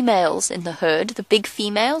the females in the herd, the big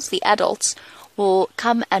females, the adults, will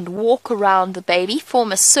come and walk around the baby,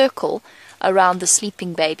 form a circle around the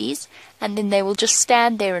sleeping babies, and then they will just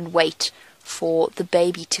stand there and wait for the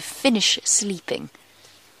baby to finish sleeping.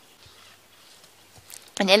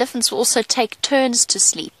 And elephants will also take turns to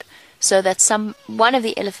sleep, so that one of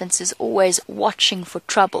the elephants is always watching for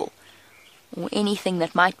trouble or anything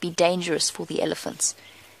that might be dangerous for the elephants.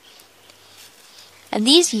 And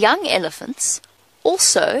these young elephants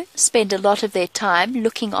also spend a lot of their time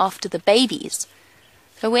looking after the babies.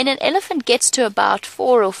 So when an elephant gets to about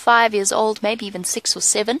 4 or 5 years old, maybe even 6 or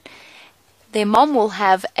 7, their mom will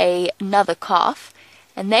have another calf,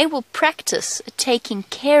 and they will practice taking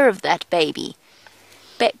care of that baby.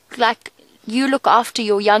 Like you look after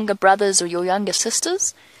your younger brothers or your younger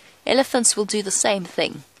sisters, elephants will do the same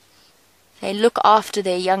thing. They look after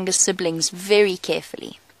their younger siblings very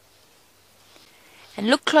carefully. And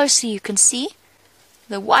look closely, you can see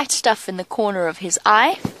the white stuff in the corner of his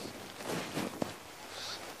eye.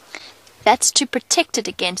 That's to protect it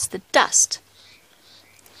against the dust.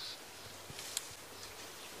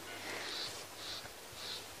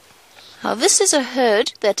 Now this is a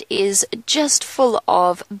herd that is just full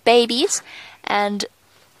of babies and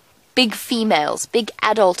big females, big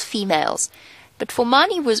adult females. But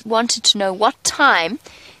Formani wanted to know what time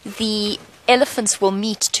the elephants will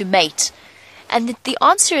meet to mate. And the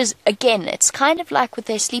answer is, again, it's kind of like with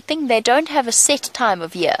their sleeping. They don't have a set time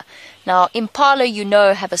of year. Now, Impala,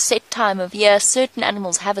 have a set time of year. Certain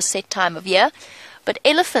animals have a set time of year. But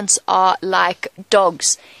elephants are like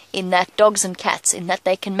dogs and cats, in that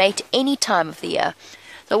they can mate any time of the year.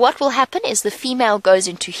 So what will happen is the female goes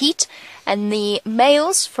into heat, and the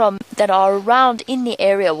males that are around in the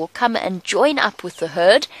area will come and join up with the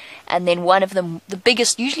herd, and then one of them,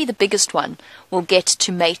 usually the biggest one, will get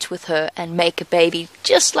to mate with her and make a baby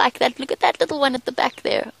just like that. Look at that little one at the back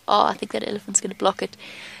there. Oh, I think that elephant's going to block it.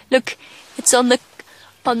 Look, it's on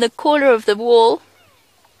the corner of the wall.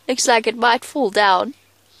 Looks like it might fall down.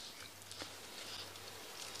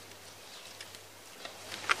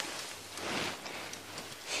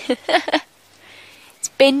 It's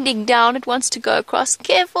bending down. It wants to go across.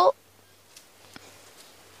 Careful.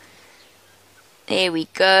 There we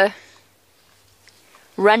go.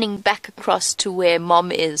 Running back across to where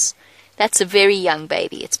mom is. That's a very young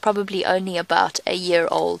baby. It's probably only about a year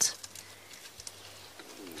old.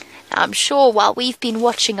 Now, I'm sure while we've been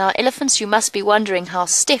watching our elephants, you must be wondering how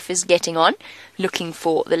Steph is getting on, looking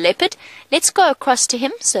for the leopard. Let's go across to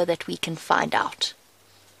him so that we can find out.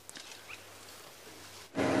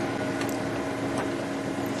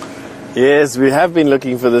 Yes, we have been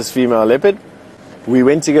looking for this female leopard. We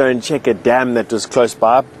went to go and check a dam that was close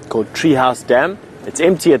by called Treehouse Dam. It's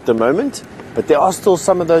empty at the moment, but there are still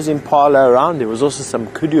some of those impala around. There was also some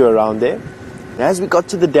kudu around there. And as we got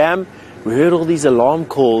to the dam, we heard all these alarm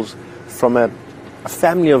calls from a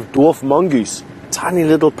family of dwarf mongoose, tiny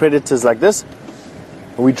little predators like this.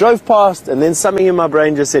 And we drove past, and then something in my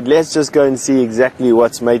brain just said, let's just go and see exactly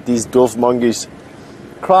what's made these dwarf mongoose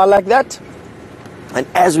cry like that. And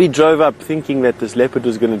as we drove up, thinking that this leopard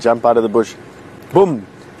was going to jump out of the bush, boom,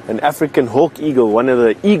 an African hawk eagle, one of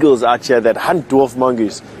the eagles out here that hunt dwarf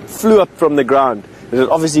mongoose, flew up from the ground. It had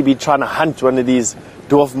obviously been trying to hunt one of these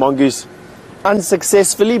dwarf mongoose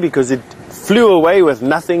unsuccessfully, because it flew away with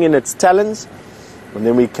nothing in its talons. And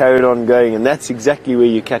then we carried on going, and that's exactly where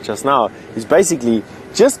you catch us now. Is basically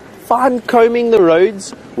just fine combing the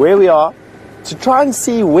roads where we are to try and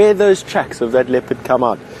see where those tracks of that leopard come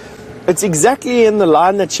out. It's exactly in the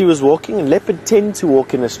line that she was walking, and leopard tend to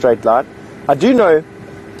walk in a straight line. I do know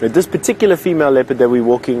that this particular female leopard that we're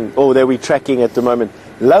walking, or that we're tracking at the moment,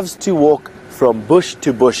 loves to walk from bush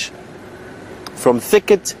to bush, from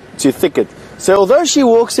thicket to thicket. So although she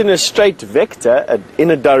walks in a straight vector,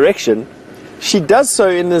 in a direction, she does so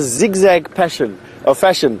in a zigzag fashion,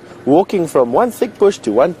 walking from one thick bush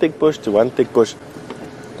to one thick bush to one thick bush.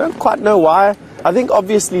 Don't quite know why. I think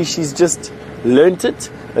obviously she's just learnt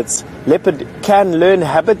it. Leopard can learn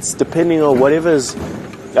habits depending on whatever's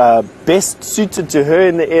best suited to her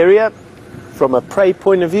in the area from a prey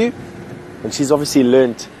point of view, and she's obviously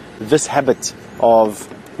learnt this habit of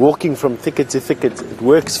walking from thicket to thicket. It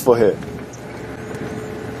works for her.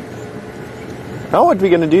 Now what we're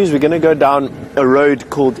going to do is we're going to go down a road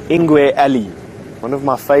called Ingwe Alley, one of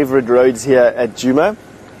my favorite roads here at Djuma.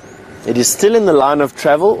 It is still in the line of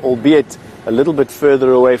travel, albeit a little bit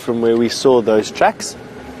further away from where we saw those tracks.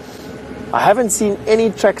 I haven't seen any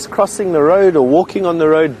tracks crossing the road or walking on the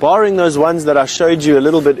road, barring those ones that I showed you a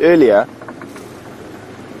little bit earlier.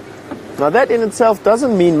 Now that in itself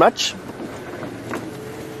doesn't mean much.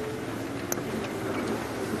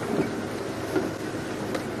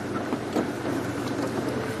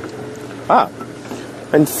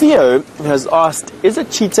 And Theo has asked, is a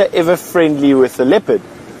cheetah ever friendly with a leopard?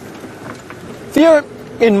 Theo,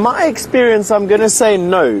 in my experience, I'm going to say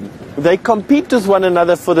no. They compete with one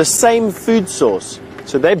another for the same food source.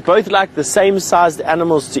 So they both like the same sized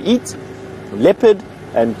animals to eat. Leopard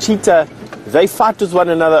and cheetah, they fight with one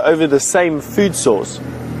another over the same food source.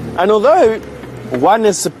 And although one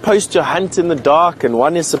is supposed to hunt in the dark and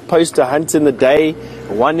one is supposed to hunt in the day,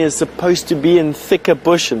 one is supposed to be in thicker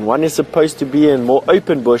bush and one is supposed to be in more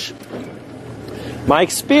open bush, my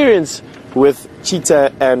experience with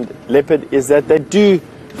cheetah and leopard is that they do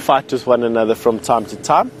fight with one another from time to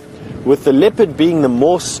time, with the leopard being the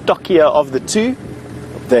more stockier of the two,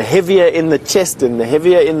 the heavier in the chest and the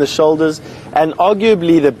heavier in the shoulders, and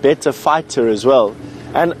arguably the better fighter as well.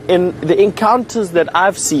 And in the encounters that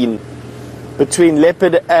I've seen between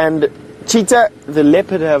leopard and cheetah, the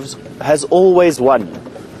leopard has always won.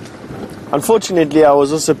 Unfortunately, I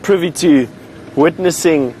was also privy to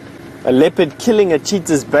witnessing a leopard killing a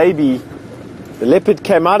cheetah's baby. The leopard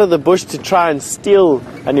came out of the bush to try and steal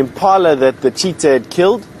an impala that the cheetah had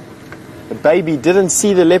killed. The baby didn't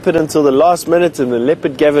see the leopard until the last minute, and the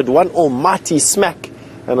leopard gave it one almighty smack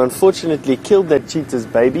and unfortunately killed that cheetah's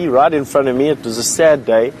baby right in front of me. It was a sad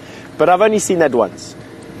day, but I've only seen that once.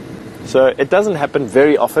 So it doesn't happen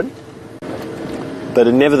very often, but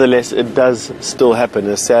nevertheless it does still happen,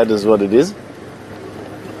 as sad as what it is.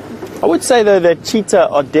 I would say though that cheetah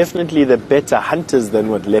are definitely the better hunters than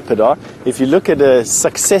what leopard are. If you look at a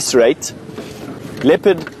success rate,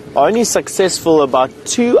 leopard are only successful about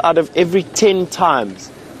 2 out of every 10 times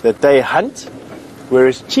that they hunt,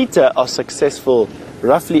 whereas cheetah are successful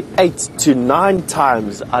roughly 8 to 9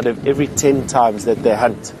 times out of every 10 times that they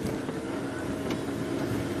hunt.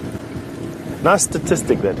 Nice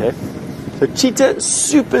statistic that, eh? So cheetah,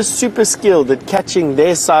 super skilled at catching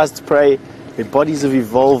their sized prey. Their bodies have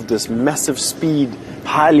evolved this massive speed,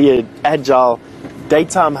 highly agile,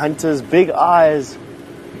 daytime hunters, big eyes,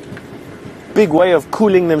 big way of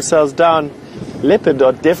cooling themselves down. Leopard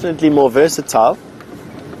are definitely more versatile.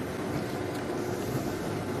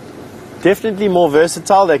 Definitely more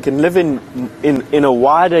versatile. They can live in a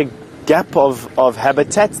wider gap of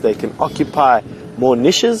habitats. They can occupy more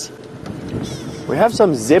niches. We have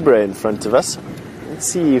some zebra in front of us. Let's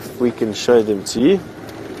see if we can show them to you.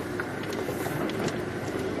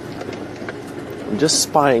 I'm just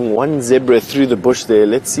spying one zebra through the bush there.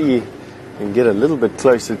 Let's see if we can get a little bit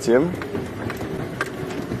closer to him.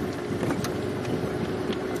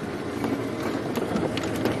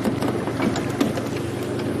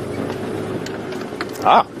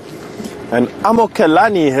 And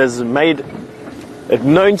Amokalani has made it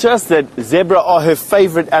known to us that zebra are her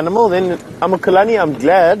favorite animal. Then Amokalani, I'm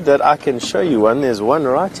glad that I can show you one. There's one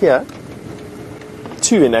right here.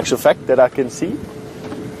 2 in actual fact that I can see.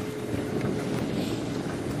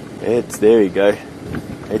 There we go.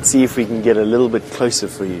 Let's see if we can get a little bit closer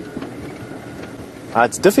for you.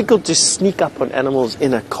 It's difficult to sneak up on animals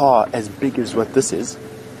in a car as big as what this is,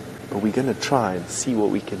 but we're going to try and see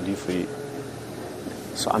what we can do for you.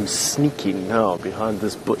 So I'm sneaking now behind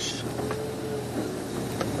this bush.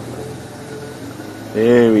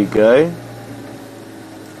 There we go.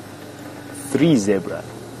 3 zebra.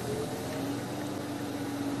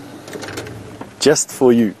 Just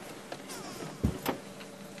for you.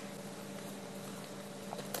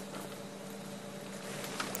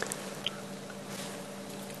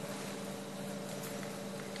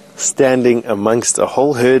 standing amongst a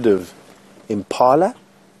whole herd of impala.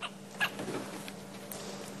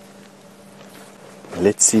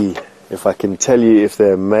 Let's see if I can tell you if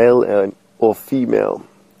they're male or female.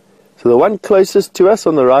 So the one closest to us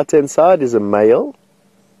on the right hand side is a male.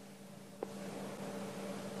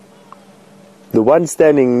 The one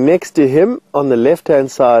standing next to him on the left hand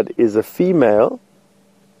side is a female.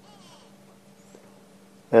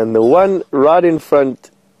 And the one right in front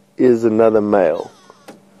is another male.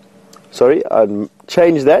 Sorry, I'd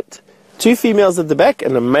change that. 2 females at the back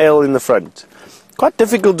and a male in the front. Quite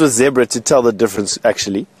difficult with zebra to tell the difference,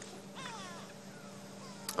 actually.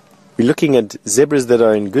 We're looking at zebras that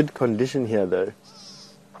are in good condition here, though.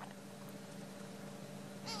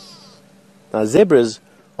 Now, zebras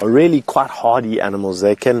are really quite hardy animals.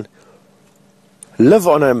 They can live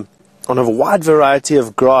on a wide variety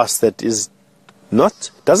of grass that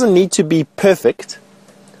doesn't need to be perfect.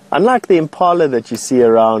 Unlike the impala that you see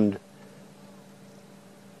around,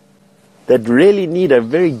 that really need a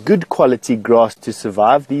very good quality grass to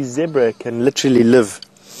survive, these zebra can literally live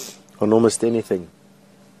on almost anything.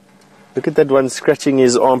 Look at that one scratching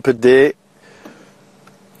his armpit there,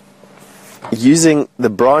 using the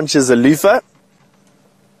branch as a loofah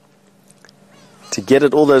to get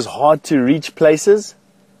at all those hard to reach places.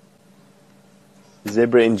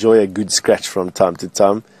 Zebra enjoy a good scratch from time to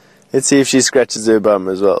time. Let's see if she scratches her bum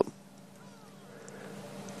as well.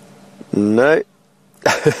 No.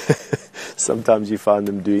 Sometimes you find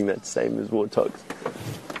them doing that same as warthogs.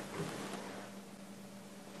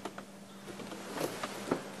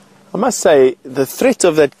 I must say, the threat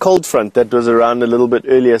of that cold front that was around a little bit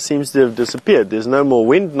earlier seems to have disappeared. There's no more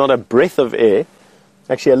wind, not a breath of air.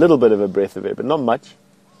 Actually, a little bit of a breath of air, but not much.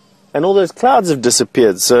 And all those clouds have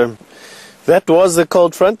disappeared. So that was the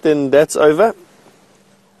cold front, then that's over.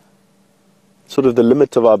 Sort of the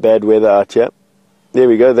limit of our bad weather out here. There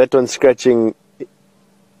we go, that one's scratching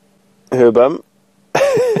her bum.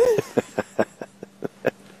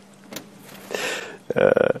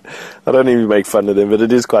 I don't even make fun of them, but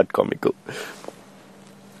it is quite comical.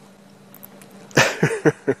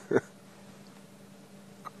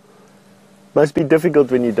 Must be difficult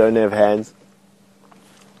when you don't have hands.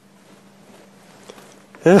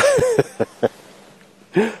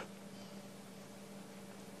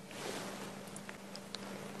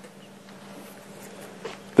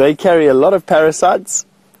 They carry a lot of parasites.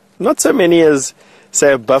 Not so many as,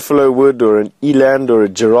 say, a buffalo would, or an eland, or a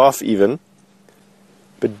giraffe even.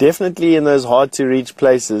 But definitely in those hard-to-reach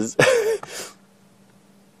places.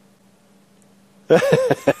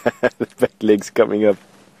 The back legs coming up.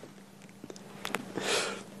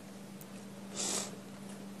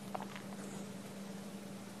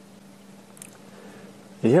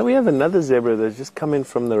 Here we have another zebra that's just come in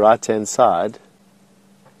from the right-hand side.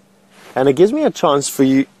 And it gives me a chance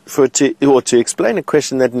to explain a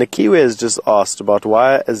question that Nikiwe has just asked about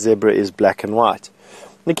why a zebra is black and white.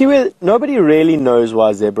 Nikiwe, nobody really knows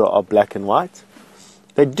why zebra are black and white.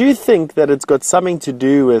 They do think that it's got something to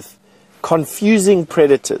do with confusing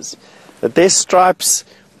predators, that their stripes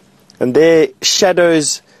and their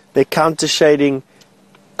shadows, their counter shading,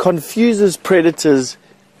 confuses predators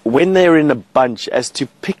when they're in a bunch as to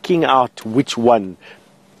picking out which one.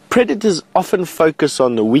 Predators often focus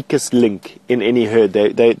on the weakest link in any herd.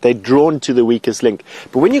 They're drawn to the weakest link.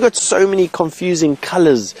 But when you've got so many confusing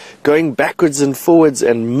colors going backwards and forwards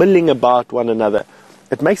and milling about one another,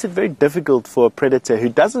 it makes it very difficult for a predator who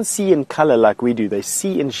doesn't see in color like we do, they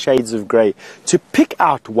see in shades of gray, to pick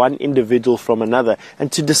out one individual from another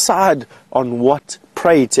and to decide on what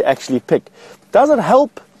prey to actually pick. Does it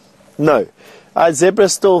help? No.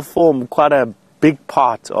 Zebras still form quite a big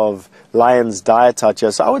part of lions' diet out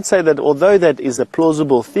here. So I would say that although that is a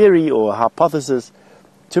plausible theory or hypothesis,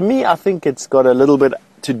 to me I think it's got a little bit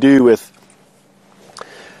to do with,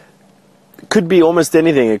 could be almost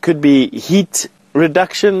anything. It could be heat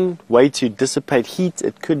reduction, way to dissipate heat.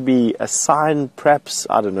 It could be a sign, perhaps,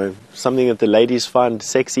 I don't know, something that the ladies find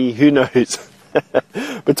sexy, who knows.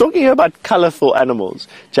 But talking about colorful animals,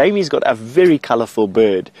 Jamie's got a very colorful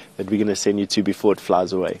bird that we're going to send you to before it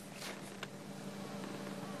flies away.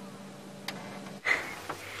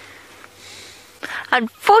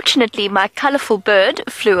 Unfortunately, my colourful bird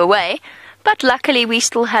flew away, but luckily we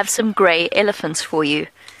still have some grey elephants for you.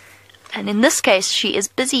 And in this case, she is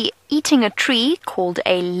busy eating a tree called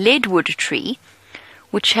a leadwood tree,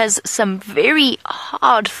 which has some very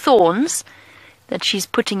hard thorns that she's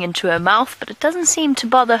putting into her mouth, but it doesn't seem to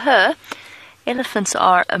bother her. Elephants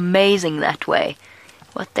are amazing that way,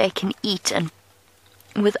 what they can eat and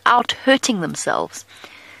without hurting themselves.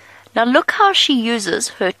 Now look how she uses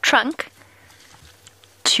her trunk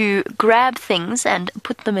to grab things and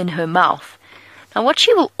put them in her mouth. Now what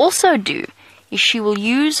she will also do is she will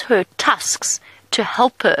use her tusks to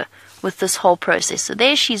help her with this whole process. So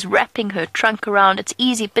there she's wrapping her trunk around. It's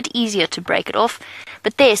a bit easier to break it off.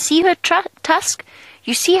 But there, see her tusk?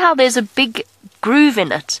 You see how there's a big groove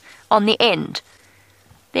in it on the end?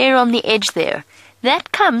 There on the edge there.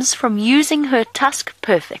 That comes from using her tusk.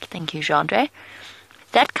 Perfect. Thank you, Jeandre.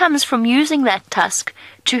 That comes from using that tusk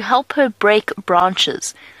to help her break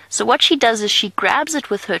branches. So what she does is she grabs it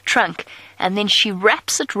with her trunk and then she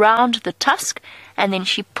wraps it round the tusk and then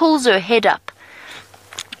she pulls her head up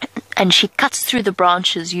and she cuts through the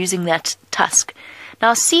branches using that tusk.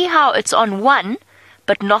 Now see how it's on one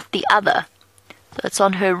but not the other. So it's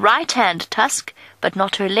on her right hand tusk but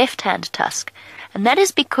not her left hand tusk. And that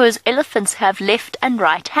is because elephants have left and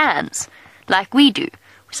right hands, like we do.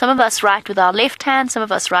 Some of us write with our left hand, some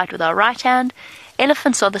of us write with our right hand.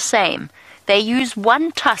 Elephants are the same. They use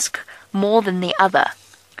one tusk more than the other.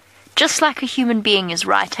 Just like a human being is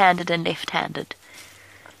right-handed and left-handed.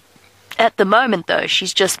 At the moment, though,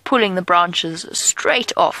 she's just pulling the branches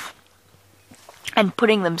straight off and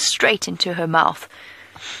putting them straight into her mouth.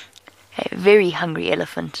 A very hungry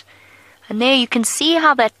elephant. And there you can see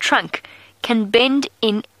how that trunk can bend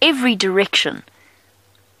in every direction.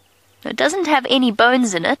 It doesn't have any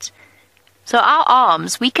bones in it. So our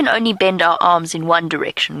arms, we can only bend our arms in one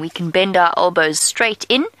direction. We can bend our elbows straight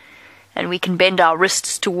in, and we can bend our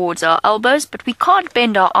wrists towards our elbows, but we can't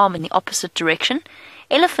bend our arm in the opposite direction.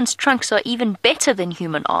 Elephants' trunks are even better than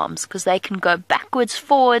human arms, because they can go backwards,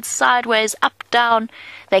 forwards, sideways, up, down.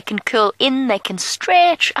 They can curl in, they can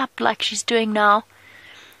stretch up like she's doing now,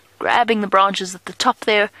 grabbing the branches at the top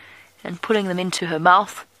there and pulling them into her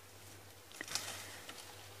mouth.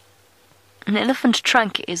 An elephant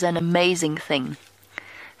trunk is an amazing thing.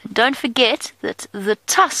 And don't forget that the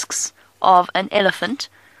tusks of an elephant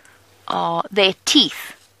are their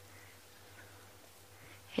teeth.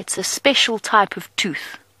 It's a special type of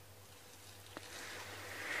tooth.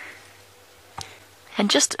 And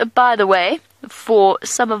just by the way, for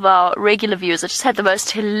some of our regular viewers, I just had the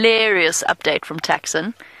most hilarious update from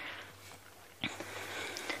Taxon.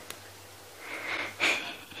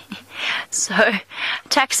 So,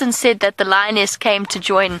 Taxon said that the lioness came to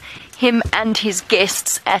join him and his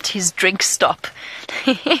guests at his drink stop.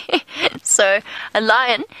 So, a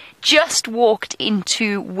lion just walked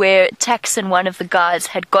into where Taxon, one of the guys,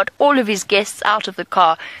 had got all of his guests out of the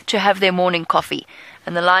car to have their morning coffee.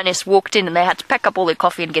 And the lioness walked in and they had to pack up all their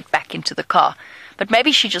coffee and get back into the car. But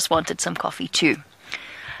maybe she just wanted some coffee too.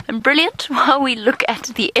 And brilliant, while we look at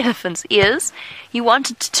the elephant's ears, you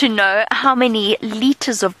wanted to know how many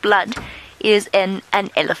liters of blood is in an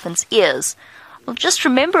elephant's ears. Well, just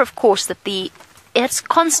remember, of course, that it's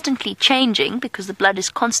constantly changing because the blood is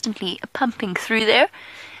constantly pumping through there.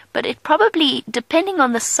 But it probably, depending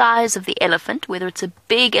on the size of the elephant, whether it's a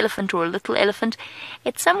big elephant or a little elephant,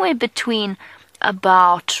 it's somewhere between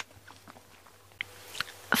about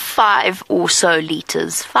 5 or so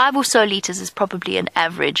liters. 5 or so liters is probably an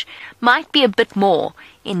average. Might be a bit more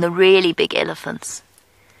in the really big elephants.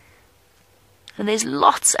 And there's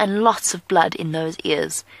lots and lots of blood in those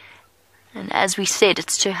ears. And as we said,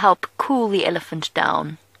 it's to help cool the elephant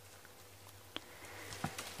down.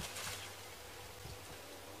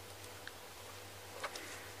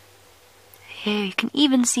 Here you can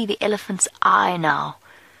even see the elephant's eye now.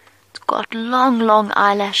 It's got long, long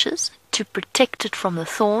eyelashes to protect it from the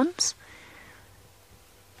thorns.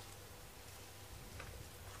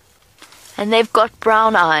 And they've got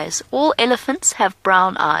brown eyes. All elephants have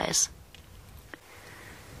brown eyes.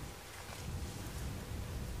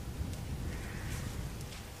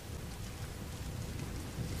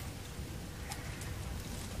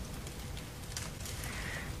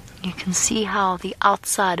 You can see how the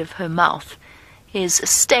outside of her mouth is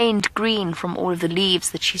stained green from all of the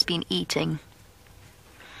leaves that she's been eating.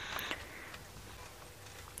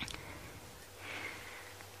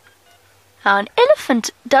 Now, an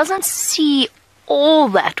elephant doesn't see all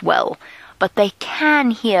that well, but they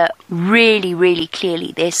can hear really, really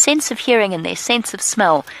clearly. Their sense of hearing and their sense of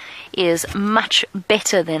smell is much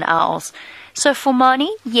better than ours. So for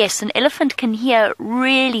Mani, yes, an elephant can hear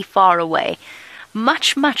really far away,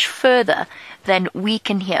 much, much further than we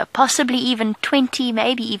can hear, possibly even 20,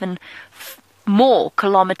 maybe even more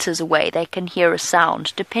kilometers away. They can hear a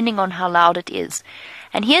sound, depending on how loud it is.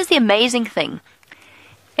 And here's the amazing thing.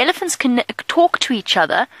 Elephants can talk to each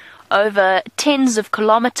other over tens of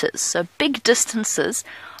kilometers, so big distances,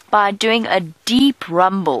 by doing a deep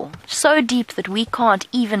rumble, so deep that we can't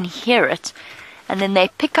even hear it. And then they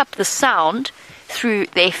pick up the sound through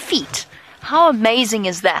their feet, How amazing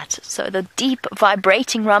is that? So the deep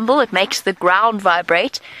vibrating rumble, it makes the ground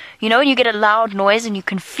vibrate. You know when you get a loud noise and you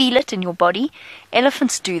can feel it in your body?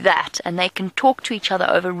 Elephants do that, and they can talk to each other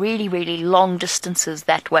over really, really long distances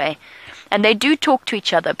that way. And they do talk to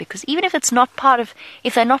each other because even if they're not part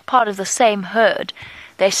of the same herd,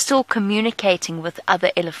 they're still communicating with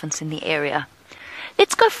other elephants in the area.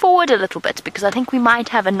 Let's go forward a little bit because I think we might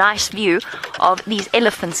have a nice view of these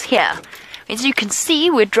elephants here. As you can see,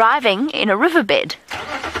 we're driving in a riverbed.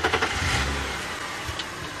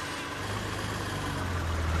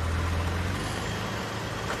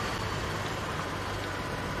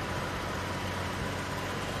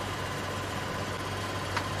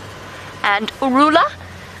 And Urula,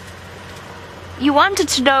 you wanted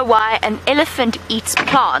to know why an elephant eats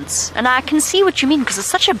plants. And I can see what you mean because it's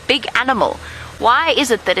such a big animal. Why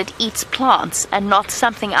is it that it eats plants and not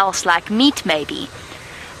something else like meat maybe?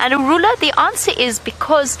 And Urula, the answer is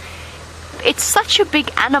because it's such a big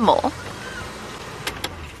animal,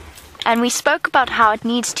 and we spoke about how it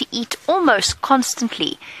needs to eat almost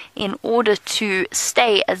constantly in order to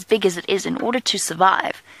stay as big as it is, in order to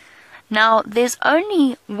survive. Now, there's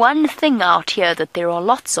only one thing out here that there are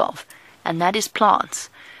lots of, and that is plants.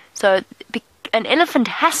 So an elephant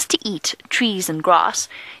has to eat trees and grass,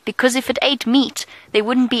 because if it ate meat, there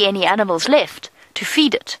wouldn't be any animals left to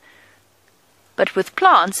feed it. But with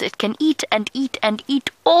plants, it can eat and eat and eat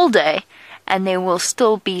all day, and there will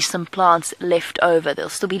still be some plants left over. There'll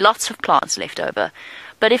still be lots of plants left over.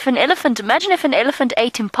 But if an elephant, imagine if an elephant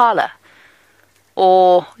ate impala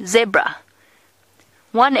or zebra.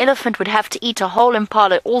 One elephant would have to eat a whole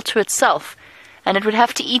impala all to itself, and it would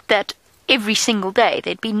have to eat that every single day.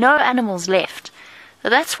 There'd be no animals left. So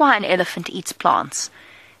that's why an elephant eats plants,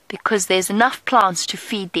 because there's enough plants to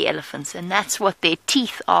feed the elephants, and that's what their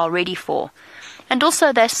teeth are ready for. And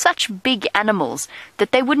also they're such big animals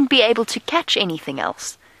that they wouldn't be able to catch anything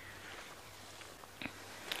else.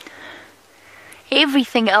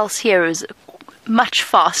 Everything else here is much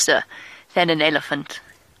faster than an elephant.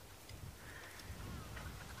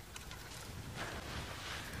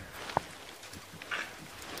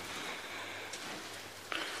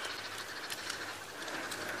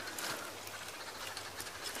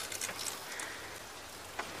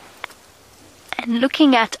 And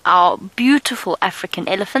looking at our beautiful African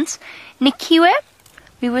elephants, Nikiwe,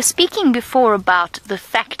 we were speaking before about the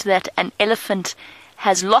fact that an elephant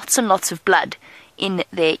has lots and lots of blood in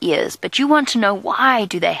their ears. But you want to know, why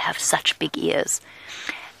do they have such big ears?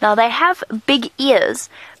 Now, they have big ears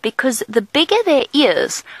because the bigger their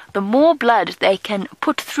ears, the more blood they can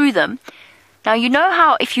put through them. Now, you know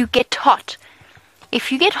how if you get hot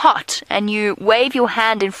and you wave your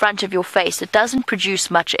hand in front of your face, it doesn't produce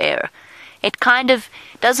much air. It kind of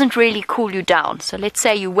doesn't really cool you down. So let's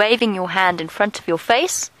say you're waving your hand in front of your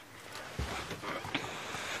face.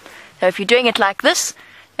 So if you're doing it like this,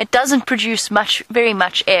 it doesn't produce very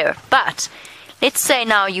much air. But let's say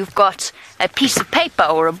now you've got a piece of paper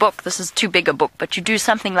or a book. This is too big a book, but you do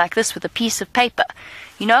something like this with a piece of paper.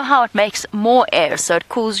 You know how it makes more air, so it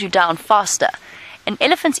cools you down faster. An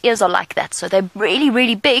elephant's ears are like that, so they're really,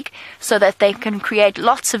 really big, so that they can create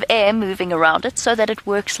lots of air moving around it, so that it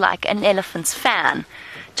works like an elephant's fan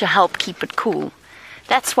to help keep it cool.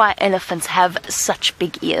 That's why elephants have such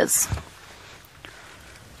big ears.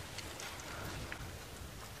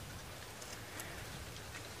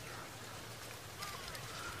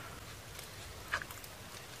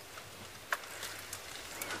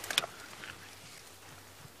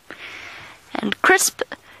 And Crisp,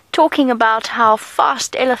 talking about how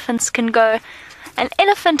fast elephants can go. An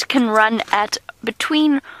elephant can run at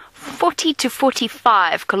between 40 to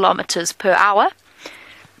 45 kilometers per hour.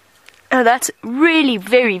 That's really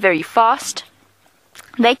very, very fast.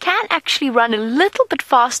 They can actually run a little bit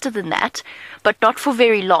faster than that, but not for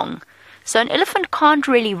very long. So an elephant can't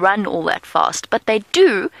really run all that fast, but they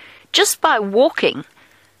do just by walking,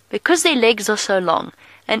 because their legs are so long.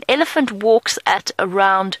 An elephant walks at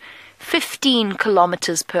around 15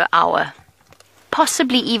 kilometers per hour,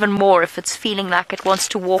 possibly even more if it's feeling like it wants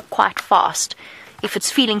to walk quite fast. If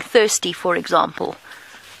it's feeling thirsty, for example.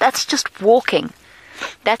 That's just walking.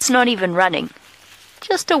 That's not even running.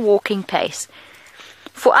 Just a walking pace.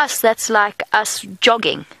 For us, that's like us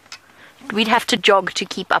jogging. We'd have to jog to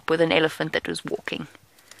keep up with an elephant that was walking.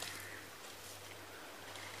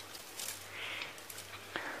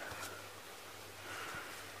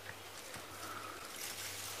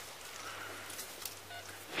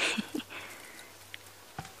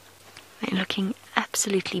 They're looking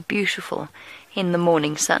absolutely beautiful in the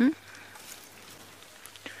morning sun.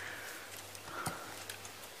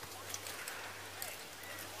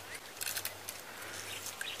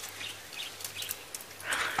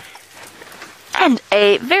 And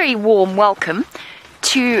a very warm welcome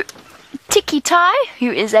to Tiki Tai, who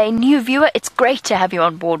is a new viewer. It's great to have you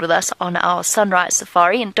on board with us on our sunrise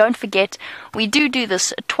safari. And don't forget, we do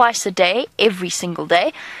this twice a day, every single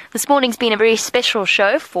day. This morning's been a very special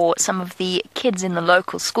show for some of the kids in the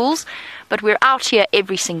local schools, but we're out here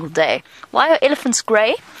every single day. Why are elephants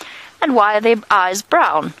grey, and why are their eyes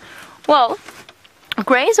brown? Well,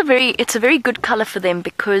 grey is a very good colour for them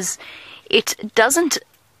because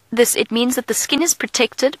it means that the skin is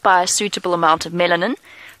protected by a suitable amount of melanin,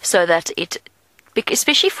 so that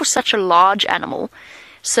especially for such a large animal,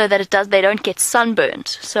 so that they don't get sunburned.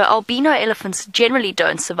 So albino elephants generally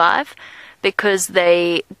don't survive because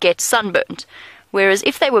they get sunburned, whereas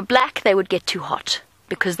if they were black, they would get too hot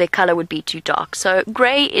because their color would be too dark. So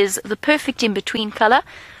gray is the perfect in-between color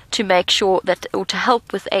to make sure that, or to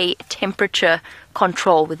help with a temperature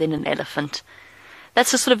control within an elephant.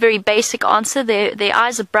 That's a sort of very basic answer. Their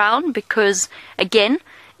eyes are brown because, again,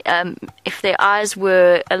 if their eyes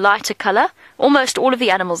were a lighter color, almost all of the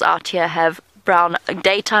animals out here have brown,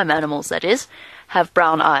 daytime animals that is, have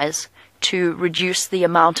brown eyes to reduce the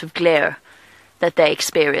amount of glare that they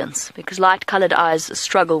experience, because light-colored eyes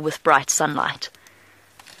struggle with bright sunlight.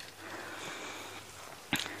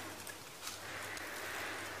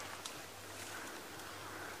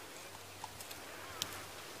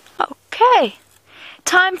 Okay.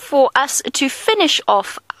 Time for us to finish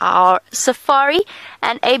off our safari,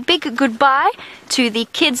 and a big goodbye to the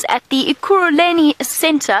kids at the Ekurhuleni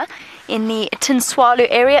Center in the Tinswalu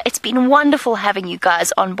area. It's been wonderful having you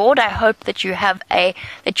guys on board. I hope that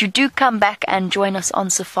you do come back and join us on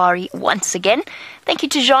safari once again. Thank you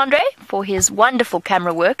to Jean-Andre for his wonderful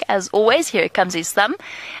camera work. As always, here comes his thumb,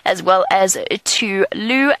 as well as to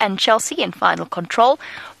Lou and Chelsea in Final Control.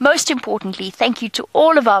 Most importantly, thank you to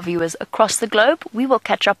all of our viewers across the globe. We will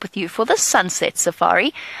catch up with you for the Sunset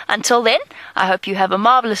Safari. Until then, I hope you have a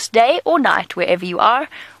marvelous day or night wherever you are.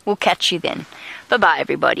 We'll catch you then. Bye-bye,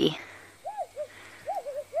 everybody.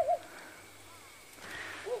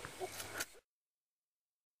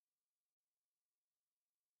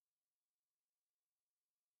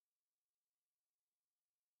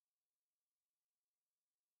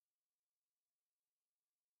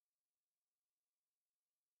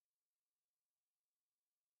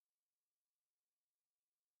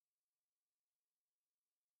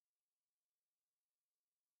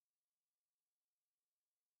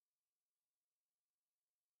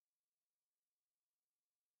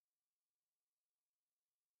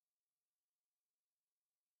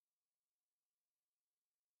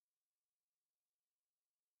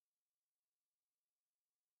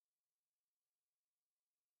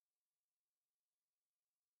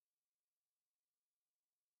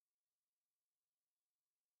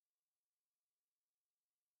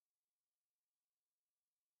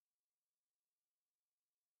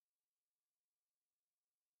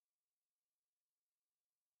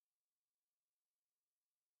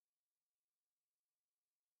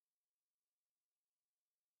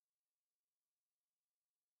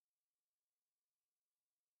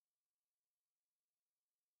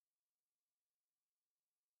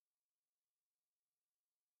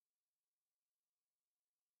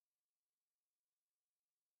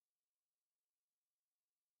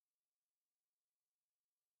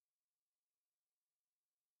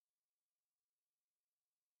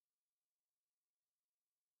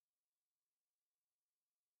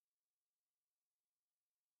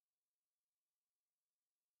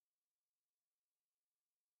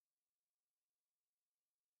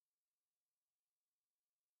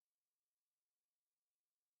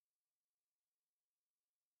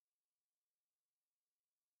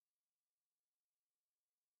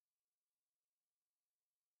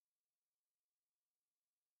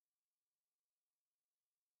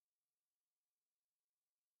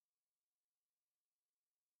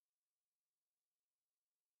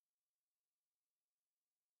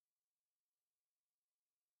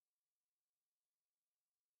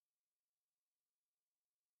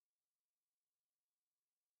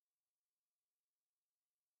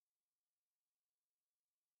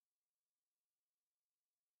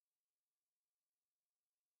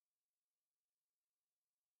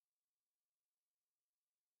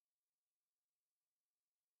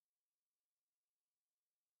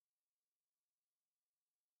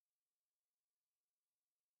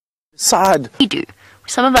 Sad. We do.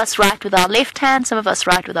 Some of us write with our left hand, some of us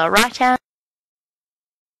write with our right hand.